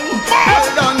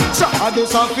 I do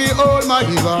something all my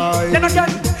divine. Then again.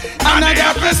 And I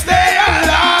got to stay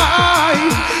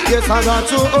alive. Yes, I got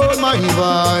to hold my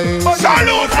divine.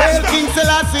 Salute, Hail King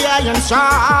Selassie, I am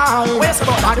shine.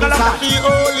 I do something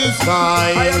all is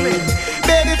fine.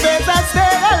 Baby face, I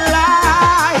stay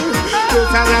alive. Yes,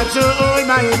 I got to hold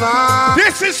my divine.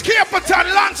 This is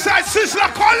Capleton alongside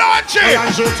Sizzler Colonji.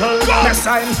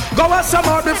 Go on some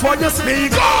more before you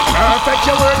speak. Perfect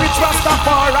your word, which was the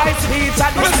far right speech.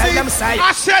 And this tell them say.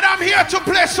 I said I'm here to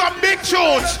play some big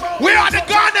tunes. We are the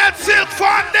Garnet Silk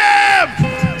for them.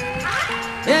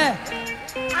 Yeah.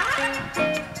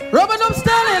 Rubbing up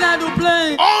Sterling, I do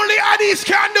play. Only Addies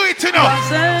can do it, you know.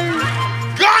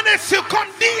 Garnet still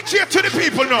come DJ to the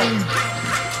people now.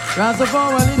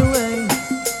 Rastafari lead the way.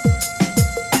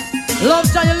 Love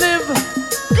shall you live.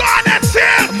 Garnet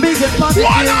still. Big and positive.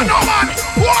 One on no man.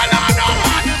 One on no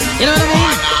man. You know what I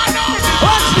mean?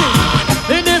 Watch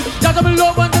this. In this, gentlemen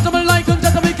love and gentlemen like and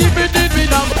gentlemen keep it in me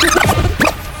now.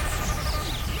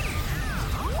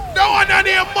 No one on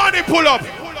your money pull up.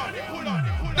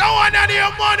 No one on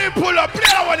your money pull up. Play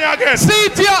that one again. See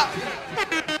it here.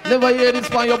 Never hear this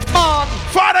from your barn.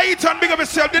 Father Ethan, big up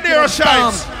yourself, the Nero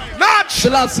shines. Notch! The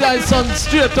last year son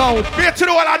straight out. Be to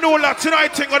the whole of New Lot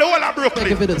tonight, or the whole of Brooklyn.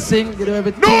 Give it a sing, give it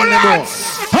everything. New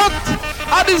Lots! Hot!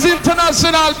 Addies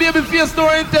International, baby face, no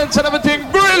intention,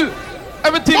 everything grill.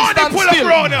 Everything stands still.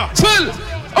 Chill!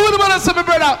 I want to say my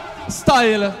brother.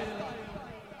 Style.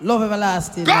 Love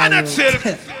everlasting. Garnet Silk.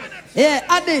 Yeah,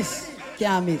 Addies.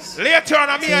 Can't miss. Later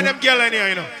on, me and them girl in here,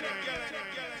 you know.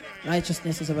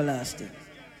 Righteousness is everlasting.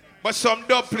 But some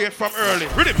dub plate from early.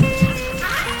 Rhythm.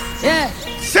 Yeah.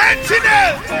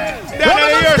 Sentinel! Then I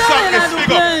hear something.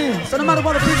 Big up. So no matter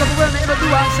what the people will never do,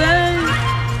 I say.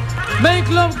 Make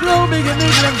love glow, big and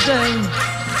make love stay.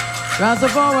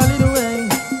 Rastafari lead the way.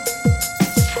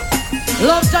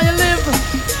 Love shall you live.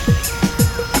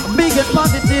 Big and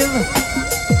positive.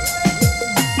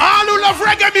 All who love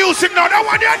reggae music now, that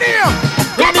one you're near.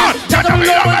 Come on!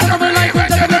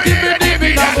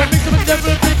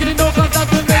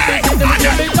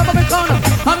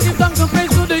 I'm giving thanks and praise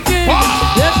to the King.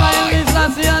 Yes, I am His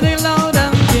Lassie and the loud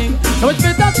and King. So it's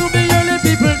better to be early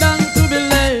people than to be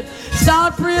late.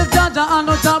 Start praise Jaja and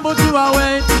no trouble to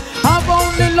await. Have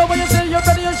only love when you say you're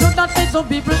ready, you should not make some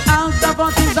people ask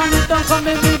about things and it don't come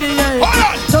in mediate.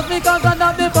 Just because I'm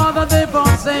not the father they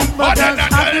forsake, but just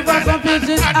asking for some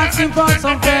pieces, asking for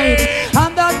some faith.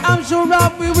 And that I'm sure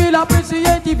that we will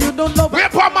appreciate if you don't love. Wait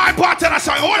for my part and I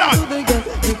say, hold on.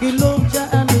 If you love Jah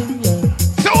and live, yeah.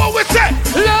 So what we say?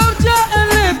 Love Jah and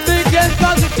live, big and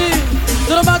positive.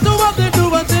 So no matter what they do,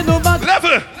 what they no matter.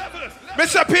 Level,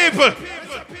 Mr. People.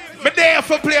 Me there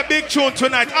for play a big tune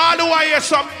tonight. All who I hear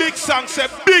some big song, say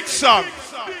big song.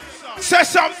 Say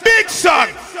some big song.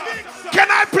 Can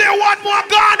I play one more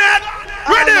Garnet?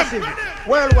 Rhythm.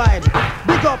 Worldwide,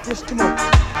 big up this tomorrow.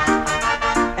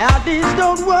 Addies,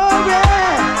 don't worry.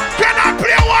 Can I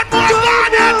play one more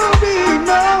Garnet?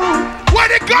 No. Where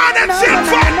the Garnet sit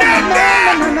from them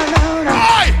there?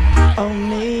 Oi! Oh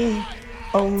me,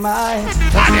 oh my.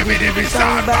 Addies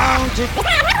sound bound.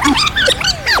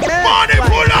 Money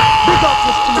pull up! Big up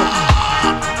this tomorrow.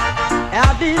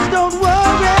 Addies, don't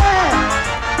worry.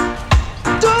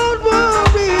 Don't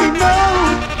worry, no.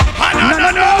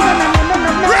 No.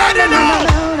 Ready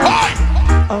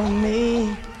now. Oh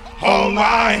me, oh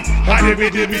my.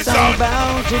 Addies sound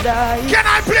bound to die. Can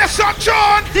I play some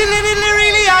tune?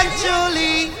 Really and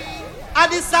truly.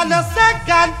 Addies on the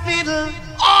second fiddle.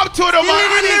 Up to the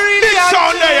man. Big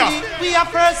sound there. We are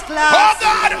first class. Oh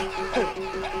God.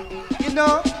 You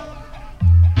know.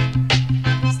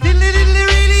 Still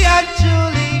really and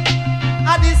truly.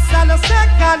 Addies on the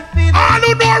second fiddle. All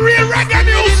who know real reggae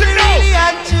music now. Really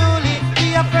and truly. We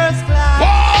are first class. Oh,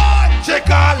 check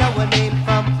out. Call our name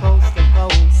from coast to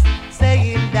coast,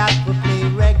 saying that we play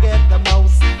reggae the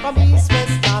most. From east,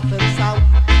 west, north and south.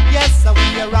 Yes, so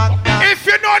we are rock now. If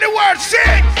you know the word,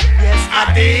 sing. Yes,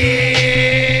 Addies.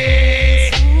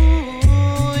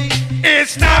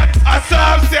 It's not a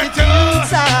substitute.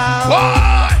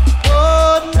 What?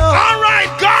 Oh no. All right,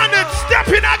 Garnet, step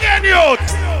in again, youth.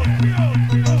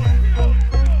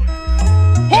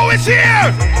 Who is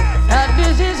here?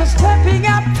 Addies is stepping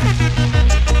up.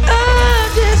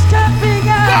 Addies stepping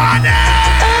up. Garnet.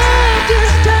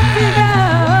 Addies stepping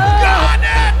up.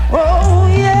 Garnet. Oh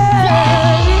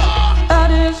yeah.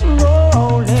 Addies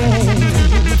rolling.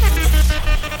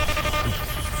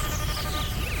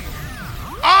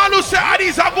 All who say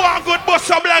Addies are going good, but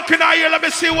some blank in here. Let me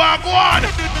see what go on.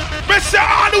 Me say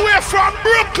all the way from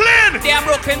Brooklyn. Damn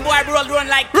Brooklyn boy, run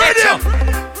like Rhythm.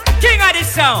 King of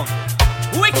this song.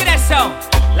 Wickedest song.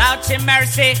 Loud Chin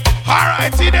Mercy.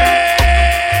 Alrighty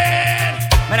then.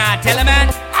 Man, I tell you,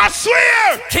 man. I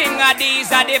swear. King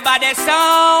Addies are the baddest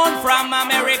sound from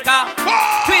America.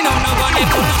 We know no one.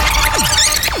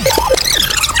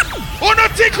 Who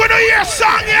don't think we don't hear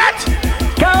song yet?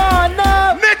 Go on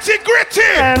now. Nitty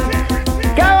gritty.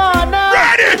 Go on now.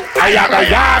 Ready. Ayaga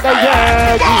yaga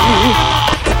yaga.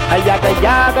 Ayaga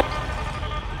yaga.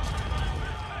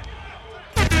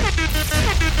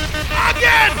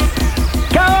 Again.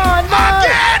 Go on now.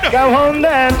 Again. Go on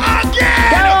then.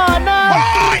 Again. Go on now.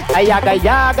 Ayaga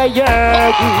yaga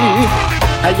yaga.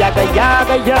 Ayaga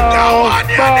yaga yo,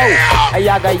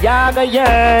 ayaga yaga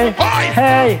yeah.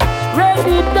 Hey,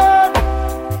 ready done.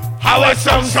 How is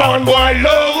some sound boy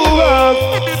love?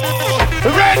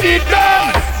 Ready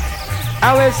done.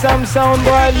 How is some sound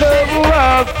boy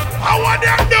love? How want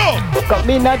them do? Come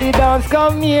in at the dance,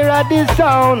 come here at the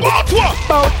sound.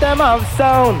 Bout them have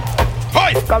sound.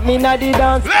 Come in at the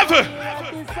dance. Level.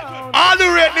 All the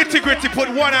red nitty gritty, put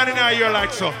one hand in our ear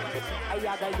like so.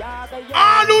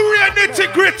 All the red nitty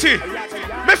gritty.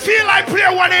 Me feel like play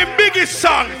one of the biggest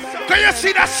songs. Can you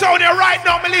see that sound here right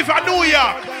now? Me live in New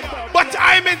York, but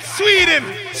I'm in Sweden,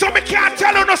 so me can't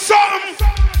tell you no something.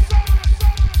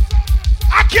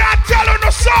 I can't tell you no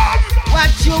something.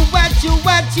 What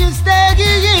you stay.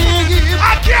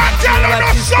 I can't tell you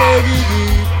no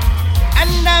something.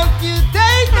 And now you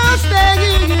take no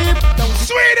stay.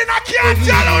 Sweden, I can't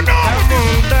tell you no.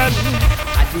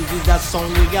 This is that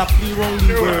song we got free around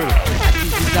the world.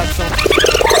 This is that song.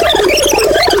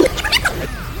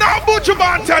 Now Butcher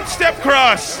Banton step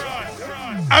cross.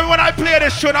 And when I play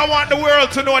this tune, I want the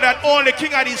world to know that only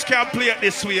King Addies can play it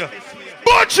this way.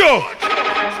 Butcher!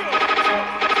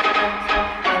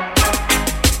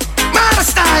 My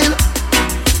style.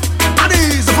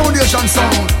 Addies, the foundation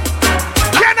sound.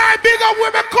 Can I big up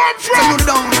where we come from?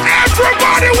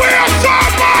 Everybody wear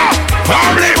summer.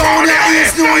 Family Bonia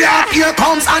is New York. Here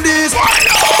comes Addies.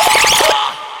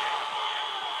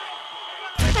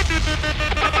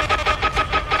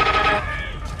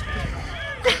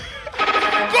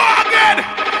 Go again.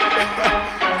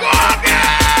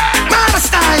 My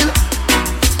style.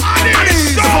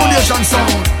 Addies, the foundation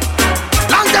sound.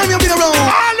 Long time you've been around.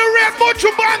 All the red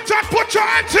Butcher Banton, put your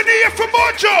hands in the air for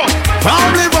Butcher.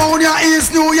 Family Bonia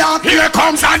is New York. Here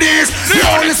comes Addies. The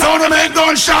only sound to make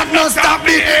gunshot, no stop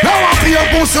me. Now I feel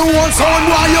pussy one sound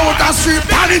why out the street.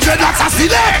 Panic dreadlocks a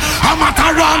select. I'm at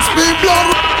a run, speed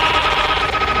blood.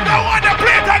 I want to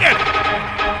play it again.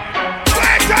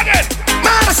 Play it again.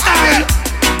 My style.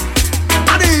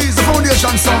 Addies, the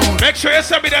foundation sound. Make sure you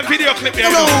send me that video clip here.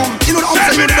 You know the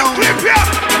send me that clip here.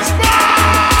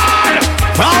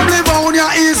 Family Bonia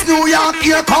is New York,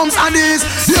 here comes Addies.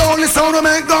 The only sound to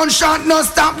make gunshot, no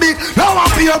stop me. Now I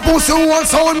feel pussy one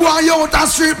sound why out the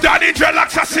street. Daddy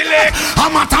dreadlocks a select.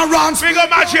 I'm at a run. We go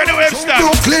match here the Webster.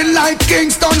 Brooklyn like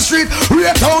Kingston Street.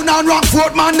 Raytown and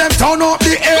Rockford, man, them turn up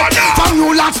the air. From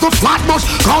New Lots to Flatbush,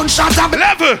 gunshot a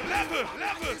level.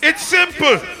 It's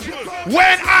simple.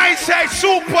 When I say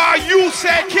super, you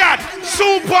say cat.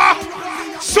 Super.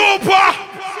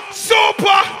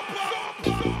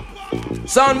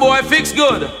 Sound boy, fix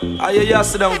good. Are you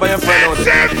just sit down by your friend out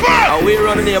there? Simple. Are we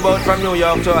running here about from New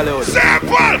York to Hollywood?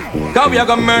 Simple. Cause we are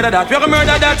gonna murder that. We are gonna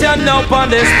murder that and up on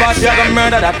this spot. We are gonna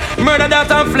murder that. Murder that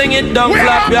and fling it down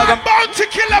flat. We are gonna bounty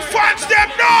killer fans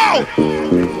them now.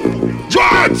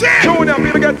 Bounty. Junior,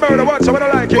 people get murdered. Watch out,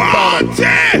 I like it. Bounty.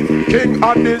 King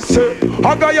Addies say,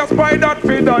 I got your spy that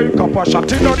feed I cap a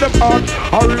shot in on them heart,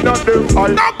 or in on them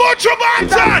eye. Now Butcher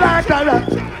Banton.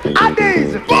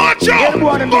 Addies. Butcher.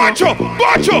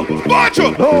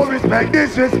 No respect,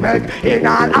 disrespect in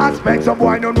all aspects. Some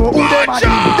boy don't know who they are.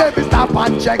 They be stop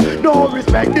and check. No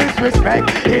respect,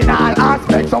 disrespect in all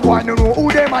aspects. Some boy don't know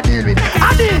who they are deal with.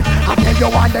 Addies, I tell you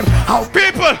want them how.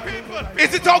 People,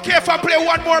 is it okay if I play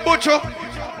one more Butcher?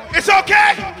 It's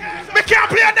okay. We can't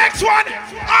play the next one.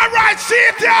 All right, see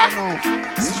it there.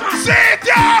 See it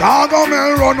there. Dog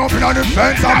man run up in on the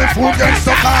fence and the food gets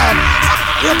stuck on.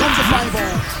 Here comes the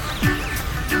fireball.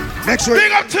 Next week.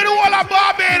 Big up to the whole of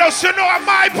Barbados, you know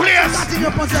my place. That in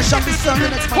your possession, be serving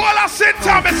next month. Whole of St.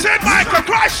 Thomas, St. Michael,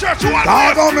 Christchurch, whole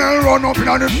Dog man run up in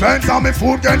on the fence and the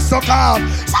food gets stuck on.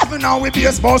 Seven now with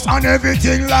base boss and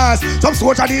everything last. Some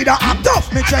soldier need a act off,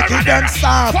 me check it them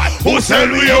staff. Who sell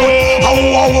we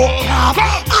out?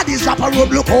 Addies drop a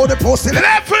road, look how the post in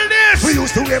level this. We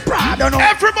used to wear Prada, no.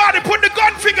 Everybody put the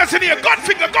gun fingers in here. Gun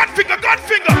finger.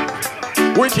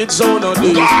 Wicked zone on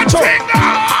this. Gun finger.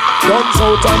 Guns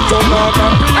out and turn on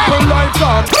and people like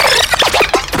that.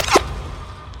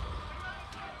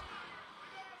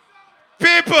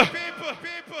 People,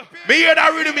 me hear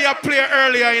that rhythm me a play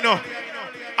earlier, you know.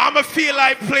 I'ma feel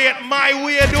like play it my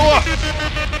way though.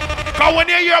 Cause when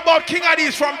you hear about King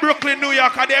Addies from Brooklyn, New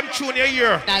York, and them tune you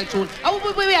hear. That tune. Oh,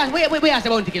 we ask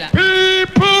about the killer.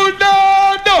 People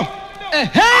don't know.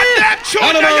 And them tune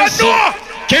you know.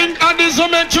 King Addies are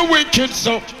meant to wicked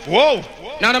so. Whoa.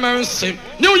 Now the mercy.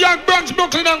 New York, Bronx,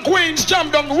 Brooklyn, and Queens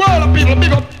jump down the world of people.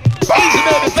 Big up. Easy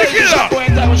baby, say shop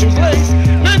going down when she was laced.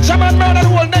 Nature man murder the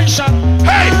whole nation.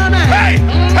 Hey.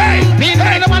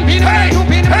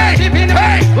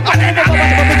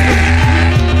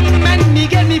 Man, me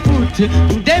get me put.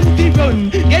 Them fi run.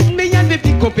 Get me and me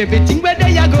pick up everything where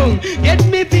they are going. Get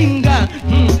me finger,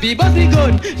 be buzzy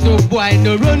gun. So boy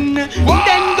no run.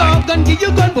 Then go gun give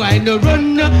you gun, boy no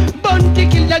run. Bounty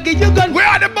killer give you gun. Where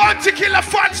are the bounty killer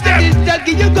fans them? This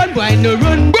give you gun, boy no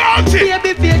run. Bounty.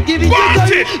 Baby face give you gun.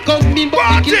 Come in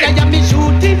bounty killer, ya me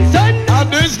shooting son.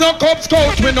 And this no Cub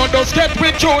Scout, we no just get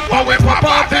with truth. But we pop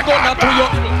off the gun to you.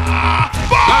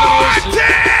 Bounty.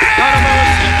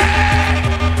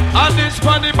 And this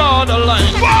funny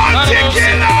borderline. Bounty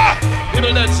killer.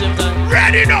 Even that same time.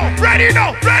 Ready now, ready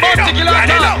now, ready now,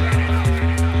 ready now.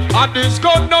 And this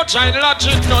gun no giant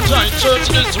logic, no giant church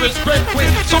disrespect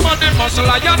with some of them muscle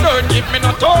I don't give me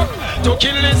no talk. To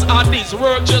kill this and this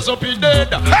world just up he dead.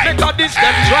 Because this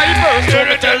them drivers, so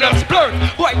me tell them splurt.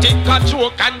 Why think a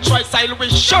joke and try style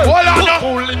with shirt?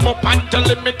 Pull him up and tell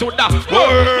him me to the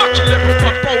world. Not kill him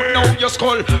up out now your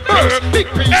skull burst.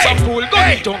 Big piece of fool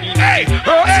going down in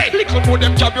the little more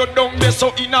them jab you down there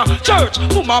so in a church.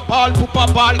 Mama ball,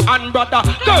 papa ball and brother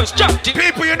girls chatting.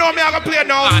 People you know me I can play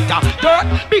now.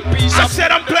 Big piece I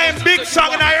said I'm playing big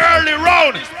song in the early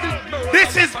round.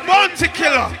 This is Bounty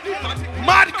Killer,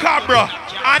 Mad Cobra,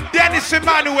 and Dennis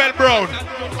Emmanuel Brown.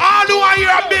 All who want to hear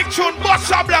a big tune,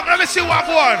 bust a block. Let me see what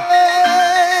going.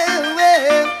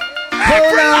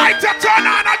 Every light to turn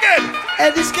on again.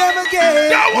 And this come again.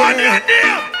 That one in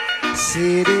there.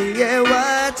 Sitting here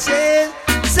watching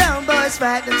some boys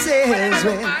fight themselves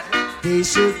when they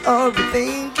should all be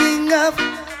thinking of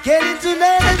getting to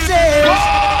know themselves.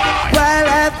 While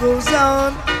life goes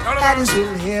on, Addies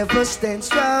will never stand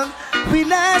strong. We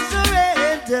not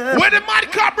surrender. Where the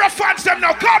Mad Cobra fans them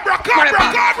now? Cobra.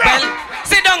 Well,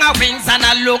 sit down a wings and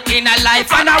a look in a life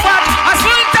and a watch. A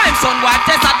full time son watch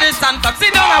test a distance from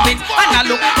sit down a wings and a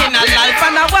look in a life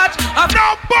and a watch.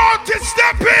 No Bounty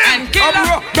step in. And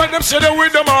killer. Let them sit there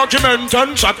with them argument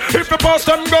and chat. If the past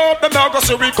them go up, then now go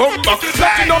see we come back.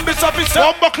 Letting on this officer.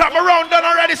 Bumbo clap around done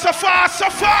already. So fast.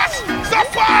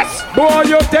 Boy,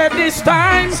 you dead this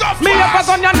time. So me up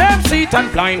on your name seat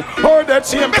and blind. Oh,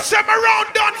 that's him. Me say me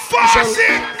round done fast.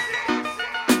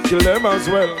 Kill them as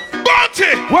well.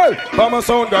 Bounty. Well, I'm a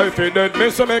sound guy if he dead. Me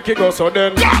so make it go so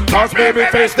then. Cause baby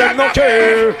face them no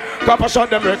care. Copper shot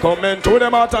them recommend to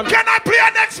them out and. Can I play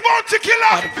a next Bounty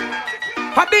Killer?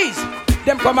 Addies,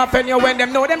 them come up in you when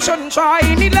them know them shouldn't try.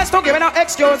 Needless to give no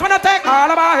excuse when I take all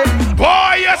about it.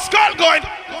 Boy, your skull going.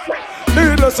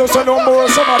 Needless to say no more.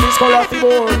 Somebody's call off the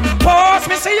board. Pause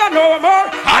me see you no more.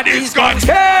 Addies guns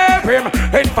scare him.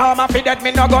 Informer fi dead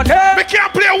me no gun him. Me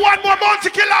can't play one more Bounty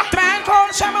Killer. Man call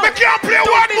Shama. Me can't play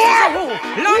one more.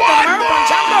 One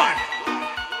more.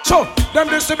 So, them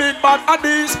this the big bad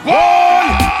Addies.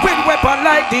 With weapon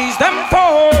like these, them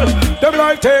fall. Them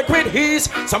like take with ease.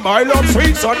 Somebody love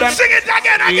sweet, so them sing it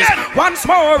again. Once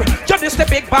more, you this the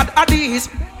big bad Addies.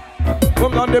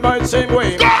 Come on the mind same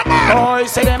way. Boy,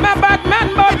 say them a bad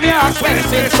man, but they are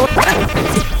 26.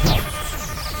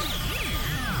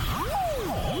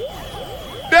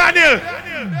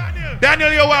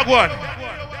 Daniel, you walk one.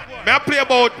 May I play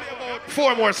about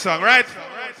 4 more songs, right?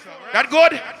 That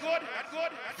good?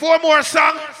 4 more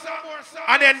songs,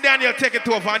 and then Daniel take it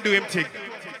over and do him thing.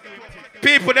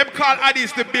 People, them call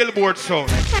Addies the Billboard song.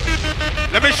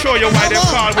 Let me show you why they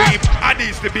call we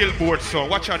Addies the Billboard song.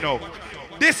 Watch out now.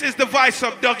 This is the voice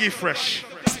of Dougie Fresh.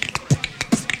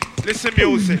 Listen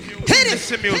music.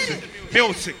 Listen music.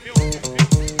 Music.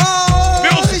 Oh,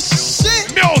 music.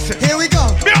 Shit. Music. Here we go.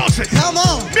 Music. Come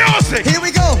on. Music. Here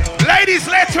we go. Ladies,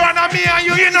 later on me and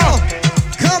you know.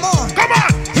 Come on. Come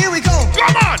on. Here we go.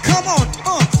 Come on. Come on.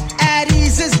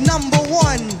 Addies is number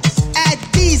 1.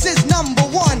 Addies is number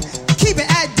 1. Keep it.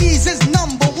 Addies is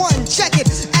number 1. Check it.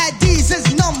 Addies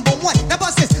is number 1. Now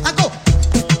bust this. I go.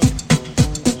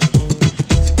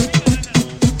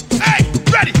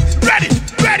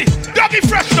 Ready, Dougie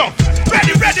Fresh now.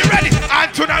 Ready.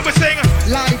 And tonight we're saying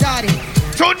Lottie Dottie.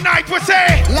 Tonight we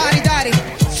say Lottie Dottie.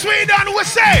 Sweden we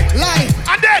say Lottie.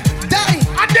 And then Dottie.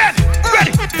 And then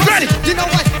ready. You know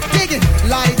what? Dig it.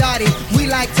 Lottie Dottie. We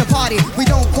like to party. We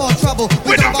don't call trouble.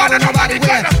 We don't bother nobody.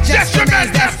 We're just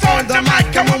remain that's on the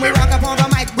mic. And when we rock up on the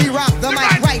mic, we rock the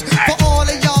mic right. For all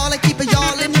of y'all and keep it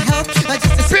y'all in health.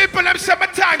 People them say my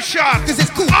time short. Cause it's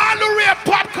cool. All the real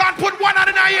popcorn put one on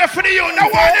in our ear for the youth. No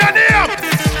one in here.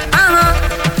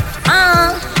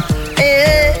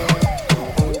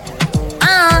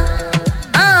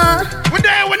 We're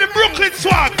there with the Brooklyn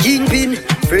swag. Kingpin,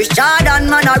 first Jordan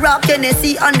man a rock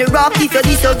Tennessee on the rock. If you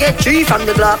this, you get 3 from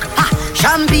the Glock.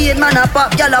 Champagne man a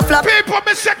pop, y'all a flop. People,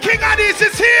 Mr. King Addies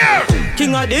is here.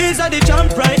 King Addies are the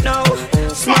champ right now.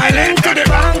 Smiling to the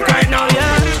bank right now,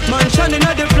 yeah. Man shining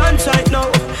at the plants right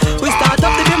now. We start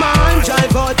up the demand,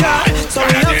 drive out, yeah. So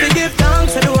we have to give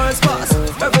thanks to the ones pass.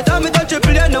 Every time we touch a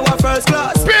plane, now our first class.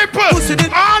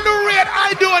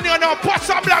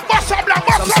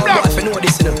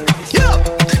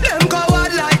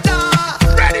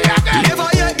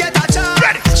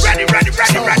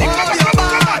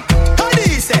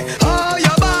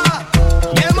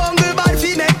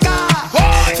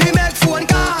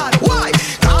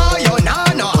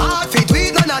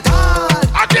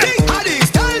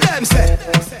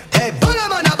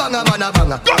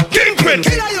 Kingpin.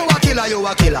 You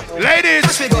a killer. Ladies.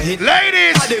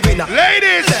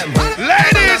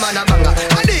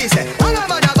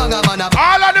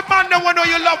 All of the man that wanna know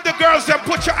you love the girls, them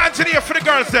put your hands in the air for the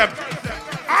girls, them.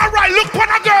 All right, look on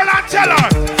a girl and tell her.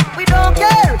 We don't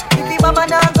care if the mama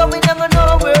not going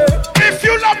nowhere. If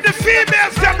you love the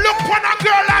females, them look on a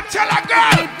girl and tell a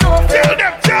girl.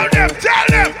 Tell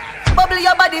them. Bubble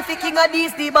your body for King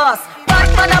Addies the boss. Bad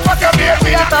man a fuck your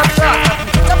baby a top shot.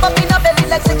 Jump up in a belly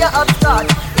like say you're upstart.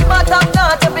 You might have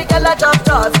not every girl a jump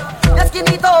toss. Your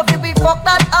skinny toe if we fuck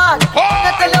that hard.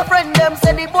 Now tell your friend them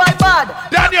say the boy bad.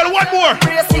 Daniel, one more.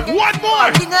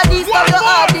 King Addies from your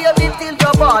heart baby till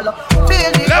your ball.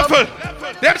 Level.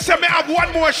 Them say me have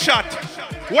one more shot.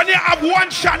 When you have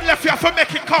one shot left, you have to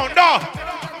make it count. No.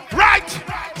 Right.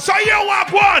 So you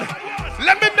have one.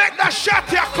 Let me make that shot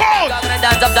here cold.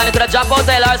 Dance up, Danny, could have jump out,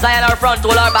 tail or side or front,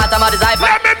 tool or bottom of his iPad.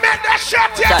 Let me make that shot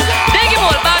here cold. Dig him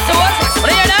all back to us.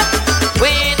 Wanna hear that?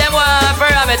 We them one for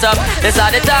ram it up. This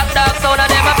are the top dog sound and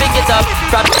them a pick it up.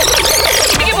 From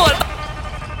dig him all.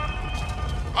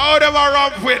 Oh, them are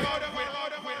rump with.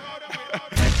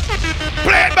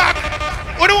 Play it back.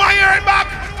 Who do I hear it back?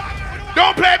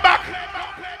 Don't play it back.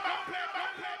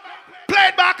 Play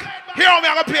it back. Here I'm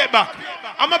gonna play it back.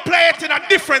 I'm gonna play it in a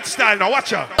different style now.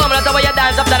 Watch out. Different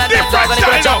style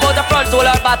now. Jump out the front, tool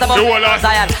or bottom of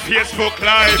Zion. Facebook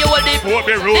Live.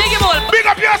 Big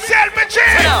up yourself, my G.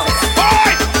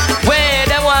 Boy. Wait,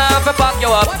 them want to fuck you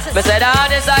up. Me said on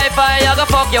this hi-fi, I go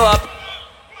fuck you up.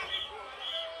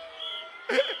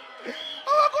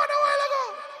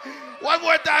 One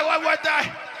more time,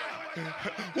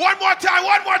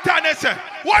 listen.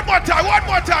 One more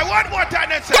time,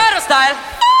 listen. Better style.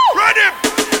 Run him.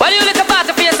 Well, you look about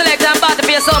to face select and about to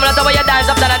face some. That's why you dance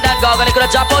up and then go. Gonna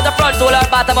drop out the front, tool or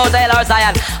bottom out the L or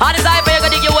Zion. On this hi-fi, you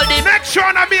gonna dig you all deep. Make sure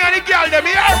not me and the girl them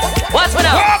here. Watch me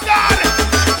now. Oh, God.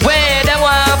 Wait, them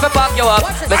want to fuck you up.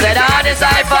 Me said on this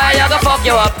hi-fi, I go fuck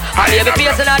you up. And you be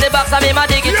facing on the box and me ma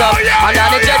dig it up. And on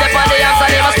the jet upon the amps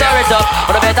and me ma stir it up.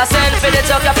 But I better send for the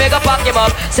chuck, you figure fuck him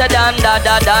up. Say dan da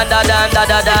da dan da dan da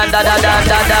da dan da da dan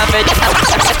da da.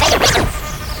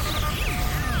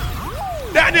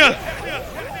 Daniel,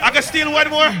 I can steal one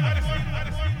more.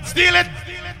 Steal it.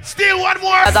 Steal one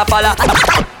more. As a fella.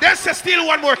 Then say steal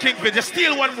one more, Kingpin. Just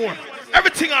steal one more.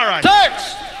 Everything all right.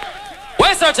 Search.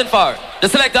 We're searching for the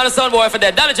select on the sound boy for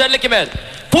that. Danny Dread Licky Man.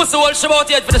 Pussy whole about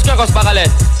yet for the Skirkos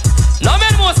Bagalet. No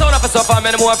men more sound up for suffer,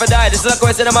 men more for die. This is a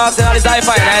question of Marks and all his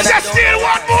hi-fi. Just steal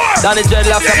one more. Danny Dread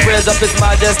laughs and praise up his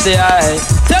majesty.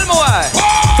 Tell me why.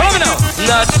 Tell me now.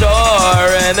 Not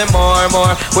sure anymore,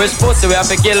 more. Which pussy we have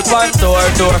to kill pan door.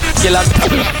 Kill a...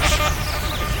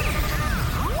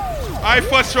 I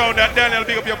first round that Daniel,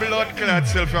 big up your blood clad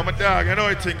self from a dog. I know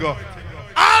it thing go.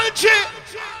 Algie!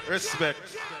 Respect.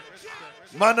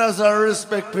 Manners and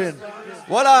respect pin.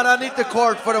 Hold on, I need the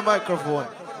cord for the microphone.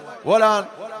 Hold on.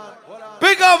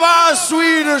 Big up our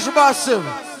Swedish massive.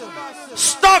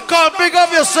 Stockholm, big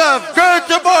up yourself.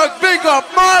 Göteborg, big up.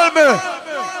 Malmö.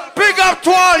 Big up to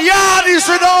all Addies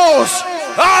in the house.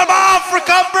 All my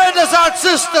African brothers and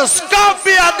sisters.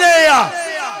 Scambia there.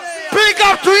 Big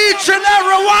up to each and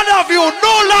every one of you.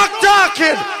 No lock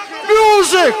talking.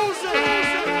 Music.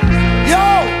 Yo,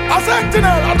 a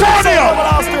Sentinel. Turn up.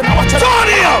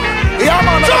 Yeah,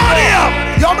 man.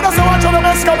 Yo, me just watch on the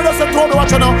best guy. Me just told me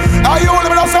watch on now. Are you only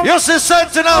me just? You see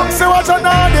Sentinel. See watch on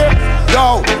now,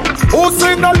 yo. Who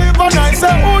sing no live a night?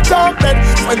 Say who talk dead?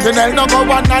 Sentinel no go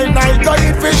one night. Go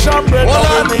eat fish and bread. Go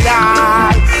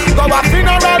a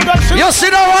funeral. You see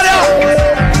that one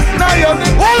here? Now you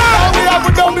we have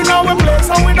a dumb in our place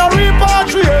and we don't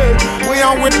repatriate. We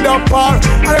are with the part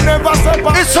and never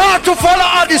separate. It's hard to follow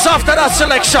Addies after that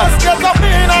selection.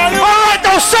 Alright,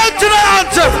 now Sentinel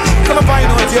anthem. Gonna find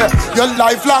out here, you're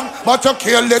lifelong, but you're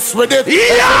careless with it.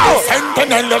 Yeah!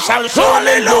 Sentinel, you shall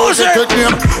surely lose it.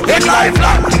 In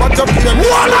lifelong, but you're careless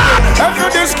with it.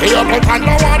 Every discreet, but I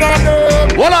know what I do.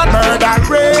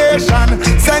 Murderation.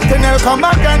 Sentinel, come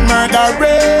again,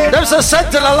 murderation. There's a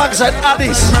Sentinel alongside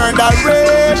Addies.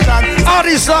 Murderation.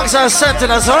 Addies alongside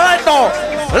Sentinels. Alright now,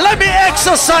 let me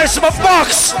exercise my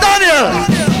box. Daniel.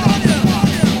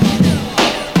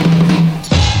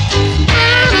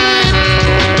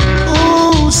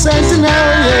 Sentinel,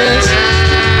 yes.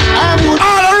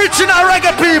 All original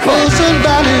reggae people.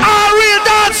 All real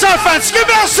dancer fans, give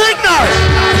me a signal.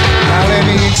 Now let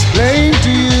me explain to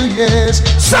you, yes.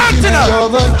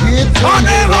 Sentinel. On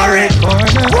every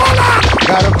corner.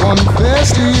 Gotta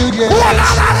confess to you, yes.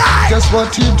 Just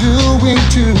what you're doing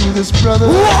to this brother.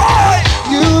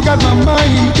 You got my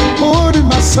mind, more than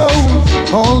my soul,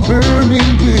 all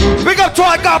burning blue. Big up to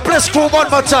our God bless crew one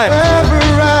more time.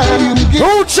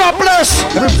 Roots are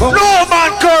blessed, no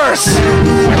man curse. I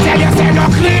tell you, say no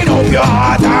clean up your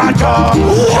heart and tongue.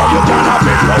 You cannot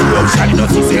make no corruption, you know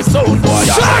to say sound boy.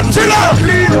 No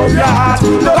clean up your heart,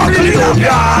 no clean up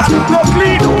your heart, no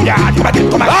clean up your heart.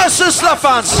 That's the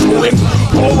fans.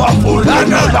 Powerful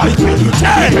and almighty.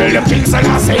 Tell them things and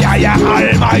I say I am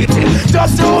almighty.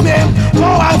 Just to him,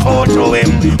 powerful to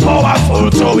him, powerful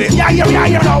to him. Yeah,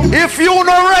 you know. If you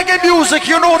know reggae music,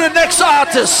 you know the next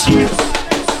artist.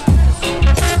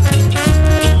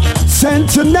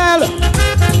 Sentinel,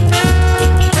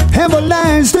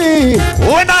 everlasting.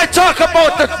 When I talk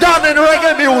about the done in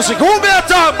reggae music, who may I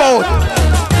talk about?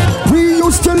 We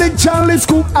used to lick Charlie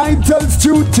Scoop idols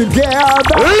two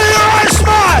together. Leroy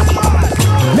Smart!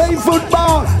 Play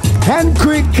football and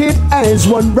cricket as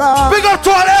one round. Big up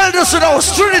to our elders in our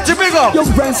Trinity, big up. Your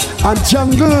rest and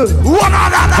jungle. One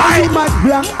on the night. Mac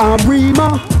Black and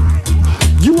Rima.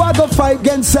 You are the fight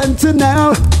against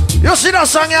Sentinel. You see that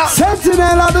song, yeah?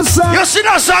 Sentinel of the sun. You see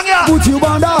that song, yeah? Put you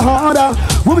on the harder.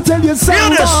 Let me tell you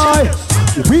something, boy.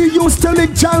 We used to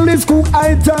lick Charlie Scoop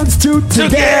idols two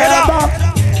together.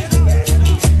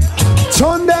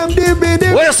 Turn them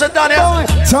DVD. Where's the Daniel?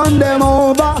 Turn them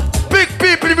over. Big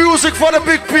people music for the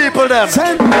big people them.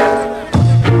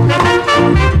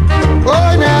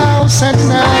 Oh now,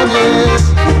 Sentinel, yes.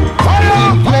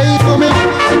 Play for me.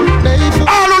 Play for me.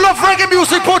 All who love reggae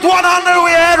music, put one hand on your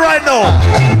head right now.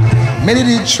 Many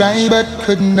did try but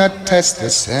could not test the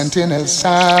Sentinel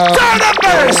sound. Turn the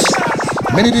bass.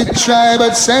 Many did try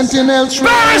but Sentinel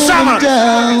tried them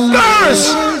down.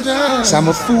 Some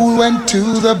a fool went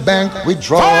to the bank,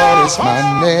 withdraw his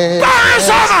money.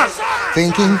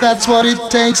 Thinking that's what it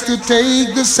takes to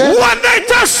take the Sentinel. One night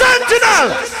to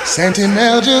Sentinel.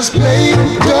 Sentinel just played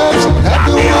dubs at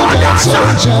the world and so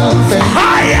jumping.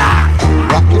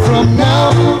 Rock it from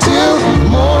now till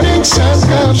morning sun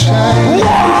comes shining.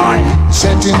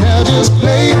 Sentinel just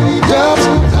played dubs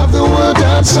of the world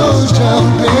and so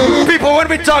jumping. People, when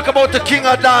we talk about the king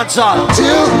of dancehall,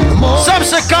 some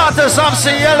say Carter, some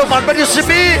say Yellowman, but you see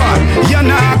me, you're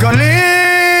not gonna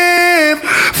live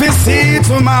to see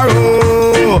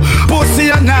tomorrow. Pussy,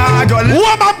 you're not gonna live.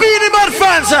 What my Beanie Man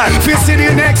fans at? To see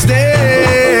the next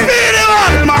day. Beanie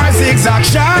Man. My zigzag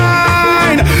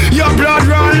shine. Your blood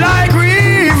run like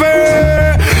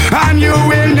river, and you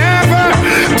will never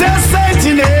test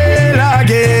Sentinel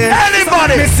again.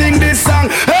 Anybody? Let me sing this song.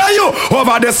 Hey you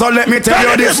over there, so let me tell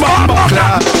you this one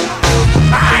buckler.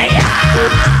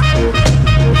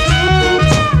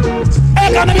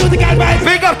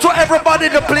 Big up to everybody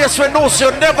in the place who knows you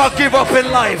never give up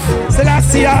in life.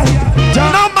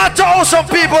 No matter how some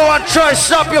people want to try to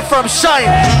stop you from shine,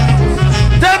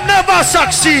 them never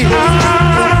succeed.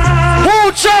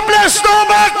 Who jobless no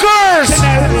man curse?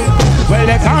 Well,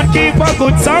 they can't keep a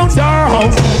good sound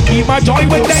down. Keep a joy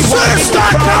when they want it to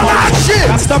frown.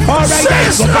 That's the part right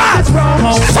there, so that's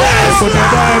wrong. Put the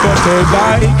die, but they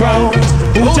die crown.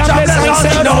 Who jobless and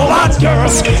say no one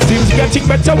curse. Things getting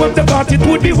better with the thought it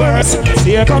would be worse.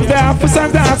 Here comes the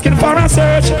officers asking for a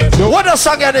search. What a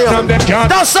song you do?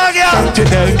 That song you.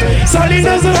 Solid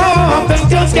as a rock, they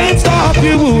just can't stop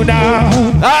you now.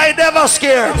 I never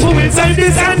scared. Who will say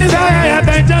this and this,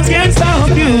 they just can't stop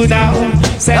you now.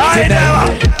 I never.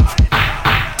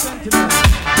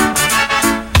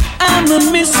 I'm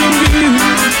missing you.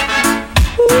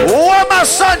 Where my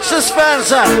Sanchez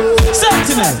fans at?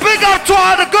 Sentinel. Big up to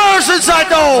all the girls inside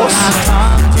those.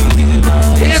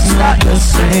 It's not the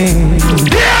same.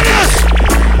 Hear this.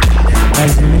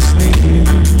 As missing you.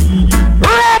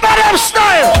 Robot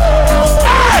style.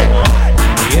 Hey.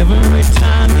 Every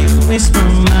time you whisper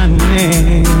my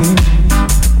name,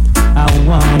 I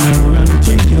wanna run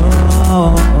to you.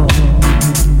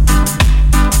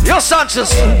 Yo, Sanchez.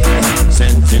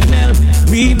 Sentinel,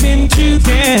 we've been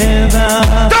together.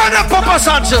 Turn up, Papa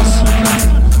Sanchez.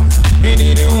 And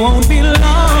it won't be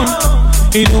long.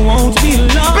 It won't be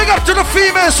long. Big up to the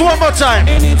females one more time.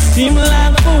 And it seemed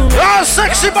like oh,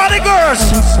 sexy body girls.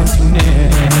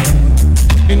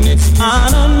 And it's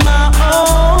not on my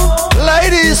own.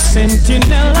 Ladies.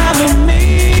 Sentinel, I'm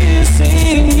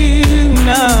missing you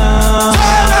now.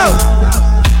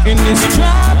 And it's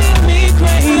driving me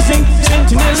crazy.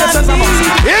 Sentinel,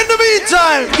 in the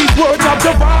meantime, these words of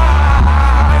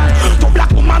divine to black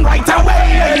woman right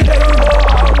away.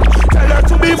 Tell her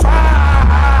to be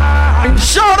fine.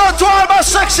 Shout out to all my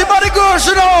sexy body girls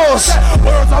in those.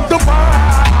 Words of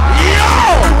divine.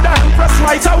 Yo. To the empress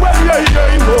right away.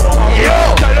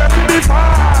 Yo. Tell her to be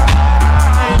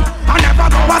fine. I never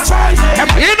go astray.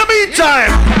 In the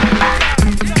meantime,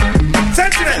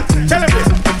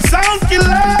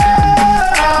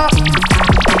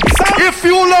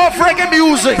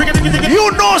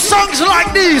 songs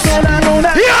like these.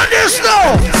 Hear this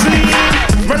now.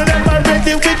 Murder them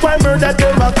already, we go murder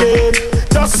them again.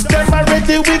 Just them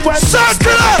already, we go murder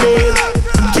them again.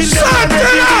 Kill them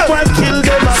already, we go kill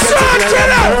them again.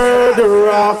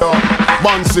 Murderer.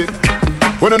 Bouncy.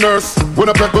 When a nurse, when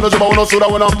a pet, when a jabba, when a soda,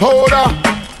 when a powder.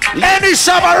 Any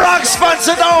Shabba Rocks fans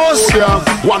in the house. Yeah,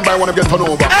 one by one I get turned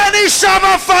over. Any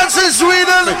Shabba fans in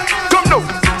Sweden. Come now,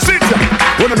 sit down.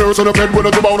 When a nurse, when a pet, when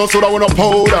a jabba, when a soda, when a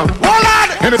powder. Hold on.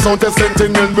 Any sound test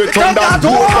sentinel with thunder.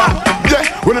 Yeah,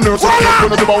 when a nurse, when a pet,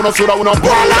 when a jabba, when a soda, when a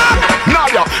powder. Now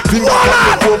yeah, think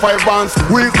about 4, 5 bands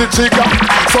with the chica.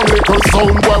 Some little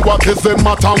sound boy, what is the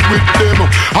matter with them?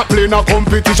 I play in a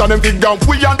competition, them think that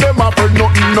we and them have heard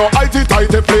nothing. No, I-T,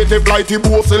 tighty, plate, blighty,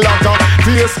 bossy, lacquer,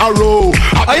 face a row.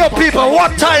 Ayo people,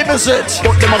 what time is it?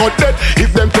 But them are dead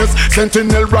if them test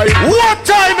sentinel right. What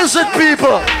time is it,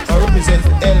 people? I represent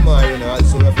Elmar, you know,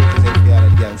 also represent the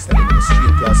other gangster in the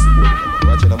street class board.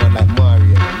 Watching a man like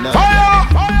Mario.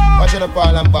 Fire! Watching a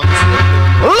Paul and Banks.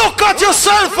 Look at your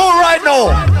cell phone right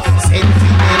now. Sentinel.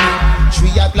 3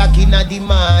 o'clock in the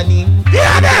morning.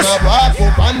 Yeah, this.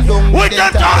 With the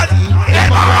dog.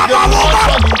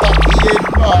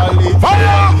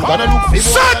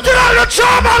 Sentinel the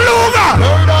Chama Luga.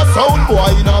 Murder sound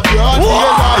boy in a broad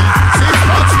daylight. 6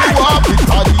 months we walk with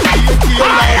the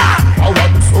I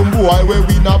want some boy where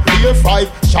we not play 5.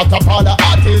 Shut up all the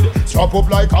hearted. Strap up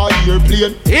like a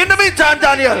airplane. In the meantime,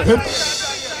 Daniel.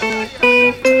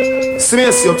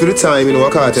 Smash you up to the time, you know,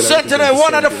 Cartel. Sentinel,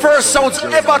 one of the first sounds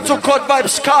ever to cut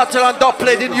vibes Cartel and Dub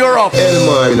played in Europe.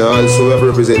 Elmar, you know, also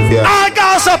represent here. I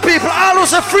got some people, I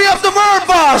was free of the word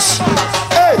boss.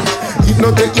 Hey, it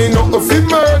no take me no to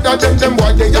murder them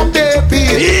boy they up there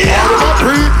beat.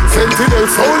 Sentinel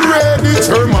sound ready,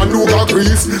 German Luga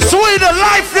Grease. Sweden,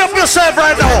 life up yourself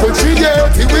right now. But she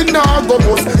we now go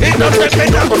bust. It no take me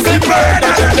no to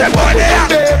murder them boy they up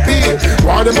there beat.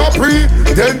 While them a pre,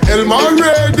 then Elmar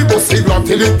ready, but see block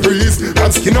till it breeze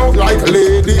and skin out like a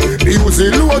lady. The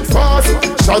Uzi load fast,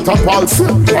 shut up pulse.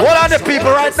 What are the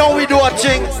people right now? We do a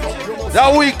thing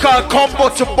that we call combo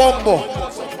to bombo.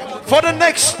 For the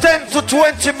next 10 to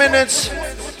 20 minutes,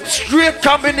 straight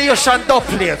combination dub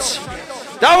plates.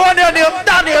 That one your name,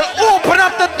 Daniel, open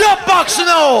up the dub box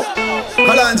now.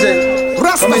 Hold on, Jay.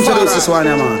 Come introduce this one,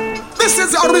 man. This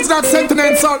is the original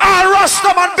Sentinel sound.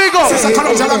 Rastaman, big up. This is a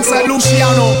college alongside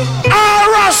Luciano.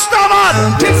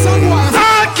 Rastaman.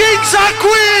 Kings and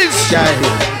Queens.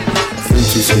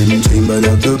 Frenchy same chamber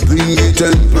of the bring it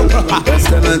and that's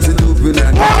the man to do with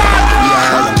that.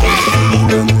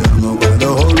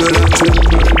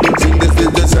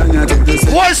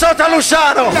 What's up,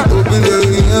 Luciano? Open the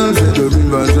hills and the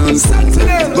rivers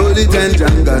and body and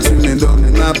jungle swimming down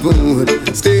in my pool.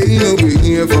 Staying over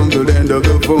here from the land of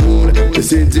the phone. The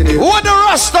city. What the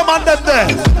Rastaman did there?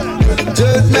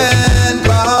 Judgment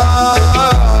ball.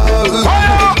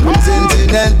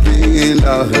 Sentinel being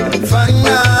a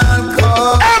final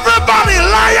call. Everybody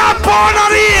lion born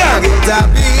on here.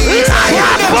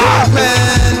 Lion born.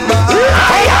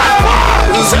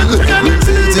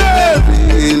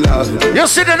 You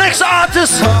see the next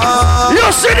artist.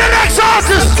 You see the next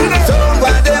artist.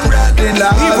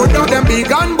 People know them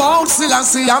big and bold, still and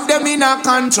see I'm them in a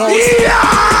control. Yeah.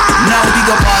 Now big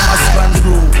up all my squad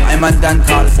crew. I'm a Dan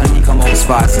Carlos and he come out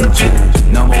fast and true.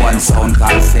 #1 sound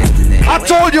called Sentinel. I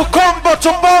told you combo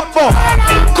to bombo.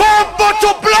 Combo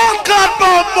to blanket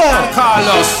bombo.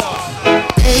 Carlos.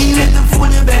 Hey, with the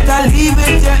fool, you better leave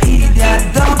it, you idiot.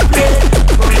 Don't play.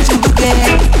 Go to the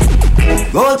game.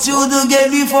 Go to the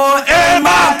game before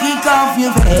Emma kick off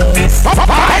your face.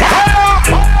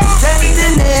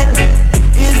 Sentinel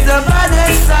is the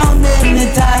baddest sound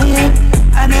anytime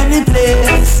and any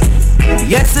place.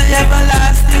 Yes, the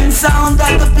everlasting sound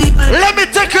that the people. Let me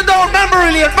take you down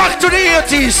memory lane back to the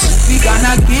 80s. We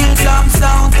gonna kill some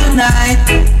sound tonight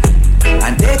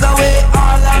and take away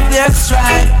all of their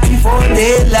strife before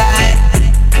daylight.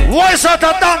 Voice out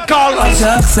of Don Carlos.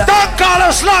 Don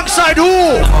Carlos alongside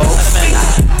who?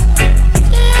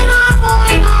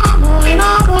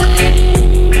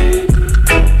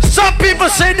 Some people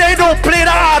say they don't play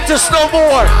the artists no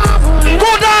more.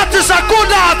 Good artists are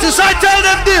good artists. I tell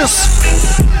them this.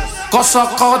 Cause I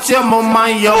caught your mama,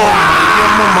 your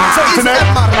mama. Sentinel.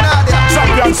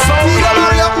 Champion sound.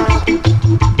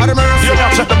 You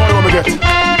can't check the money when we get.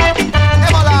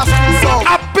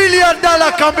 $1 billion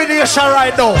combination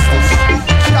right now.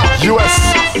 US.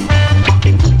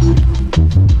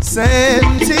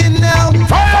 Sentinel.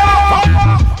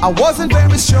 I wasn't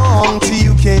very strong till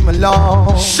you came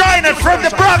along. Shining from the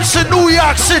Bronx in New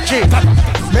York City.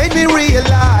 Made me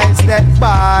realize that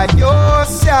by your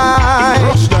side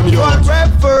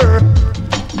forever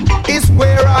is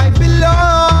where I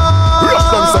belong.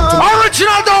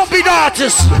 Original don't be the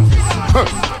artist.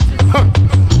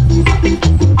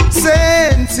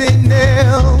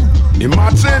 Sentinel.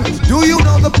 Imagine. Do you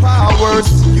know the powers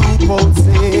you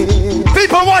possess?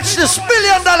 People watch this $1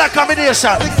 million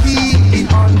combination. The key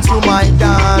unto my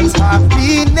dance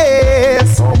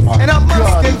happiness. And I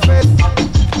must confess.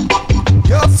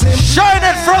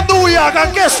 Shining from New York,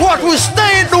 and guess what? We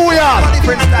stay in New York.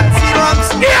 Hear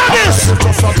this!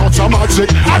 Just a touch of magic.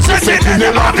 I said it in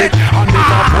the rabbit. And if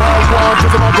I war,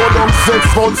 give him a go down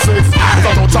 6'6". Just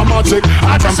a touch of magic.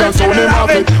 I champion so him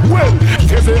have it. Well,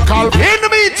 physical. In the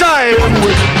meantime.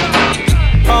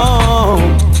 Oh,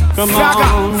 come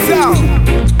on.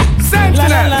 Sentinel.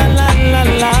 La la la la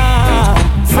la.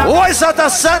 Why is that a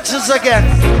sentence again?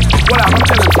 Well, I'm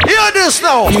telling you. Hear this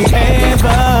now. You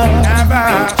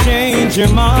ever change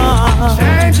your mind?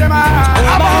 Change your mind.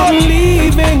 About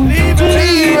leaving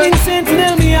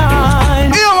Sentinel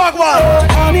behind. Here, what one?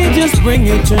 Honey, just bring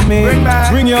it to me.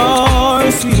 Bring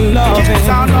your sweet love.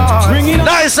 Bring it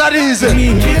nice and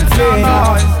easy.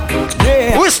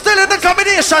 Yeah. We're still in the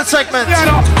combination segment.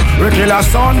 We kill a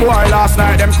son boy last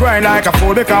night. Them crying like a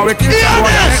fool because we kill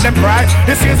someone and make them cry.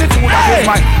 This is the truth. That is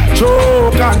my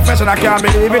true confession. I can't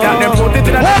believe it. And them put it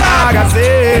in a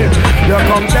magazine. You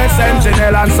come to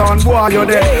Sentinel and son boy, you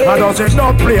there. I don't say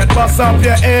no plate, bust up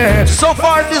your head. So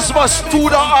far, this was 2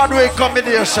 the hard way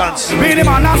combinations. Beat him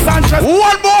on a Sanchez.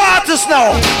 One more artist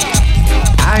now.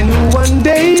 I knew one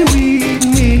day we'd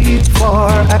meet for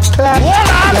a class.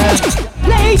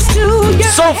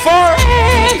 So far,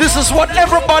 this is what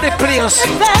everybody plays.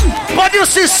 But you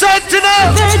see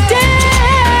Sentinel.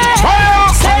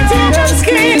 Sentinel's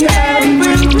king and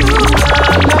will rule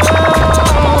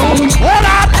alone. What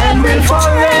up? And will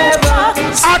forever.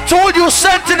 I told you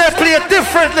Sentinel play it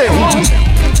differently.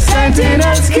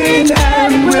 Sentinel's king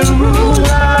and will rule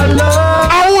alone.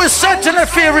 Who is Sentinel's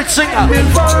favorite singer? Will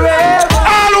forever.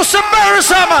 Alus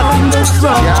Embarrassment, man.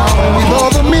 With all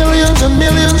the millions and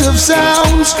millions of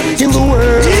sounds in the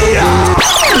world. Yeah.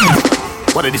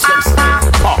 What are these guys?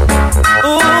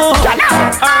 Alright.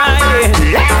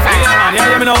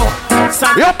 Yeah, me know.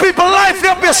 Your people, life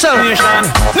up yourself.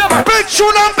 Big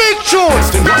tune and big tune.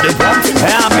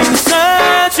 I've been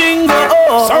searching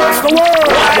Search the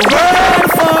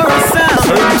world. for a sound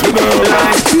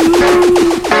like you.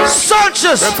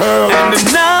 Sanchez. And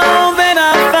now that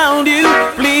I found you,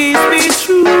 please be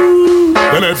true.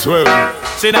 Then it's well.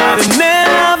 Said I'd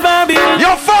never be.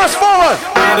 Yo, fast forward.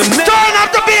 Turn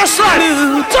up the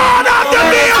bassline. Turn up the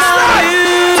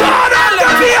bassline. Turn up the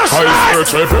bassline. I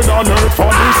search heaven and earth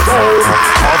for this soul.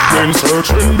 I've been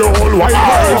searching the whole wide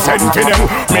world. Sentinel,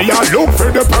 me I look for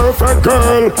the perfect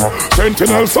girl.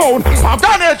 Sentinel sound, I've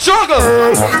done it,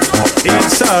 juggle.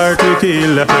 It's hard to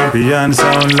kill a champion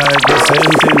sound like the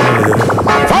Sentinel.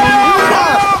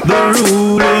 The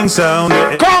ruling sound.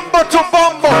 Combo to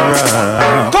bombo.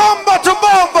 Combo to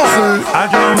bombo. I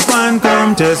jump and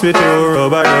come test with your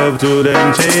rubber up to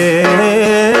them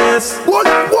chest.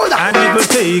 And it will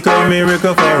take a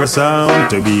miracle for a sound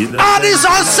to beat the Addies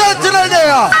Sentinel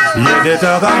there. Yeah, they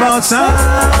talk about sound.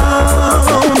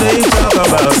 They talk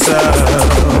about sound.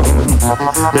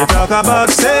 They talk about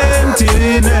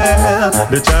Sentinel,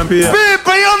 the champion.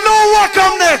 People, you know what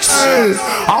come next.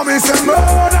 I'm in some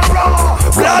murderer.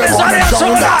 Blood is on your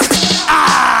shoulder.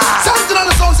 Sentinel,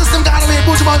 the sound system got to leave.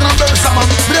 Put your mouth on the someone.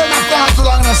 We don't have gone too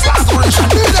long and start to reach.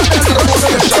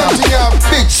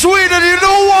 Sweden, you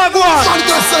know what one?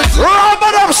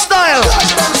 Robert up style.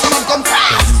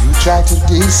 You tried to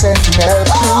be Sentinel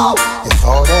too. You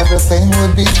thought everything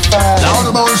would be fine.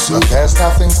 But there's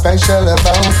nothing special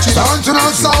about you.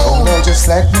 Just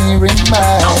let me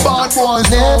remind.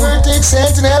 Never take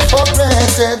Sentinel for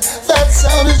granted. That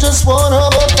sound is just one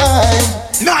of a kind.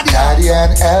 Nadia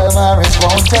and Elmar is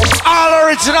wanted. All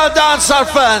original dancehall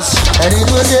fans. And it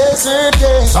was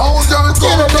yesterday.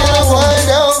 Get a little wine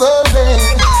down the lane.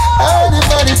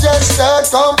 Everybody just start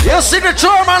complaining. You see the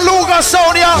German Luga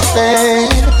sound, yeah?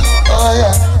 Oh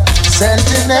yeah.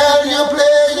 Sentinel, you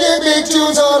playing big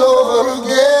tunes all over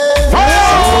again.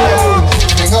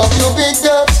 Bring up your big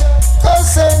dubs, cause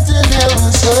Sentinel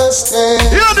will sustain.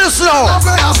 Hear this now.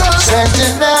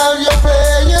 Sentinel, you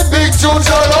playing big tunes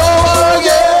all over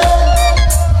again.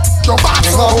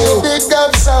 Bring up your big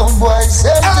dub sound, boy.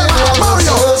 Sentinel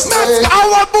will sustain.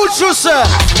 Our butcher, sir.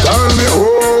 Tell me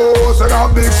who said a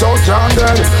big sound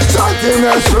candle.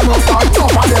 Sentinel, swim up on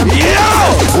top of them.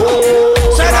 Yo!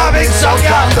 Said a big sound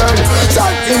candle.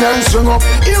 Sentinel string up.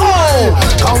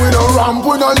 Can we no ramp,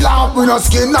 we no laugh, we no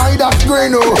skin neither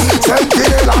green.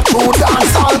 Sentinel a true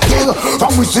dancehall king.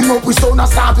 From we sing up, we sound a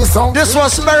start the song. This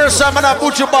was Mary Simon and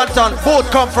Butcher Banton. Both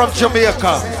come from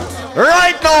Jamaica.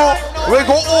 Right now, we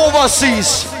go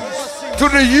overseas to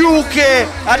the UK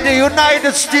and the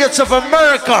United States of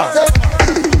America.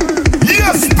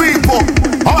 Yes, people.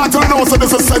 I want to know so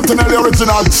this is Sentinel, the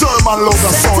original German logo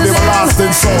sound, the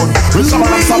everlasting sound. We shall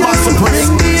have some massive praise.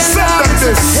 Send them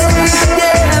this.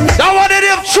 That one of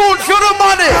them tune for the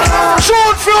money.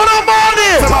 Tune for the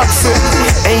money.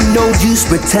 Ain't no use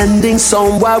pretending, so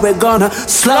why we're gonna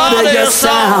slaughter your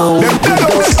sound.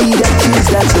 Those keys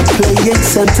that you're playing,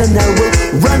 Sentinel will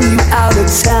run you out of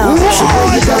town. So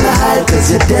where you gonna hide,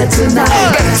 cause you're dead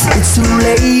tonight. It's too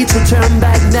late to turn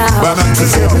back now.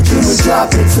 Cause every dream is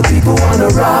dropping, so people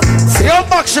wanna rock. Yo,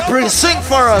 Maxi Prince, sing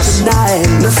for us. Tonight,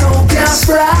 the soul can't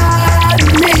frighten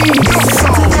me.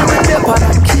 Sentinel with their part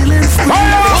of killing spree.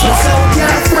 The soul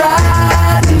can't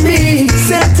frighten me.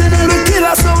 Sentinel will kill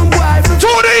us some boy. To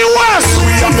the US!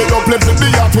 We have the dump left in the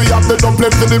yacht, we have the dump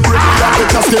left in the brain. We have the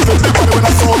casket in the body when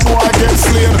I saw boy get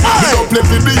slain. The dump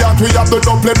left in the yacht, we have the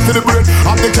dump left in the brain.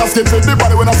 Have the casket in the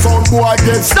body when I saw boy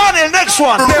get slain. Daniel, next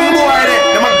one. Them boy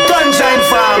there, them a gunshine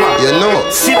farmer. You know.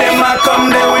 See them a come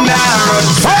there with nah run.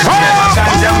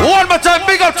 One more time,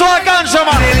 big up to our ganja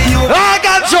man. Our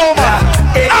ganja man.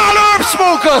 All herb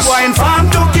smokers. Wine farm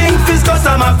to Kingfish cause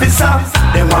I'm a officer.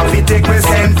 Them want to take me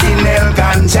Sentinel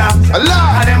ganja.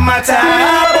 Allah. And them a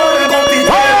tab, but we gon' be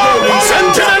there.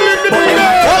 Sentinel in the building.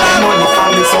 Money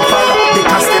family suffer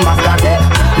because them a dead.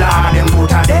 Lord, them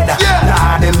both are dead.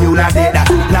 Lord, them mule are dead.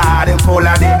 Lord, them full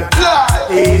are dead.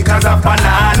 Acres of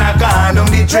banana gone on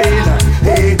the train.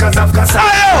 Acres of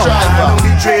cassava gone on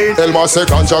the train. Elma say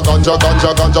ganja, ganja,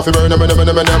 ganja, ganja fi burn them. Pick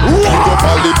up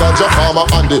all the ganja farmer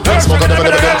and the smoker them.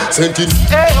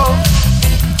 Sentinel.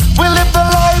 We live the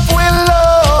life we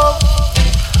love.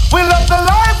 We love the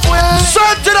life we live.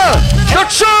 Sentinel, the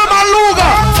German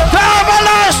Luger, the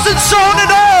everlasting sound in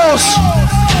the house.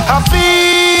 A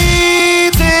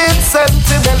beating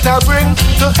Sentinel to bring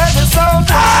to any sound.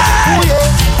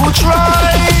 Who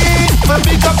try to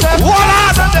pick up them.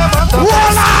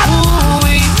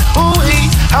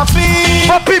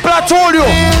 But people, I told you,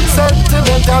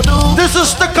 this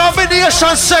is the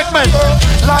combination segment.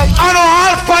 I know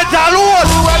half pint alone,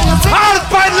 half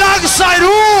pint alongside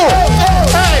who?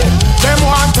 Them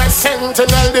want a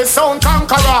Sentinel, the sound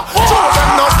conqueror. Show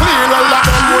them no clean, well let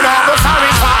them would have a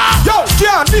sorry for. Yo,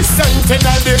 yeah, this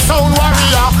Sentinel, the sound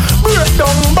warrior. Break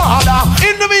down border.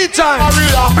 In the meantime,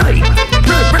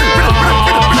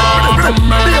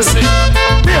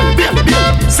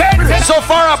 so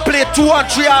far I played 2 and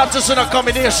 3 artists in a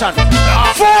combination. 4 the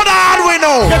hard we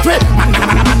know.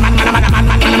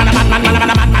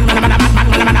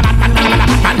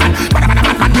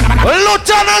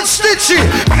 Lieutenant Stitchy.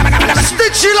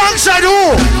 Stitchy alongside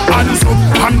who?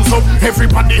 Hands up,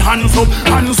 everybody hands up,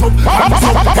 hands up, hands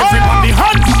up, everybody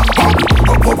hands up,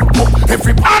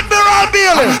 everybody. Admiral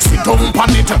Bailey. Sit down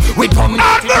on it, we done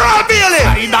Admiral Bailey.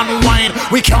 Side and wine,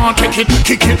 we can't take it,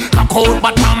 kick it, cock out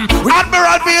bottom.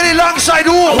 Admiral Bailey alongside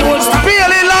who?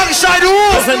 Bailey alongside who?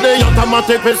 Send the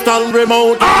automatic pistol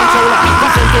remote control.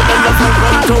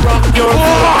 To rock your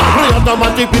soul.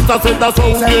 Automatic pistol set the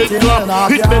sound gate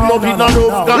clap. Hit them up in a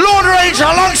roof. Lone Ranger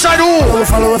alongside who?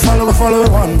 Follow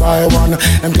one by one.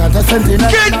 Them got a Sentinel.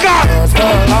 Kid Cat.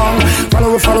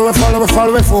 Follow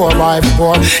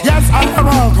 4x4. Yes,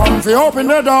 Admiral, come fi open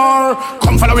the door.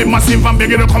 Come follow with massive and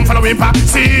bigger, come follow with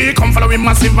passy. Come follow with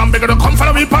massive and bigger, come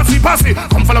follow with passy.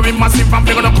 Come follow with massive and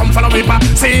bigger, come follow with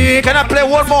passy. Can I play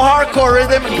one more hardcore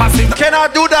rhythm? Can I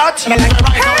do that?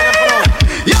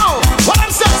 Yo, what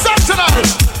I'm saying tonight?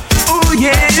 Oh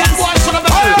yeah.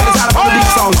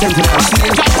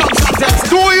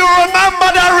 Do you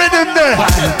remember that rhythm there?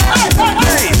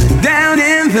 Down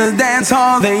in the dance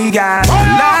hall they got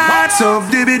lots of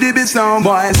dibby song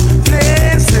boys.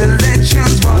 Play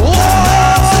selections for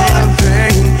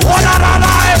what are the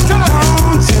life?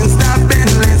 Don't you stop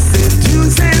and listen to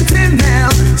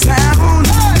Sentinel sound.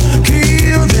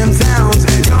 Kill them sounds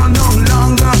and you're no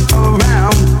longer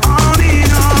around. On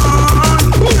and on.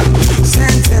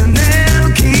 Sentinel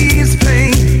keeps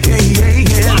playing.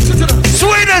 Yeah.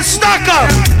 Sweden Stockholm.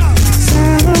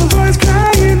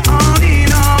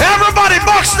 Everybody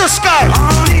box the sky.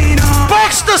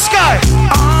 Box the sky.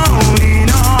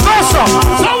 Nossa.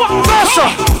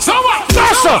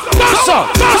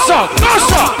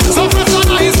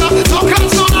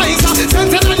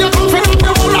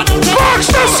 Box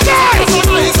the sky.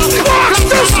 Box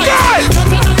the sky.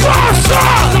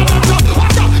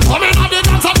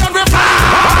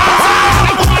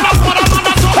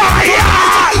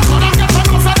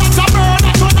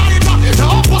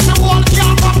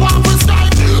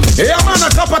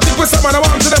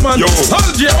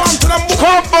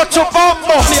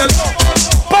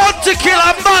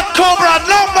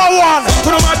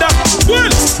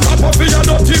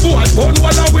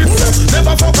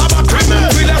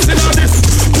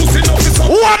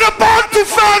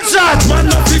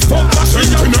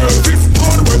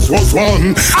 plus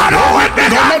one. I know it,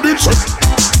 nigga.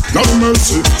 No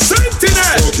mercy.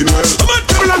 Sentinel. I'm a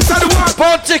devil outside the wall.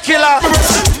 Particular.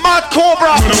 Mad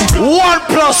Cobra. 1+1.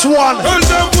 Well,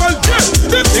 them well dead.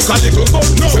 They think a little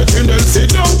good. No. Sentinel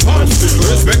sit down pan.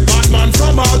 Respect bad man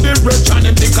from all the rich and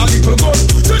them think a little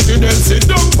good. Sentinel sit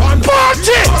down pan.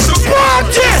 Party.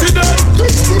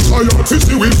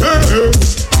 Coyote we pay.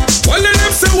 Well, let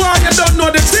them say why you don't know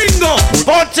the thing though.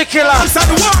 Particular. Outside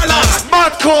the wall.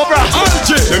 Mad Cobra.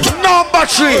 Number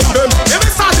 3.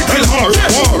 Every start to kill hard.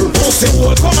 Pussy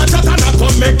wall come and chat and not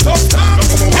come make tough time.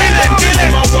 Kill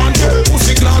him. I want you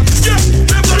pussy glad. Yeah.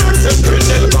 Never learn to kill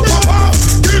them.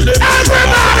 Kill them.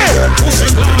 Everybody. Pussy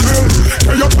glad.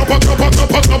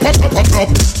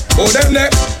 Oh, them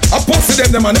neck. I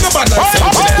posted them and never bad like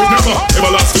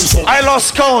everlasting. I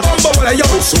lost count.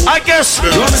 I guess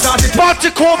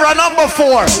Party Cobra number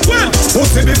 4. Well,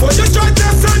 pussy before you try the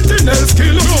Sentinel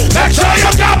skill. Make sure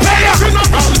you can pay up.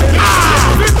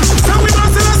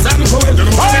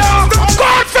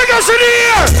 God figures in the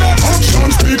air.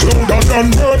 Actions speak louder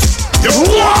than words.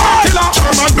 What?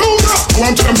 German dude. I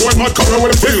want them boy mad cover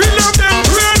with a feel.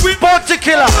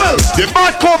 Particular.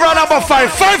 Mad Cobra number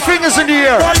 5. 5 fingers in the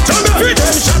air.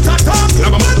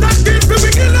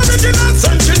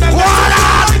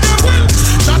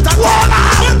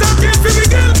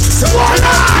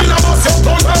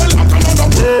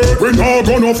 We not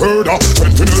gonna further.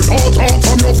 Sentinel don't talk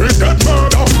from your feet get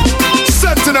murder.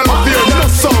 Sentinel up there, no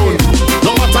sound.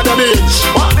 No matter the age.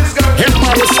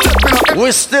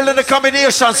 We're still in the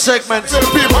combination segment.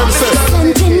 Sentinel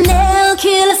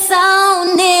kill a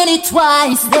sound nearly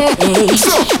twice their age.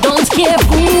 Don't care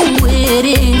who it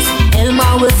is.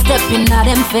 Elmar will step in at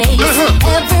them face.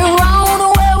 Every round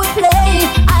where we play,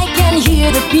 I can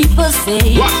hear the people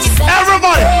say.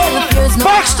 Everybody,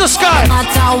 box the sky.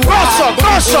 Russia.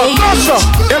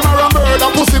 Elmar a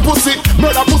murder pussy.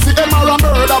 Murder pussy. Elmar a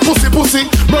murder pussy.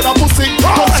 Murder pussy.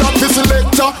 Come chat the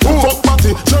selector. Fuck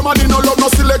Matty. Germany no love no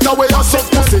selector. Where you suck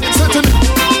pussy.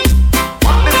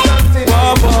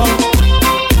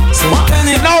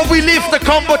 Now we leave the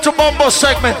combo to bombo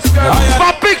segment.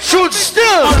 But big tune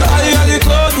still.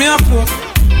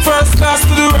 First class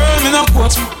to the world, me no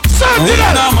coach.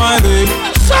 Sentinel.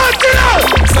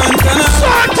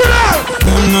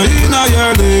 Them no inna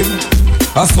your leg.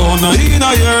 I saw no inna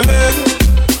your leg.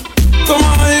 Come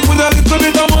on, I put a little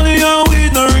bit of money and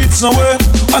weed no reach nowhere.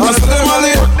 And I saw them a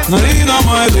leg, no inna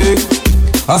my leg.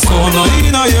 I saw no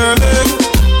inna your leg.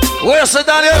 Where's the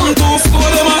Daniel? I'm too slow,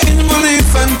 them a invalid.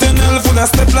 Sentinel full of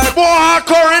step like more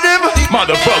hardcore in him.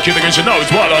 Motherfucker, you should know it's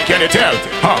Warlock, can you tell?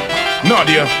 Huh?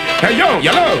 Nadia. Hey yo,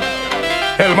 yellow.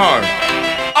 Elmar.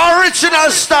 Original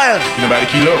style. Nobody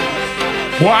kilo.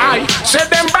 Why? Said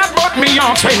them bad but me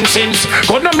on fences.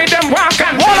 Gonna make them walk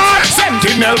and walk.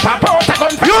 Sentinel pop out a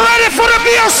gun. You ready for the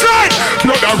BS ride?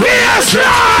 No, the BS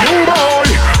ride. You boy.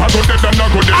 I go to them, not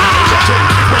go to them.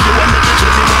 When you want me to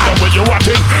tell me where you want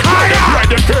it. Ride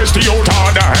them first to your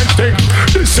harder and thing.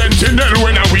 The Sentinel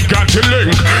when we got to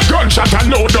link. Gunshot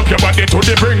and load up your body to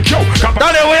the brink. Yo,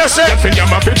 Daniel, where you say?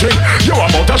 You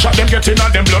about to shot them getting on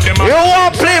them blood them. You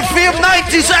want to play film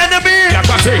 90s enemy?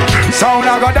 Sound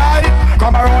I go die.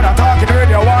 Come around and talk it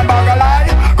with you, one bag of lie.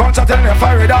 Gunshot tell me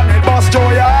fire down it, bust your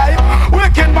eye.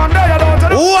 Wicked man, there you don't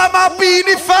know. Who am I being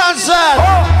the fans at?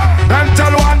 Then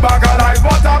tell one bag of lie,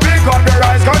 but a big on the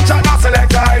rise. Gunshot not select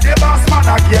the high, the boss man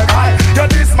a gear high. You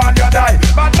this man, you die,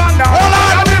 bad man now. Hold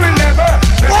on. We will never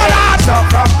stop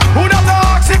from. Who does the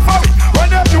ask it for me? When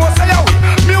them do say we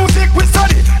music we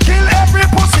study, kill every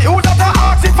pussy. Who does the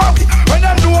ask it for me? When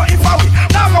them do if we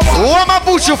now go on. Who am I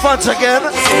Buju fans again?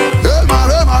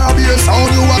 Emma, be a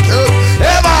sound you a kill.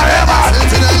 Emma.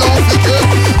 Sentinel off the kill.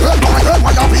 Emma,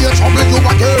 you be a trumpet you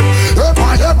a kill.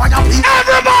 Emma, you be.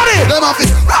 Everybody! Them a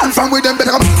fit. Run from with them,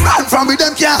 better come. Run from with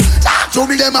them, can't. Talk to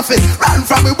me, them a fit. Run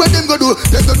from with what them go do.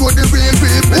 Them go know the real.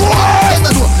 Them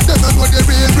know the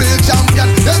real champion.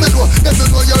 Them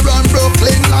know you run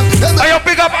Brooklyn land. Are you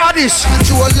pick up Addies?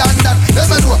 London. Them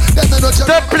know.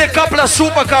 They play a couple of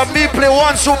supercar. Me play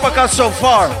one supercar so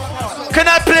far. Can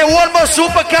I play one more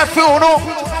supercar for Uno?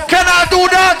 Can I do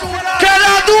that?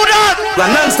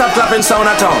 We're non-stop clapping sound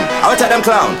at town. Out at them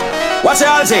clown. What's your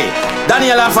alty?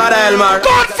 Daniel and Father Elmar.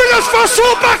 God figures for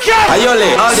supercar.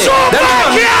 Ayole, all day.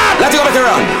 Supercar. Let's go back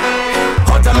around.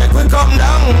 Hunter, make we come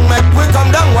down.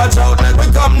 Watch out, make we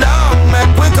come down. Watch out,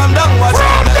 make we come down.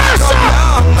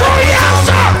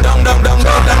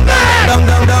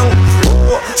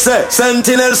 Say,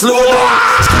 Sentinel slow down.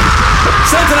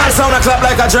 Sentinel sound a clap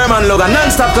like a German logo.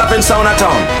 Non-stop clapping sound at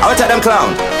town. Out at them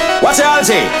clown. What's your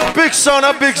alty? Big son.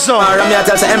 I'm here to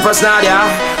tell the Empress Nadia.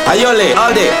 Ayole,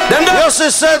 all day. Them yes,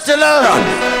 it's Sentinel.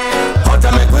 Hunter,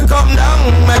 make we come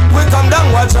down, make we come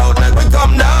down, watch out, make we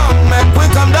come down, make we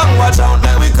come down, watch out,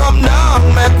 make we come down,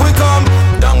 make we come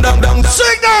down, down, down, down.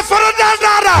 Signal for the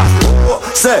Dandada.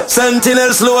 Say,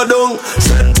 Sentinel slow down,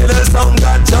 Sentinel sound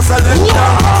got just a let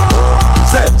down.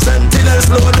 Say, Sentinel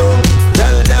slow down,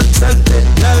 tell them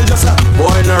Sentinel just a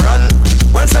boy no run.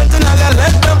 When Sentinel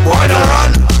let them, boy no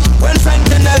run. When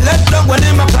Sentinel let them, when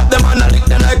him a clap them and a lick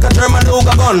them like a German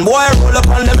Luger gun. Boy roll up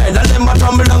on them head and them a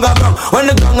tumble down the ground. When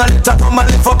the gun and it a come and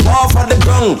lift up off of the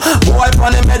ground. Boy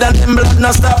on them head and them blood no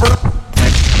stop.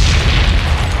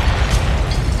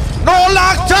 No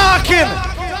lock talking.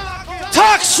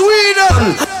 Talk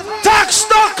Sweden. Talk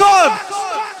Stockholm.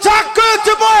 Talk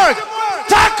Göteborg.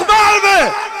 Talk Malmö.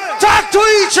 Talk to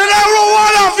each and every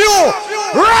one of you.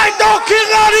 Right now, King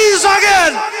Addies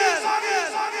again.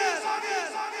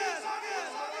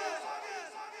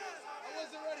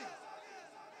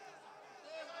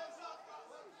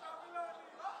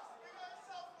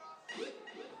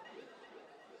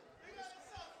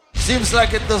 Seems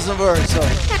like it doesn't work, so.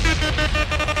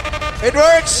 It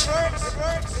works.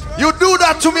 You do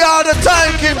that to me all the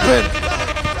time, Kimpin.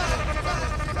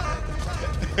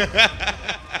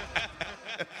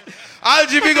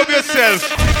 Algie, big up yourself.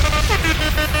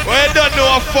 Well, you don't know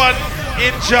how fun,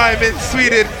 enjoyment,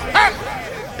 Sweden.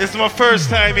 It's my first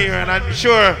time here, and I'm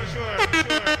sure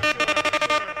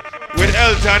with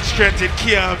health and strength, it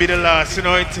can't be the last, you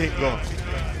know how it go.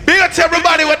 Big up to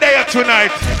everybody who there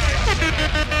tonight.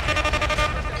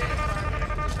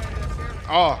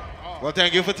 Oh, well,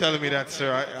 thank you for telling me that,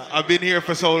 sir. I've been here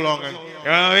for so long, and, you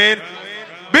know what I mean?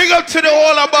 Big up to the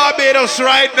whole of Barbados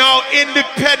right now.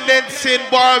 Independence in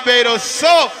Barbados.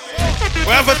 So,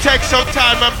 we have to take some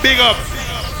time and big up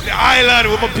the island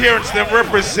where my parents them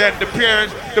represent. The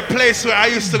place where I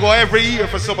used to go every year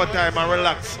for summertime and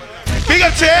relax. Big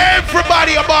up to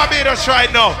everybody in Barbados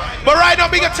right now. But right now,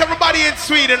 big up to everybody in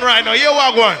Sweden right now. Here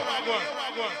we go.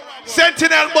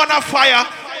 Sentinel Bonafire.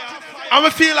 I'm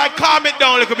going to feel like calm it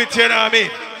down a little bit, you know what I mean?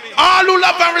 All who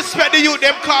love and respect the youth,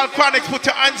 them call Chronics, put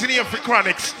your hands in here for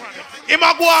Chronics. He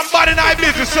might go on bad in our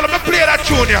business, so let me play that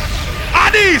tune here.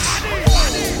 Addies!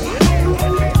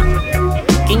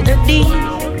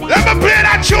 Let me play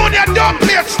that tune here, don't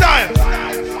play it style.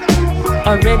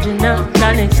 Original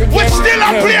Chronics again. We still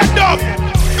a play it dub.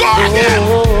 Go again.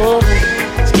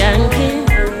 Skanking,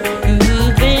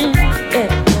 grooving,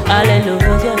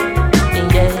 hallelujah.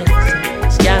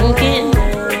 Skanking,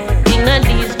 King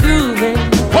Addies grooving.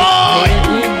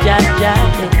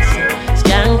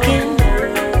 Skanking.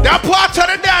 That part of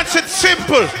the dance is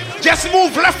simple. Just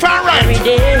move left and right.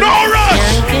 No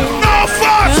rush, no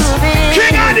fuss.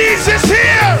 King Addies is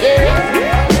here.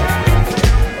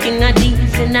 King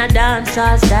Addies in a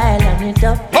dancehall style and it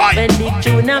up. When big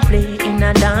tune a play in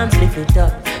a dance, lift it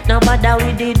up. Now bother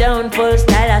with the down full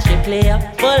style as she play up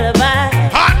full of vibe.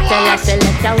 Tell us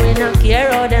selector we no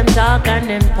care how them talk and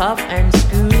them puff and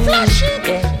screw.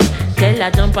 Yeah. Tell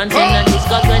her jump and sing and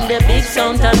discuss when the big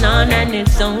sound turn on and it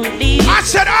sound deep. I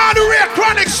said all the real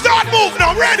Chronics start move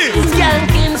now, ready?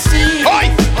 Skanking see.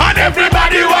 And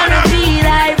everybody wanna be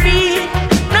like me.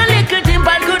 No little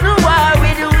timber couldn't war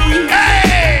with we.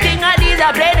 Hey! King Addies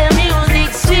I play the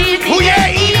music sweet. Oh yeah,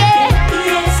 yeah.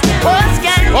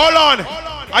 Hold on.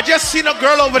 I just seen a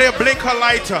girl over there blink her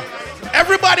lighter.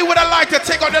 Everybody with a lighter,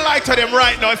 take out the lighter them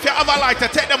right now. If you have a lighter,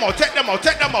 take them out, take them out,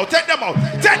 take them out, take them out,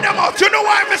 take them out. You know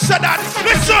why I said that?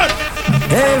 Listen.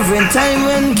 Every time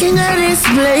when King Addies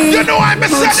play, you know why I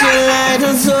said that?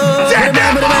 Take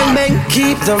them out. Bang,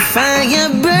 keep the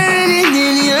fire burning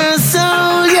in your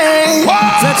soul, yeah.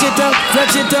 Touch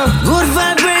it up, good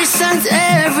vibrations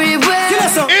everywhere.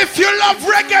 If you love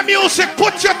reggae music,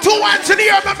 put your two hands in the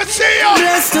air, let me see you.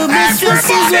 Bless the mistress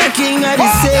is what King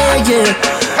Addies say, yeah.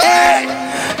 Hey,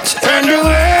 turn the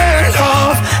world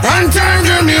off and turn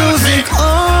the music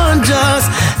on. Just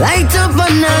light up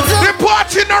another. The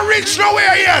party not reach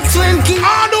nowhere yet.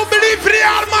 I don't believe in the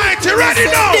Almighty. Ready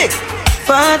now?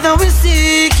 Father, we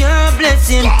seek your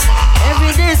blessing.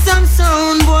 Every day some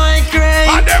sound boy cry.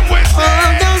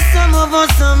 Although some of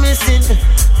us are missing,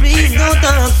 please don't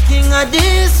ask King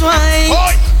Addies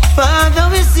why. Father,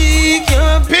 we seek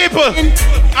your people.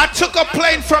 I took a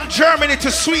plane from Germany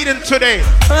to Sweden today.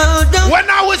 When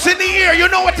I was in the air, you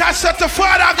know what I said to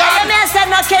Father God? You know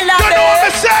what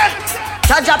I said?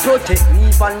 Jaja protect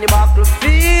me from the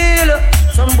battlefield.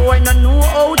 Some boy no know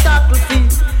how to feel.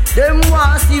 Them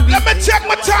want see me. Let me take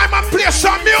my time and play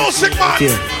some music, man.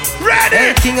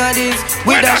 Ready? King Addies,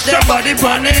 we dash their body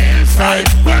on the inside.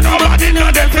 When nobody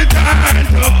know them to turn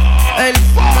to.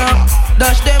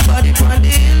 Dash them body on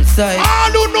the inside.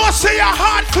 All who know say your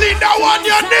heart clean, that one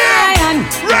your name.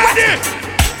 Ready?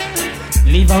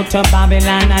 Leave out to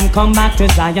Babylon and come back to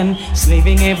Zion.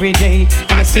 Slaving every day,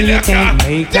 and still you can't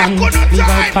make one. Leave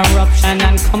out corruption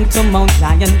and come to Mount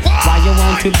Zion. Why you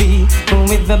want to be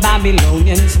with the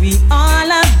Babylonians? We all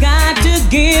have got to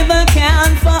give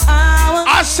account for our...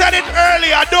 I said it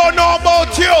earlier, I don't know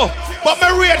about you, but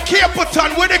my real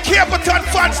Capleton, with the Capleton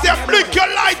fans, they blink your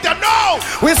light and know.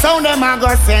 We sound them and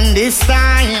go send this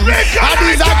time.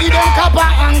 Addies are them copper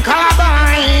and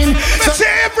carbine. So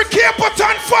say every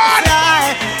Capleton fan.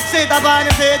 Sit up on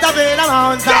the feet of the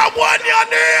mountain. That one you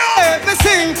kneel. Me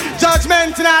sing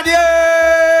judgment in the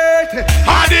earth.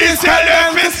 Addies tell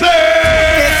them me say.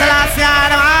 It's the last year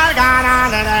of all gone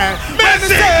on the earth.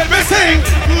 Me sing,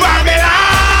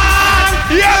 Babylon.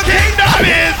 Your kingdom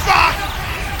is far.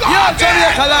 Yo,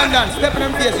 Jamaica, London, step in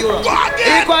them face, Europe.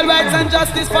 Equal rights and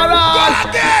justice for all.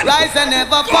 Rise and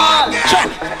never fall.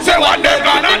 Say what they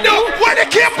gonna do when the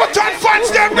Capleton fans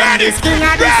them ready. King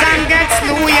of the sun gets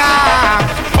New York.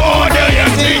 Who do you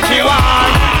think you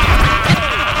are?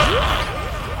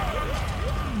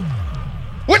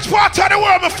 Which part of the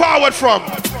world am I forward from?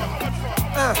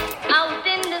 Out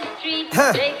in the street,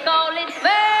 they call it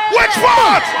fair. Which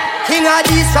part? King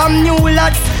Addies from New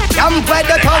Lads. Camp where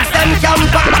the thugs them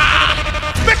camp.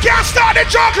 We can't start the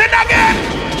juggling again.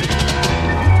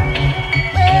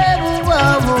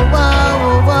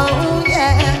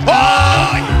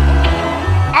 Boy!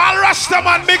 All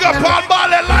Rastaman big up all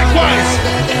Ballet likewise.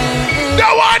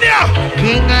 Go on here.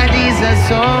 King Addies a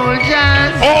soldier.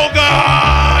 Oh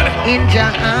God. In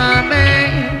your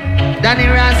army. Danny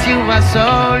Ross, you a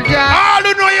soldier. All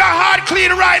who know your heart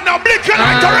clean right now. Blink your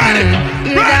light already.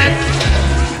 Ready.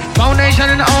 Foundation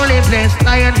in the only place.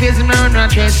 Lion face in my own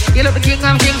trace. You look the king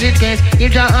of kings with case.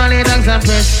 Give your only thanks and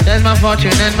praise. There's my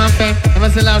fortune and my fame.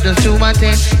 Never sell out just do my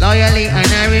thing. Loyally and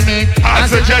I remain. I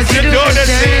suggest you do the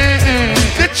same.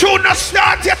 The tune not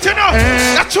start yet to know.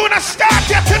 The tune not start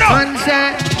yet to know. One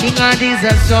said, King Addies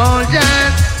a soldier.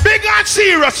 Big and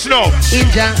serious now.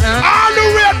 All the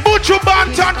red Butcher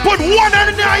Bantan put one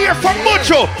in the ear for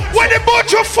Butcher. When the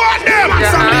Butcher fought them.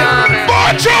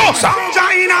 Butcher! Soldier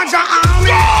in a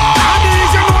army. Addies,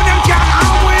 you know them can't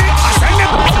outweigh. I send them.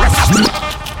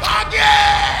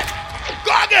 Again!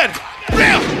 Go again!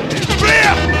 Clear!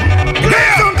 Clear!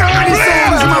 Clear!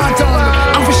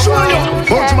 I'm for sure you.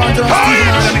 Butcher Bantan and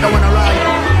Stephen and I wanna ride.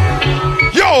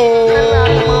 Yo!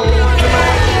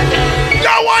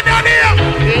 Go on down here!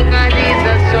 Big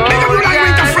up you like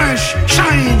winter fresh,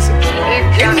 shines.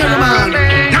 In your man,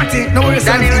 nothing, no worries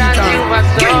and eater.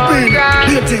 Kingpin,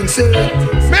 do you think, sir?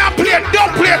 May I play,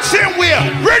 don't play it, same way.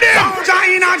 Ready? Soldier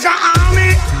in a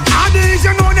army. Addies,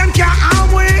 you know them can't harm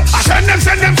we. I send them,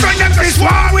 friend them to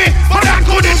swarm we. But I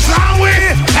couldn't drown we.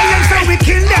 Tell them so we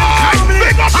kill them calmly.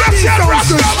 Addies sound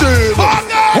system.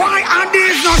 Why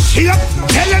Addies not shape?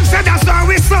 Tell them say that's why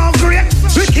we so great.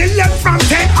 We kill them from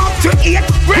 10 up to 8.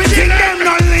 We kill them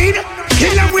no lead.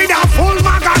 Kill them with a full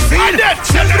magazine.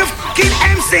 Sell the fucking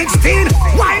M16.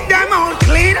 Wipe them out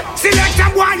clean. Select a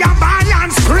boy a ball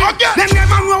and scream. Them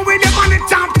never run with them on the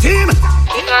top team.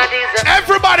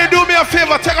 Everybody do me a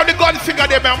favor. Take out the gun finger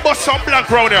there and bust some blank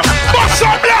round here. Bust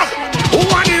some blank. Who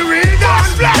want the real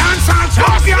dance? Dance and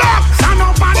champion. Stand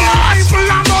up on the rifle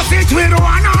and bust it with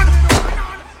one hand.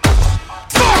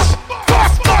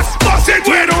 Bust it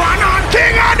with one hand.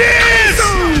 King Addies.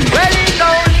 Well, he's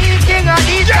only King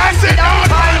Addies. Yes, it down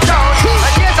by town.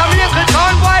 And there's some little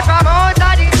town boy from out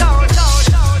of the town.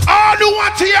 All who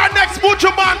want to hear next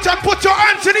Butcher Bantan, put your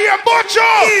hands in the air,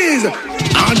 Butcher.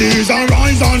 Addies and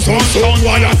rise and some sound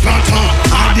while you're flatter.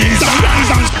 Addies and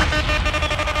rise and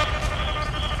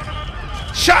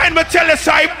Shine, me tell us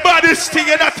I baddest thing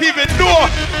you not even know.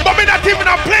 But me not even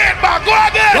a play it back. Go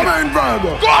again. Come on,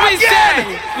 brother. Go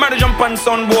again. Mother jump on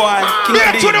son boy. King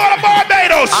Addies. To the whole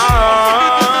Barbados.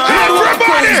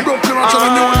 Everybody.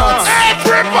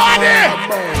 Everybody.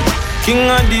 King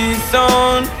Addies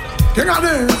son. King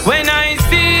Addies. When I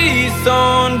see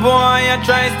son boy, I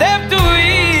try step to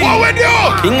it. What we do?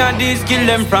 King Addies kill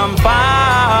them from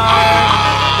far.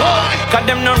 Cause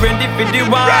them not ready for the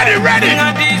war. Ready. King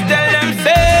Addies tell them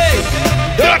say,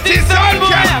 dirty son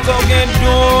boy, I go get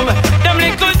doom. Them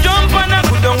little jump and I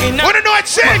put down in a. What do you know it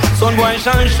sing? Son boy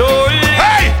shall show you.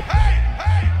 Hey!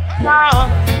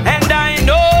 And I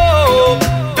know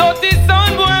dirty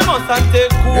son boy must have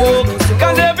take cook.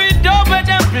 Cause every dub where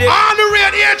them play. All the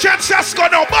real agent Sasko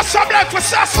now. Bust some black for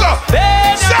Sasko.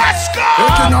 Sasko!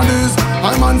 King Addies.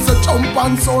 I'm on the jump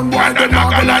and sound boy. They're not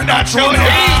gonna like that tune. Don't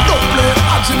play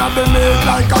action at the made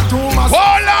like a Thomas.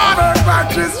 Hold on!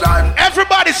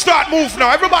 Everybody start move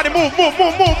now. Everybody move.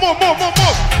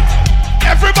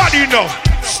 Everybody know.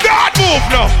 Start move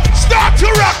now. Start to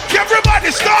rock. Everybody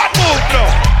start move now.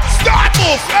 Start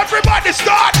move. Everybody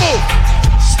start move.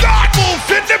 Start move.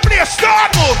 In the place. Start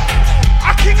move.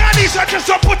 A king of these I just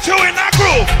put you in a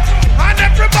groove. And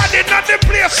everybody not the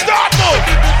place. Start move.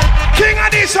 King of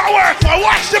these I work for.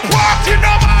 Watch the party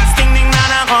now, man. Sting ding na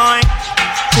na hoy.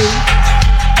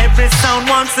 Every sound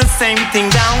wants the same thing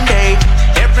down there.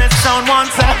 Every sound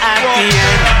wants a happy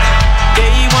end.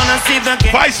 They wanna see the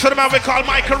game. Vice for the man we call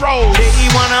Michael Rose. They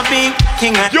wanna be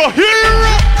king of your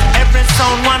hero. Every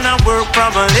sound wanna work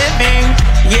from a living.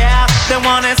 Yeah, they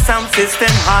want a sound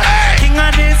system hot. Hey. King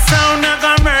of this sound, I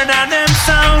gonna murder them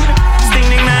sound. Sting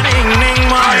ding na ding ding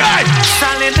boy.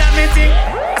 Solidarity.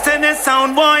 I said the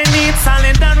sound boy needs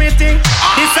solidarity.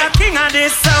 This a king of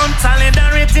this sound,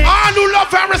 solidarity. All who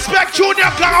love and respect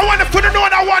Junior Gang, I want to put it on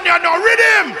that one, you know,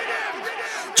 rhythm.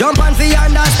 Jump on for you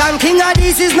understand, king of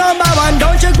this is number one.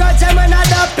 Don't you grudge them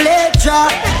another plate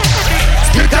drop.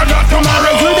 Speak up not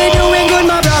tomorrow, you'll be doing good,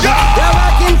 my brother. You're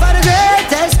working for the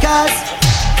greatest cause.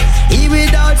 He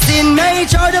without sin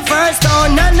made sure the first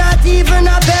stone, and not even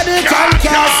a pebble can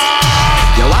cast.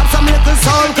 You want some little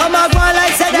sound, come on, go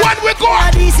like said. When we go,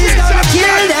 this is gonna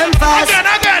kill them fast.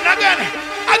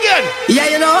 Again. Yeah,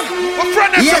 you know.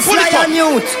 Yes, Lion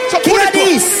Youth. King of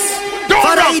this.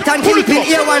 Father eat and keep it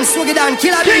here one swag it and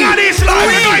kill a King of this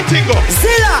live uniting go.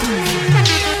 Zilla.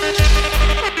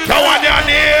 Go on your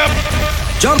name.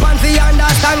 Jump on for you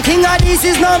understand, king of this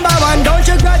is number one. Don't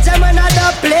you grudge them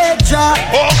another plate drop.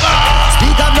 Oh God.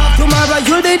 Speak up love tomorrow,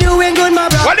 you'll be doing good, my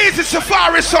brother. What is it,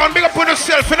 Safari son? Big up on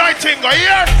yourself uniting go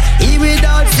here. He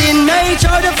without sin made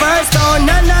sure the first stone,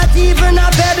 and not even a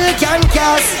pebble can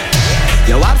cast.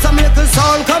 You have some little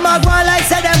sound, come on, go like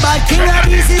said them, but king of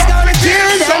this is gonna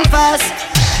kill them fast.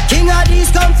 King of this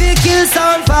come fi kill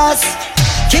sound fast.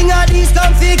 King of this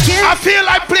come fi kill. I feel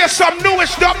like play some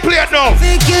newish, don't play it now.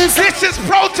 This is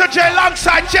Protege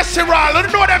alongside Jesse Rall. You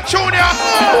know them tune ya?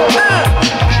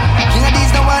 King of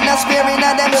this the one that's sparing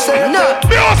at them circle. No.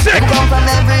 Music. Come from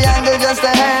every angle just to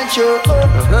hurt you.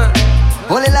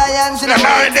 Holy lions in the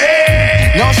morning.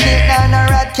 No snake and a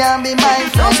rat can be my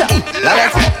friend.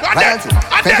 Loyalty, loyalty,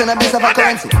 friends on a base of a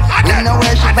currency. We no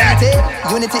worship vanity,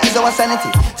 unity is our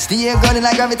sanity. Stay running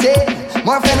like gravity,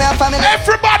 more friend we have family.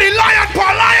 Everybody lion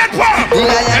paw, lion paw. The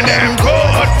lion them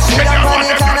good. See them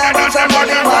running and I want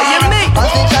somebody warm.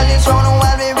 Pass the chalice round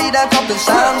while we read a couple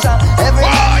psalms.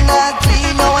 Everything not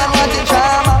clean, no one wanting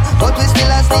drama, but we still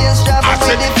are staying strapped and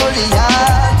ready for the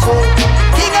yard. So,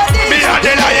 king of this, me and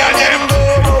the lion them.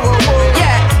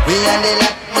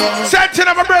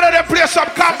 Sentinel, my brother, they play some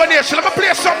combination. Let me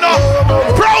play some now.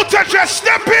 Protege,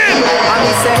 step in. And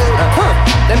he said,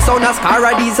 them sound as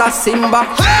Addies a Simba.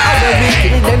 How we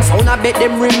kill them sound, I bet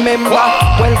them remember.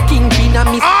 Well, Kingpin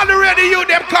and Miss. Already you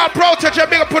them call Protege,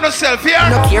 big up on yourself here.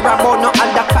 No care about no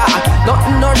other car,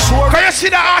 nothing no sure. Can you see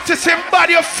the artist in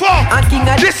body of fuck?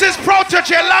 This is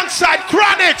Protege alongside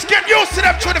Chronics. Get used to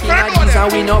them to the front of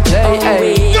them. We no play,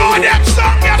 know them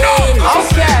song, you know.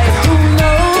 Okay.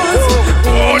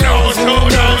 Who knows?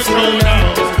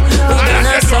 And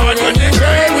a sound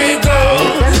anywhere we go.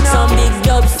 Some big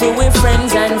dubs to we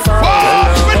friends and foes.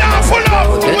 We now pull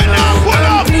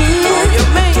up.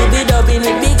 To be dubbing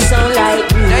a big sound like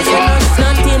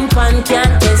nothing pan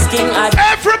can test King Addies.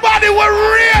 Everybody were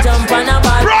real. Jump on a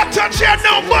bad Protege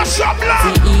now bust up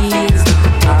loud.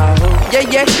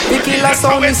 Yeah, we kill a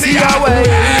sound, we see our way.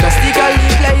 Just stick a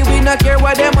leaf play, we not care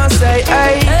what them a say.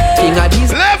 King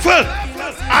Addies level.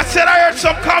 I said I heard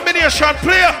some combination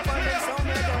player.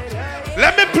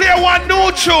 Let me play one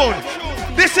new tune.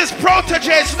 This is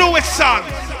Protege's newest song.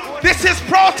 This is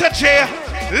Protege,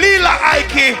 Lila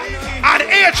Ike, and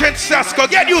Agent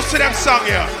Sasko. Get used to them song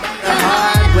here.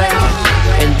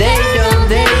 And they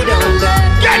don't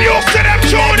get used to them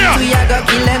Junior. We are gonna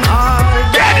kill them all.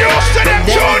 Get used to them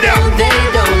Junior. They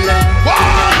don't learn.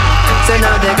 So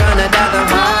now they're gonna die the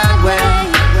hard way.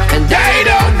 And they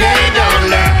don't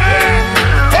learn.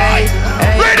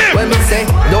 When we say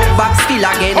no back still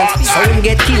again, sound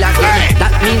get kill again.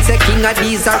 That means a king of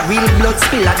these are real blood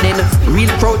spiller then, real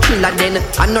pro thriller then,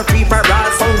 and no free for all.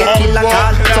 Sound get kill a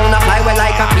call, sound a fly well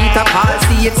like a Peter Paul.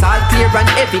 See it's all clear and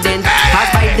evident.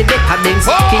 Pass by the decadence,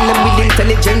 kill them with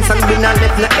intelligence and we not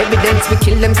left no evidence. We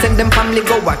kill them, send them family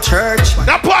go a church.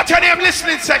 Now part of them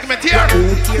listening segment here.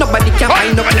 Nobody can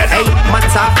find up the hey,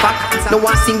 man's a fuck. No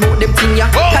one sing about them thing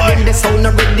ya. Cause them the sound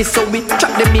already so we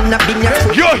trap them in a bin ya.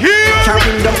 You're here.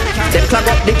 Carrying them. They plug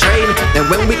up the train. Then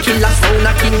when we kill a sound,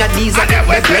 a king of these are the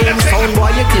blame. Sound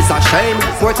boy, it is a shame.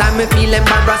 4 times we feel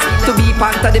embarrassed to be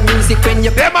part of the music when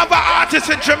you. Them have an artist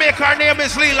in Jamaica. Her name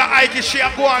is Lila Ike. She a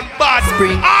go on bad.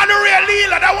 Spring. Honorary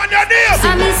Lila, that one your name.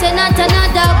 I mean say not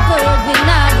another word. We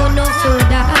not go no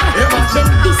further. Them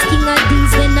this king of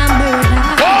these when I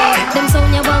murder. Them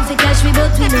sound you want to catch me,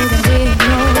 but we know them they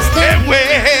know. Stay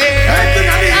away.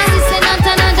 And we say not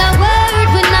another word,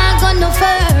 we're not gonna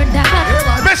further.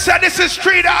 Mister, this is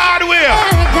Street the Hardware.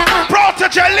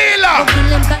 Protege Lila.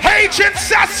 Agent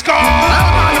Sasko.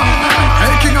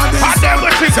 Hey, King Addies,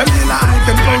 say Lila, I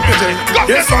can protege.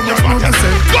 Yes, I'm just going to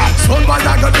say. Somebody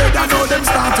I got dead, I know them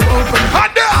start to open.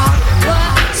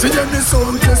 See them this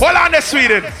soul. Hold on there,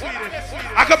 Sweden.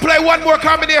 I can play one more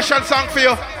combination song for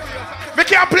you. We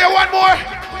can play one more.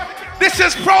 This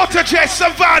is Protege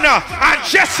Savannah and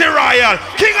Jesse Royal.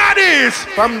 King Addies.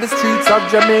 From the streets of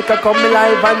Jamaica, come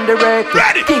live and direct.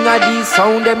 Ready. King Addies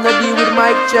sound, them no deal with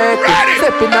mic check. Ready.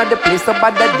 Stepping at the place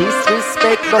about the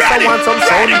disrespect. Just I want some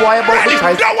sound boy about the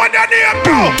choice. That one that name,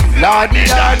 bro. Lordy,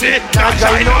 not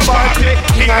join no party.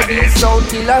 King Addies sound,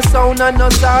 killer sound and no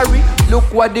sorry. Look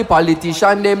what the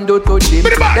politician them do to him.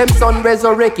 Them son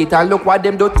resurrect it and look what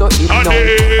them do to him now.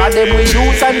 And them we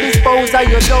use and dispose of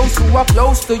your those who are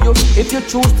close to you. If you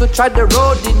choose to try the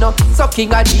road, you know. So King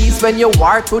Addies when you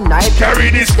war tonight. Carry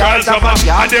these girls of a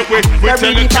and then we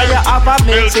carry the fire of a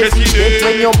mental state.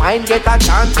 When your mind get a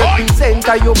chance to present,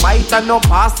 you might and no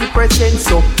pass the present.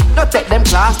 So not take them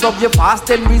class of your past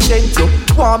and resent you.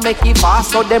 Want make it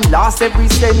fast so them lost every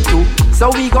cent too. So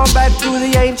we go back to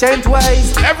the ancient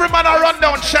ways. Every man I run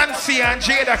down Chansey and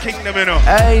Jada Kingdom, you know.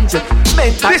 Angel,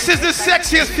 this is the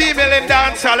sexiest female in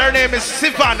dancehall. Her name is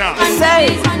Savannah.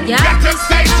 Say, got to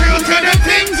stay true to the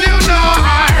things you know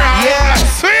are right.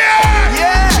 Yes.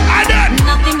 Yeah. I done.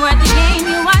 Nothing worth the game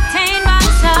you attain by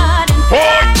sudden.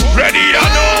 Oh, ready, you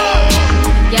know.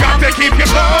 Got to keep your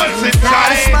balls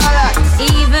inside.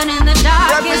 Even in the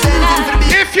darkest night.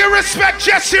 If you respect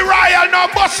Jesse Royal, now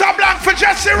bust a blank for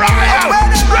Jesse Royal.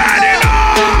 Ready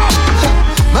now.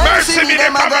 Mercy me,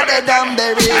 them got the damn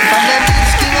berry.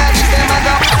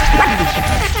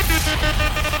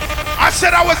 I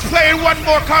said I was playing one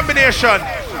more combination.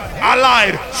 I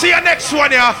lied. See you next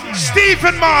one, yeah.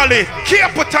 Stephen Marley,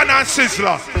 Caputan and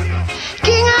Sizzler.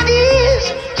 King Addies,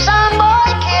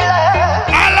 Soundboy Killer.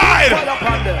 I lied.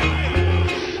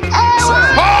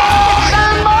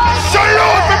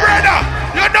 Salute me, brother.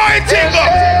 You know it, Tingo.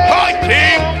 Hi,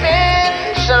 King.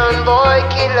 Soundboy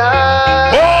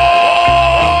Killer.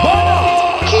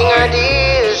 King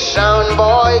Addies,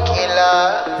 Soundboy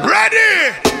Killer.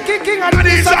 Ready. King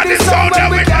Addies on the sound that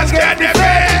we just get the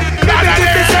bed.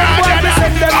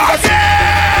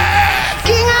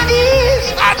 King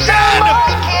Addies,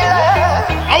 Soundboy Killer.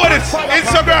 I want it.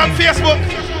 Instagram, Facebook.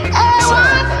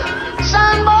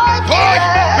 Soundboy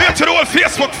Killer. We have to the whole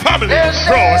Facebook family.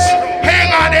 Bros.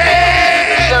 Hang on it.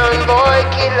 Soundboy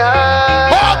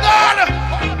Killer.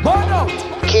 Hold on.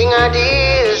 King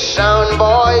Addies,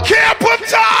 Soundboy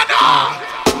Caputan.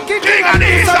 King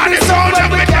Addies on the sound that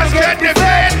we just get the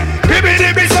bed.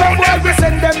 Bibby sound that we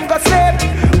send them go sleep.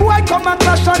 Boy come and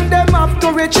clash on them have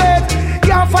to retreat.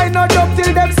 Can't find no job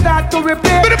till them start to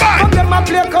repeat. From them a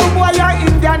play cowboy and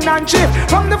Indian and chief.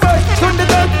 From the first to the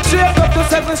third, straight up to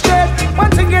 7th straight.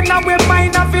 One thing in our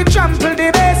mind of it trample the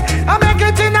base. I make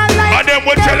it in a life. And them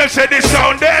will tell us say this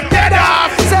sound them dead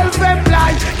off.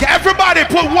 Self-employed. Everybody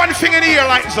put one finger in the ear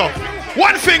like so.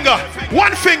 One finger,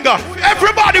 one finger.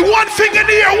 Everybody, one finger in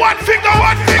the ear, one finger,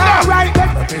 one finger. All right,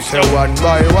 they say one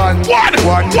by one,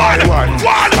 one by one.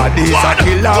 Addies a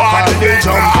killer for the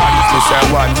jump on. They say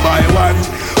one by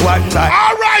one by.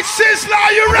 All right,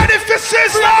 Sizzler, you ready for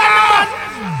Sizzler?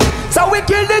 So we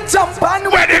kill the jump and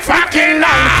ready for killer.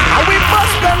 And we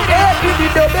bust them head with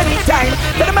the dub anytime.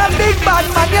 Tell them a big bad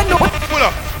man, you know.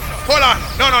 Hold on.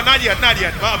 No, not yet. Not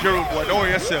your rude boy. Don't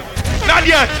worry yourself. Not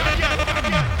yet.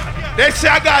 They say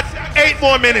I got 8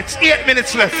 more minutes. 8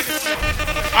 minutes left.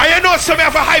 I know some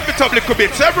have a hype it up a little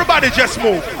bit. So everybody just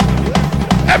move.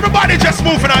 Everybody just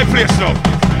move in our place now.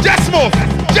 Just move.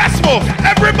 Just move.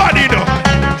 Everybody know.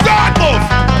 Start move.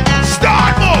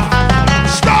 Start move.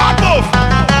 Start move.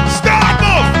 Start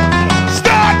move.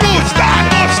 Start move. Start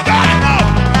move. Start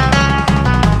move.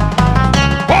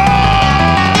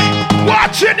 Boy,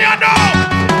 watching you now.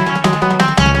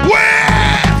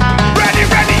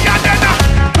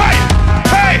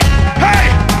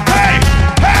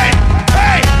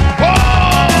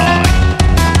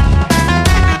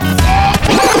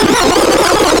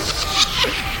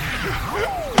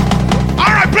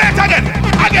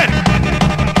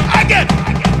 Again.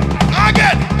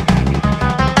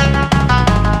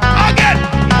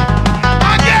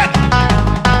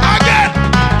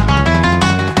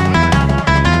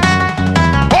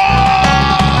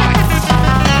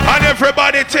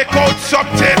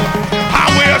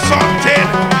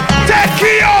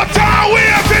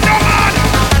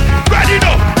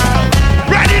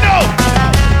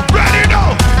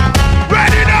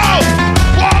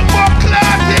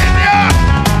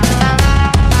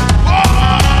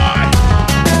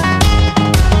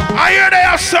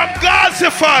 some Gazi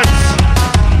fans.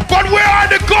 But where are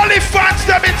the gully fans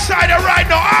them inside there right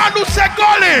now? All who say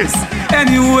gullies.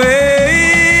 Anyway,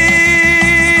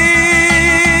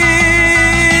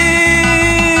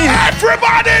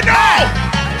 everybody know.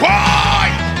 Boy.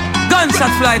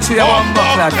 Gunshot fly to your one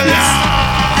buckler.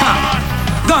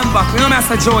 Gun back, you know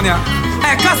Master Junior.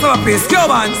 Hey, customer piece,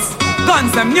 Cubans.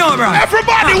 Guns them new brand.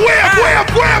 Everybody wave.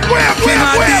 King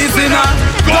Addies in a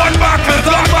gun buckle.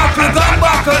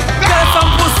 Tell some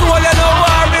pussy all you know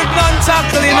war with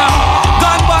non-chuckle in a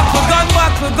gun buckle.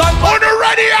 On the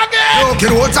ready again. Okay,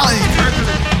 what time?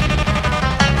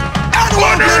 And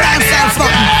one play dance something.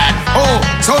 Oh,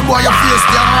 son boy, your face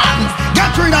damn rotten.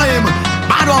 Get rid of him.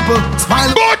 Bad up,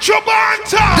 smile. Go to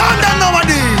Banta. Done them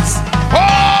nowadays.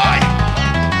 Boy.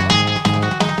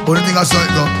 What do you think I saw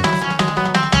it though?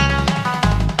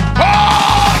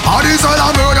 All these all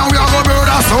are murder, we are gonna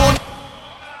murder soon.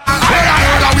 We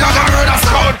are gonna murder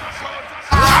soon.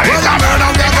 We are murder,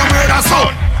 we are gonna murder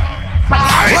soon.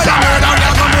 We are murder, we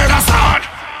are gonna murder soon.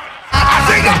 I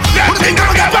think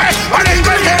gonna get back. I think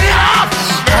gonna get it up.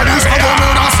 All these all are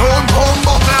murder soon.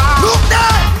 Look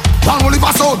there. One only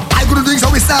for soon. I couldn't think so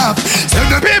we stop.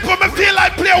 People me feel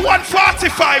like play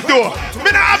 145 though. Me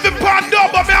not have the band done,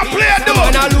 but me a play though.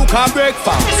 When I look at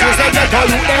breakfast, you say get all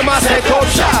you them a set up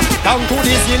shop. Down to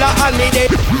this villa and me they.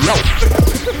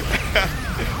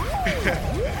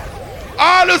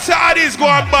 All who say Addies go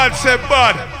on bad, say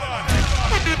bad.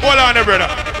 Hold on there, brother.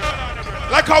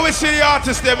 Like how we see the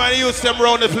artists them and use them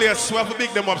around the place. We have to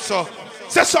big them up, so.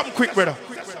 Say something quick, brother.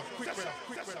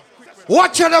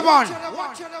 Watch out, man.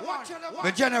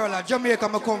 The general of Jamaica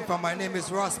I come from. My name is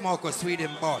Ross Marcus,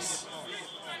 Sweden boss.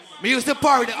 Me used to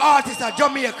party the artists of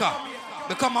Jamaica.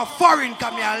 Become a foreign,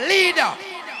 come here, a leader.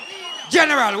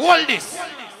 General, hold this.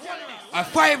 A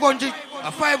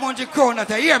 500 crown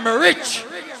at a year, me rich.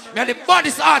 Me are the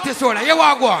baddest artist owner. You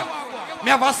want to go on?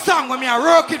 Me have a song when me I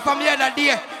work it from the other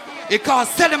day. It called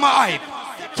Cinema Hype.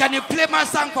 Can you play my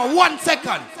song for 1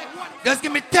 second? Just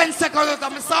give me 10 seconds out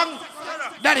of my song.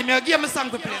 Daddy, me give me a song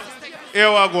to play. Here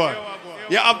we go.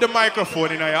 You have the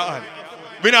microphone in your hand.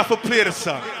 We don't have to play the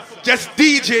song. Just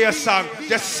DJ a song.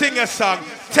 Just sing a song.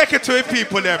 Take it to the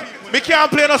people them. We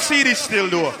can't play no CD still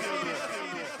though.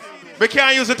 We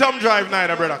can't use the thumb drive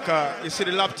neither, brother. Cause you see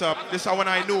the laptop. This is when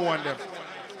I know one them.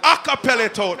 Acapella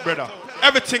it out, brother.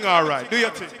 Everything alright. Do your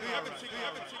thing.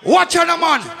 Watch out,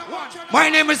 man. My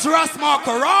name is Ross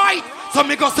Marker, right? So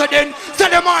me go say them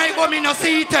I but me no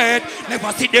seated.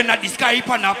 Never sit them at the Skype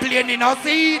and a plane in a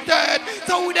seated.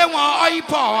 So who them want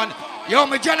hype on? Yo,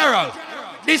 my general.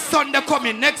 This Sunday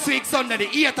coming, next week Sunday, the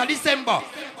 8th of December.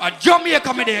 A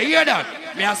Jamaica, me there, hear that?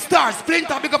 Me a star,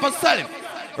 Splinter, big up and sell him.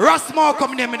 Ross Marker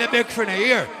coming there, me the big friend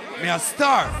here. Me a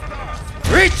star.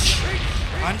 Rich.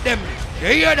 And them, you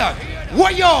hear that?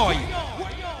 Why yo?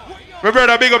 My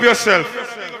brother, big up yourself.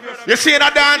 You see in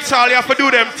a dance hall, you have to do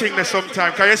them things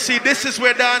sometimes. Because you see, this is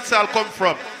where dance hall come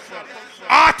from.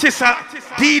 Artists are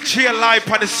DJ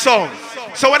live on the song.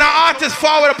 So when an artist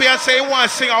forward up here and say he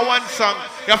wants to sing one song,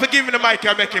 you have to give him the mic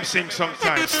and make him sing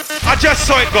sometimes. I just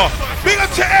saw it go. Big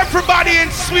up to everybody in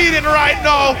Sweden right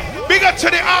now. Big up to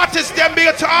the artists, them. Big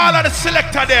up to all of the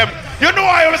selector, them. You know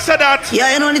I always said that.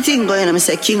 Yeah, you know the thing going on. I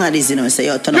say King Addies, you know. I say,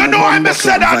 yo, turn you know I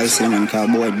said that. Voice, man,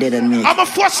 boy, dead and me. I'm a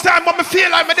first time, but I feel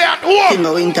like I'm there at home. King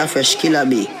of Winter Fresh, Killer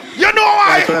B. You know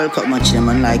why? Like World Cup match them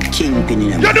and like Kingpin in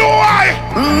them. You know why?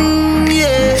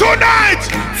 Yeah. Tonight,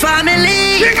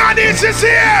 family. King Addies is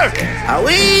here.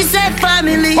 We say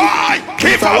family. Boy,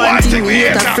 keep on one thing, we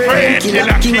ain't a friend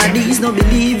killer. King Addies no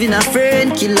believe in a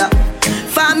friend killer.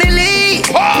 Family.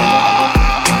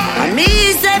 And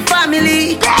me say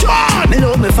family. Come on. Me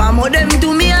love me family, them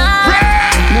to me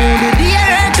heart. Move the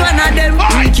earth, one of them.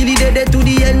 We kill the to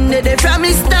the end, they from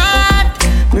me start.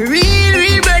 Me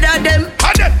real brother them.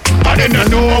 I didn't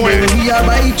know when we are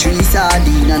buy 3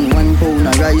 sardines and 1 pound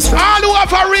of rice. All who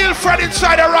have a real friend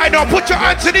inside there right now, put your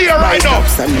hands in the air right now.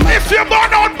 If you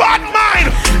burn out bad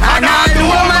mind, and all the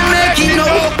woman making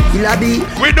up.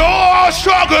 We know how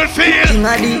struggle feel.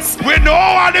 We know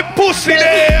how the pussy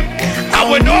them.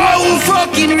 And we know who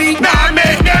fucking weak. Now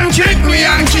make them trick me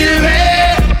and kill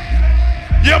me.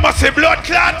 You must say blood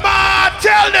clot man,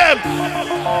 tell them.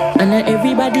 And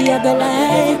everybody I go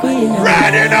like we know.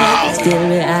 Ready now. Still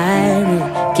we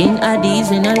Irish. King Addies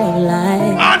in a love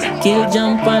life. Kill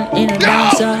jump on in a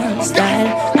dancehall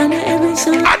style. And every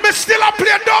song. And me still a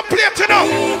play, don't play to now.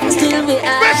 Still we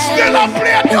Irish. Me still a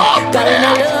play, don't play. Got in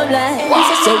a love life.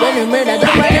 Wow. So when we murder,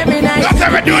 don't want every night. That's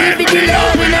how we do it. Live the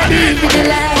love, we not live the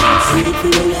life.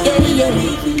 Yeah.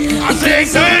 I say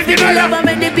so if you love and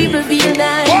make the people feel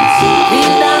nice.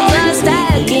 Real dancehall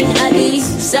style, King Addies.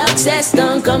 Success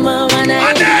don't come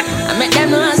overnight. I make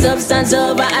them know substance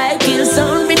over I kill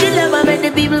sound with the love I make the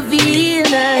people feel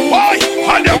nice.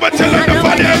 I never tell them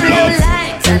for them love.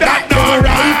 That not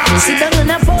right. Sit down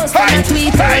on a post and a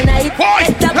tweet all night.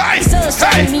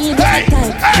 Social media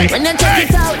type. When you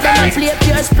check it out, then I play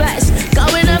pure splash.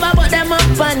 Going over but them up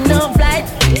and no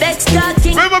flight. Dexter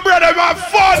King. Remember brother, have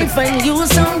fun. If I use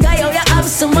some guy, oh you have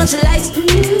so much likes.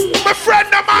 My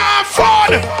friend, I'm have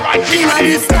fun. Right here on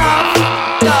this stuff.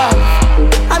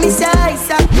 I'm inside.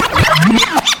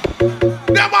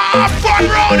 Them have fun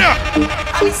round here.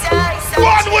 I'm inside.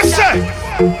 What we say?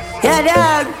 Yeah,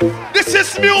 dog. This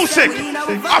is music.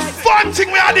 A fun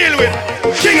thing we are dealing with.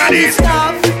 King of these.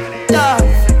 I'm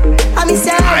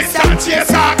inside. I stand here,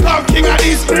 come King of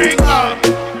these bring up.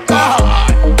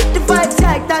 The vibes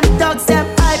tight and the dogs them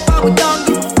hype, but we don't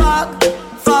give a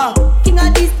fuck. King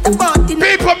of these, the party.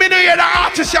 People, me know you're the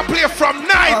artist you play from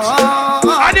night.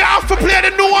 And you have to play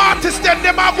the new artist, then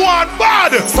them have one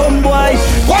bad. Some boy,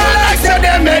 one like say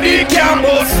them many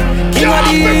campus. You have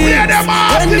to play them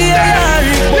artists, then.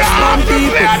 You have to play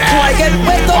them. I get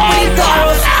wet up with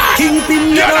girls.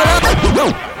 Kingpin, you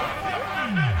know.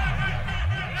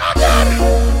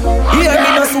 Hear me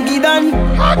no sugidan.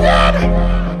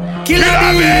 Killer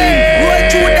bee, roll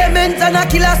through them ends and a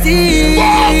killer scene.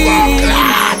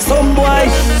 Some boy,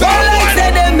 don't like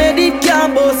say them made it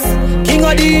campus. King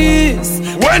of these.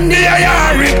 When they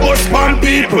are it bust man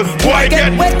people, boy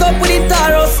get wet up with the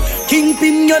taros.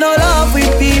 Kingpin, you know love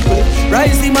with people.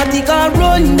 Rise the matic and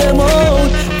run them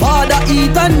out. Father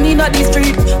eat and in the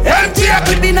street. Empty a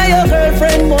clip in your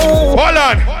girlfriend mode. Hold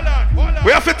on.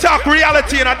 We have to talk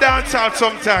reality in a dance hall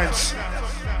sometimes.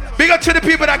 Big up to the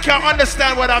people that can't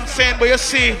understand what I'm saying, but you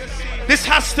see, this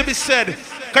has to be said.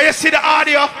 Can you see the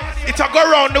audio? It'll go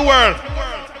around the world.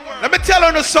 Let me tell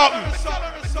you something.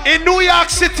 In New York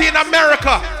City in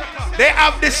America, they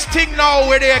have this thing now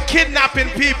where they're kidnapping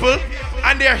people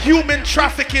and they're human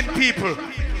trafficking people.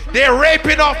 They're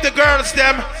raping off the girls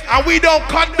them, and we don't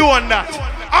condone that.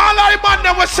 All of the man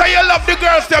them will say you love the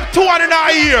girls them 2 and a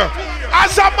year.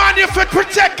 As a man, you should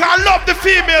protect and love the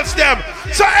females them.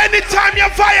 So anytime you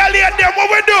violate them,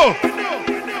 what we do?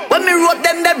 When me rope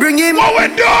them, they bring him. What we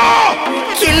do?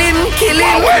 Kill him.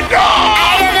 What we do?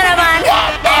 Man.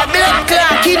 Blood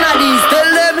clot in a these. Tell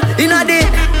them in a day.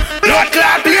 Blood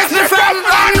clot place me from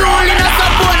and rolling a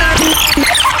sapona.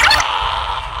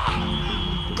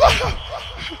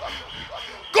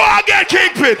 Go again,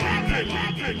 Kingpin.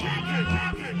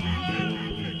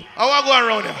 I want to go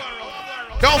around here.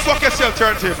 Don't fuck yourself,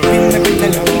 turntable.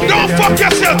 Don't fuck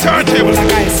yourself, turntable.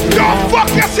 Don't fuck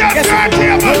yourself,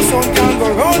 turntable.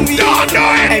 Don't do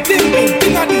it.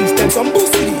 Thing of these, tell some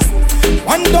pussy this.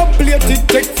 One double-plated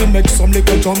take to make some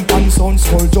little jump and sound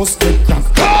skull just get crack.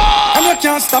 And you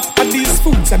can't stop at these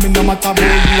foods. I mean, no matter where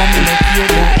you are, me not hear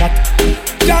about that.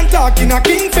 Can't talk in a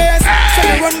king face. So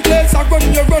you run place, I run,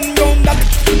 you run down that.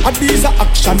 And these are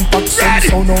action-packed songs,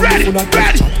 so now you full of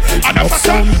chat. Enough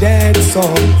sound dead, so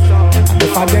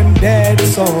enough of them dead,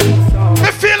 so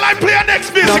I feel like playing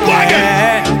next music. Go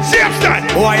again. Same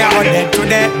stand. Boy, I was dead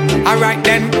today. Alright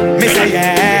then, me say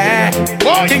yeah.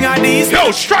 Boy. King of these.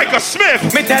 Yo, Striker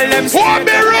Smith. Me tell them what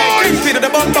me road. Feed the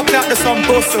bum buck like the sun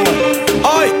post.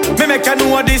 Oi, me make you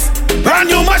know this. Brand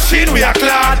new machine we are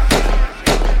clad.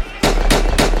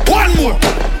 One more.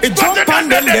 It jump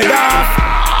and then they off.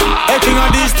 Hey, King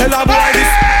of these, tell a boy this.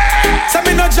 Say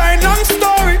me no giant long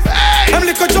story. Them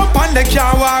little jump and they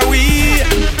can't worry.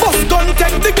 Bust gun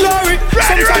take the glory.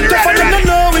 Sometimes tough and them don't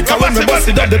know it. And when me bust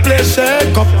it up, the place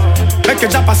shake up. Make a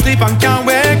jump asleep and can't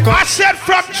wake up. I said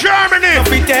from Germany. If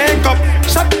we take up,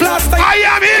 shot blast. I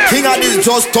am here. King of this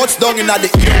just touched down in the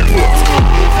airport.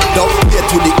 Don't get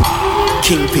to the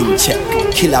Kingpin check,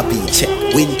 Killer Bee check,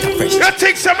 Winter Fresh. You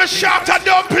think some shot and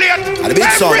don't play it? And the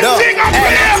big song, no. King of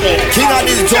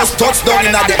this just touched down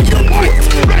in the airport.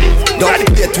 Don't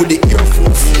get to the Air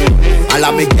Force. All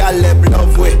of me girl them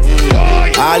love way.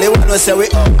 All they wanna say we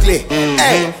ugly.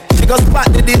 Hey, she go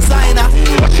spot the designer.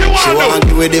 She want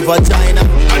to with the vagina.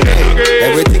 Hey,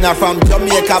 everything are from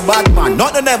Jamaica, bad man.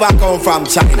 Nothing ever come from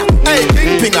China. Hey,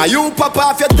 Kingpin, are you pop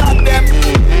off your tag them?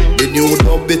 The new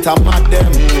dub bitter mad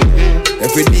them.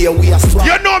 Every day we are strong.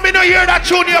 You know me no hear that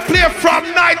tune you play from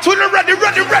night to the ready.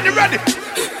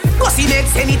 Pussy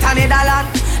makes any $10.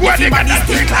 When you get that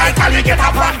thing like how you get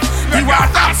up on. The war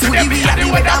taps with the wheel and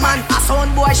the weatherman. A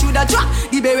sound boy shoulda drop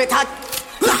the berry tat.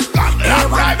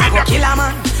 Everyone go kill a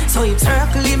man. So him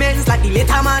circle the men's like the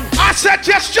little man. I said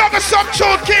just juggle some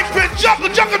tune, Kingpin. Juggle.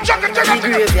 Go!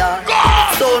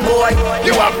 Stone boy,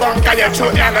 you a bunk and your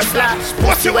throat never slash.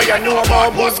 Pussy where you know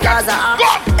about boost Gaza.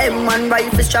 M1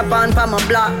 rifle strap on for my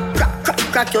block.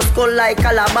 Crack your skull like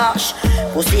calabash.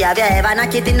 Pussy, have you ever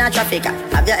knocked it in a traffic?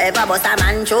 Have you ever bust a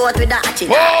man throat with a hatchet?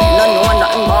 No know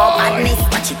nothing about badness,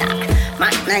 watch it.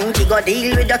 Mac 90 go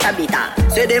deal with the cabita.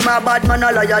 Say them a bad man,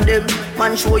 a liar them.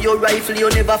 Man show your rifle, you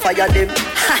never fire them.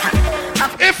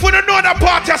 If we don't know that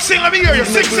part, I sing, let me hear you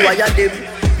sing.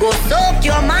 Go soak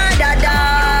your mother,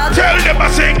 dog. Tell them I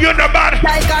sing, you're the bad.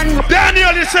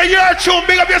 Daniel, you say you're a tune,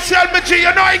 big up yourself, G,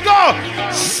 you know I go.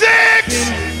 6.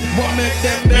 What make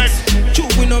them mix? True,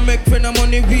 we no make friend of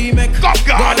money, we make. God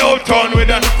out town with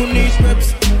that.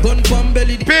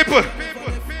 People,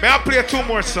 may I play 2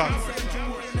 more songs?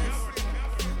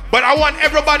 But I want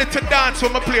everybody to dance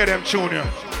when I play them tune here.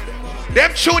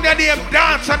 Them tune here, them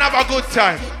dance and have a good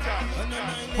time.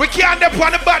 We can't depend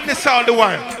on the badness all the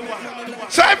while.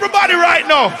 So everybody right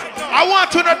now, I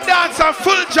want you to dance and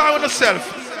full joy on yourself.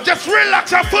 Just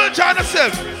relax and full joy on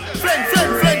yourself. Fling.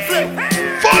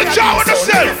 Full joy on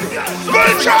yourself.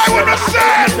 Full joy on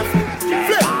yourself.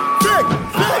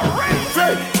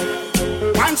 Fling.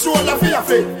 One shoulder for your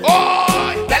feet.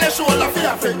 Oh. Belly shoulder for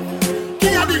your feet.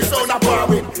 King Addies sound a power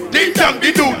with. Ding dong,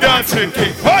 they do dancing,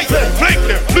 king. Hey, fling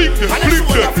them. A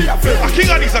King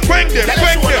Addies a quang them.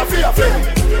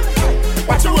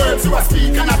 Watch your words you a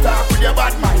speak and attack with your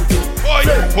bad mind.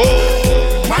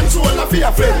 Oh. Man shoulder for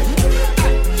your friend.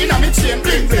 Inna me chain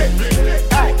bling.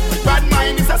 Bad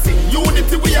mind is a sin.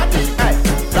 Unity we are team.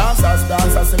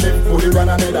 Dancers, live fully one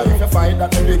another. If you fight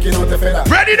that, they breaking out the feather.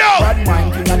 Ready now! Bad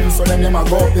mind, King Addies, so them a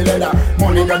go up the ladder.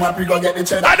 Money them up, we go get the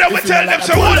cheddar. I don't tell them,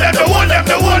 so hold them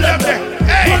there.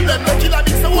 Hey! Hold them there, King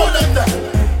Addies, so hold them there.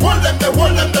 Hold them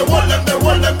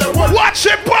there. Watch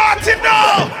it party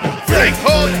now! Fling,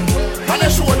 hold.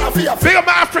 Big up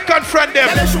my African friend them.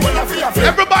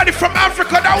 Everybody from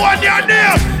Africa, that one your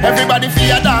name. Everybody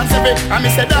feel a dance, and me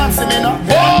say dancing me now.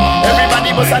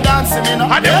 Everybody was a dancing me now.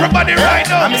 And everybody right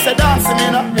now. And me say dancing me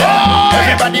now.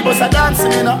 Everybody was a dancing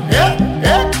me now.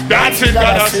 Dancing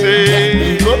gotta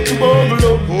say.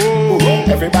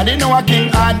 Everybody know a King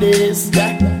Addies.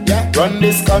 Run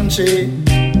this country.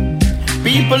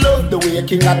 People love the way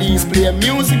King Addies play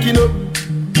music, you know.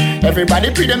 Everybody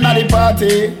pre them at the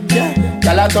party.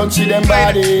 Y'all a touch them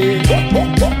body.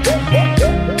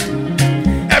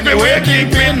 Everywhere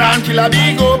Kingpin and Killer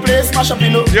B go play smash up,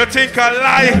 you know. You think I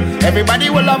lie? Everybody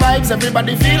will have vibes,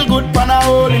 everybody feel good, pan a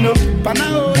hole, you know.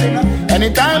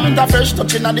 Anytime in the fresh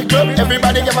touching at the club,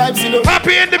 everybody get vibes, you know.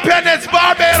 Happy Independence,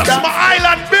 Barbados, my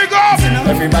island, big up.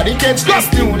 Everybody catch this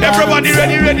new dance. Everybody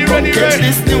ready. Catch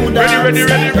this new dance.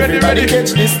 Everybody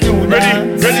catch this new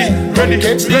dance. Ready.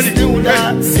 Catch this new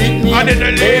dance. Sydney,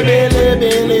 baby.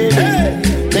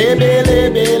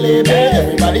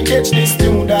 Everybody catch this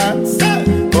new dance.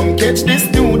 Come catch this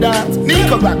new dance.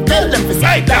 Nico back, tell them to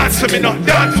say dance for me now,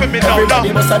 dance for me now.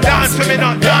 Dance for me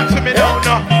now. Dance for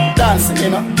me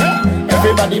now.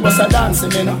 Everybody must a dance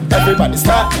me now. Everybody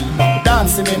start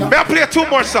dancing me now. May I play 2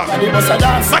 more songs?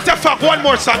 Matter of fact, 1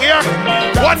 more song here.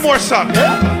 1 more song.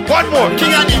 1 more.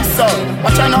 King Addies song.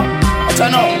 Watch I know.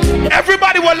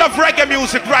 Everybody will love reggae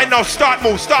music right now. Start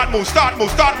move.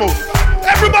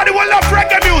 Everybody will love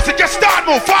reggae music. Just start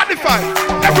move.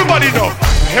 45. Everybody know.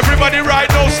 Everybody right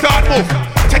now. Start move.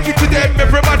 Take it to them.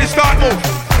 Everybody start move.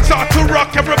 Start to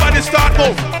rock. Everybody start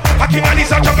move. A King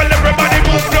Addies a jungle. Everybody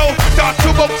move now. Start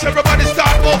to bounce. Everybody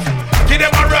start move. Give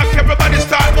them a rock. Everybody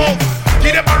start move.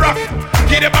 Give them a rock.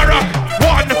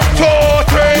 1, 2, 3.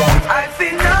 I've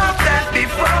seen enough that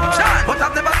before, but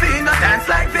I've never seen a dance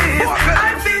like this.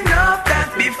 I've seen enough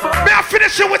that before. May I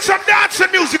finish it with some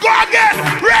dancing music? Go again.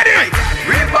 Ready?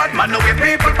 Real bad man, know we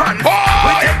people pan.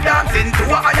 We take dancing to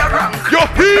a higher rank. Yo,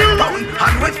 here.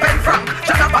 And we spend franc.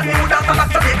 Shut up and new dance and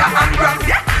Jamaica and Grand.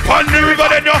 On the river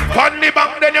then you, on the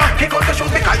bank then you. Kick out the shoes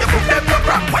because you put them no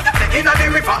crack. When you play in the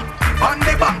river, on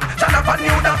the bank. Shut up and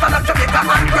new dance and Jamaica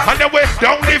and Grand. On the way,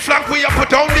 down the flank, we put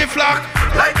down the flank.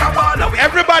 Like a ball.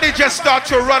 Everybody just start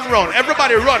to run round.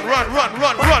 Everybody run. Now.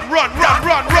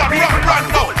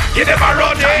 Give them a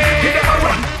run, Give them a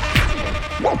run.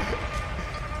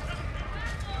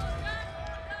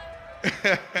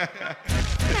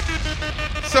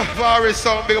 So far is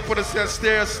some big up for the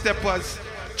Steppas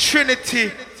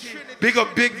Trinity. Big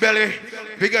up Big Belly.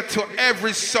 Big up to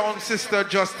every sound sister,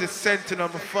 Addies Sentinel,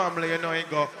 my family, you know you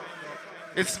go.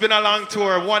 It's been a long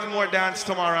tour. 1 more dance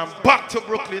tomorrow. I'm back to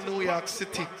Brooklyn, New York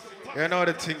City. You know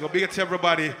the thing. Big up to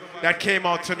everybody that came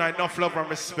out tonight. Enough love and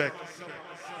respect.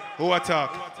 Who I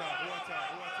talk?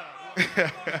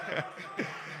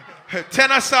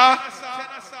 Tenasa.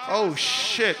 Oh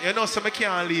shit, you know, so I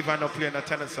can't leave and not playing a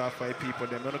tennis off for people,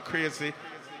 them, you know, crazy.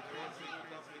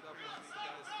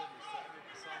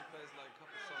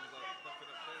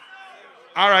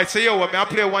 Alright, so yo, I'll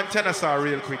play one tennis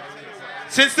real quick.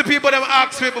 Since the people them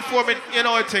asked me before me, you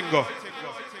know how thing go.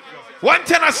 One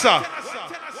tennis.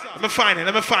 Let me find it.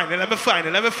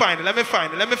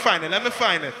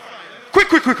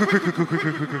 Quick.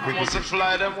 Must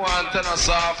fly them one tennis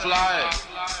fly.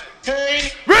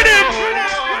 Hey. Ready.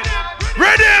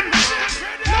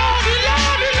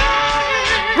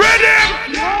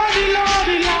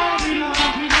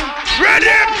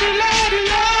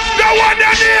 The one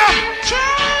down here.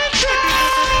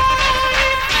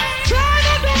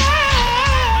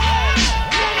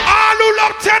 All who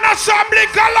love tennis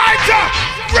blink a lighter.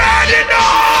 Ready now.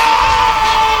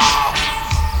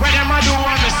 When them a do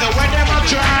one, Mister, when them a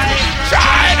try.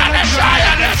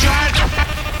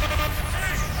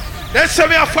 Let's send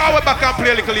me a forward back and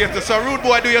play a little later. So rude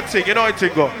boy, do your thing. You know how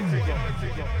it go.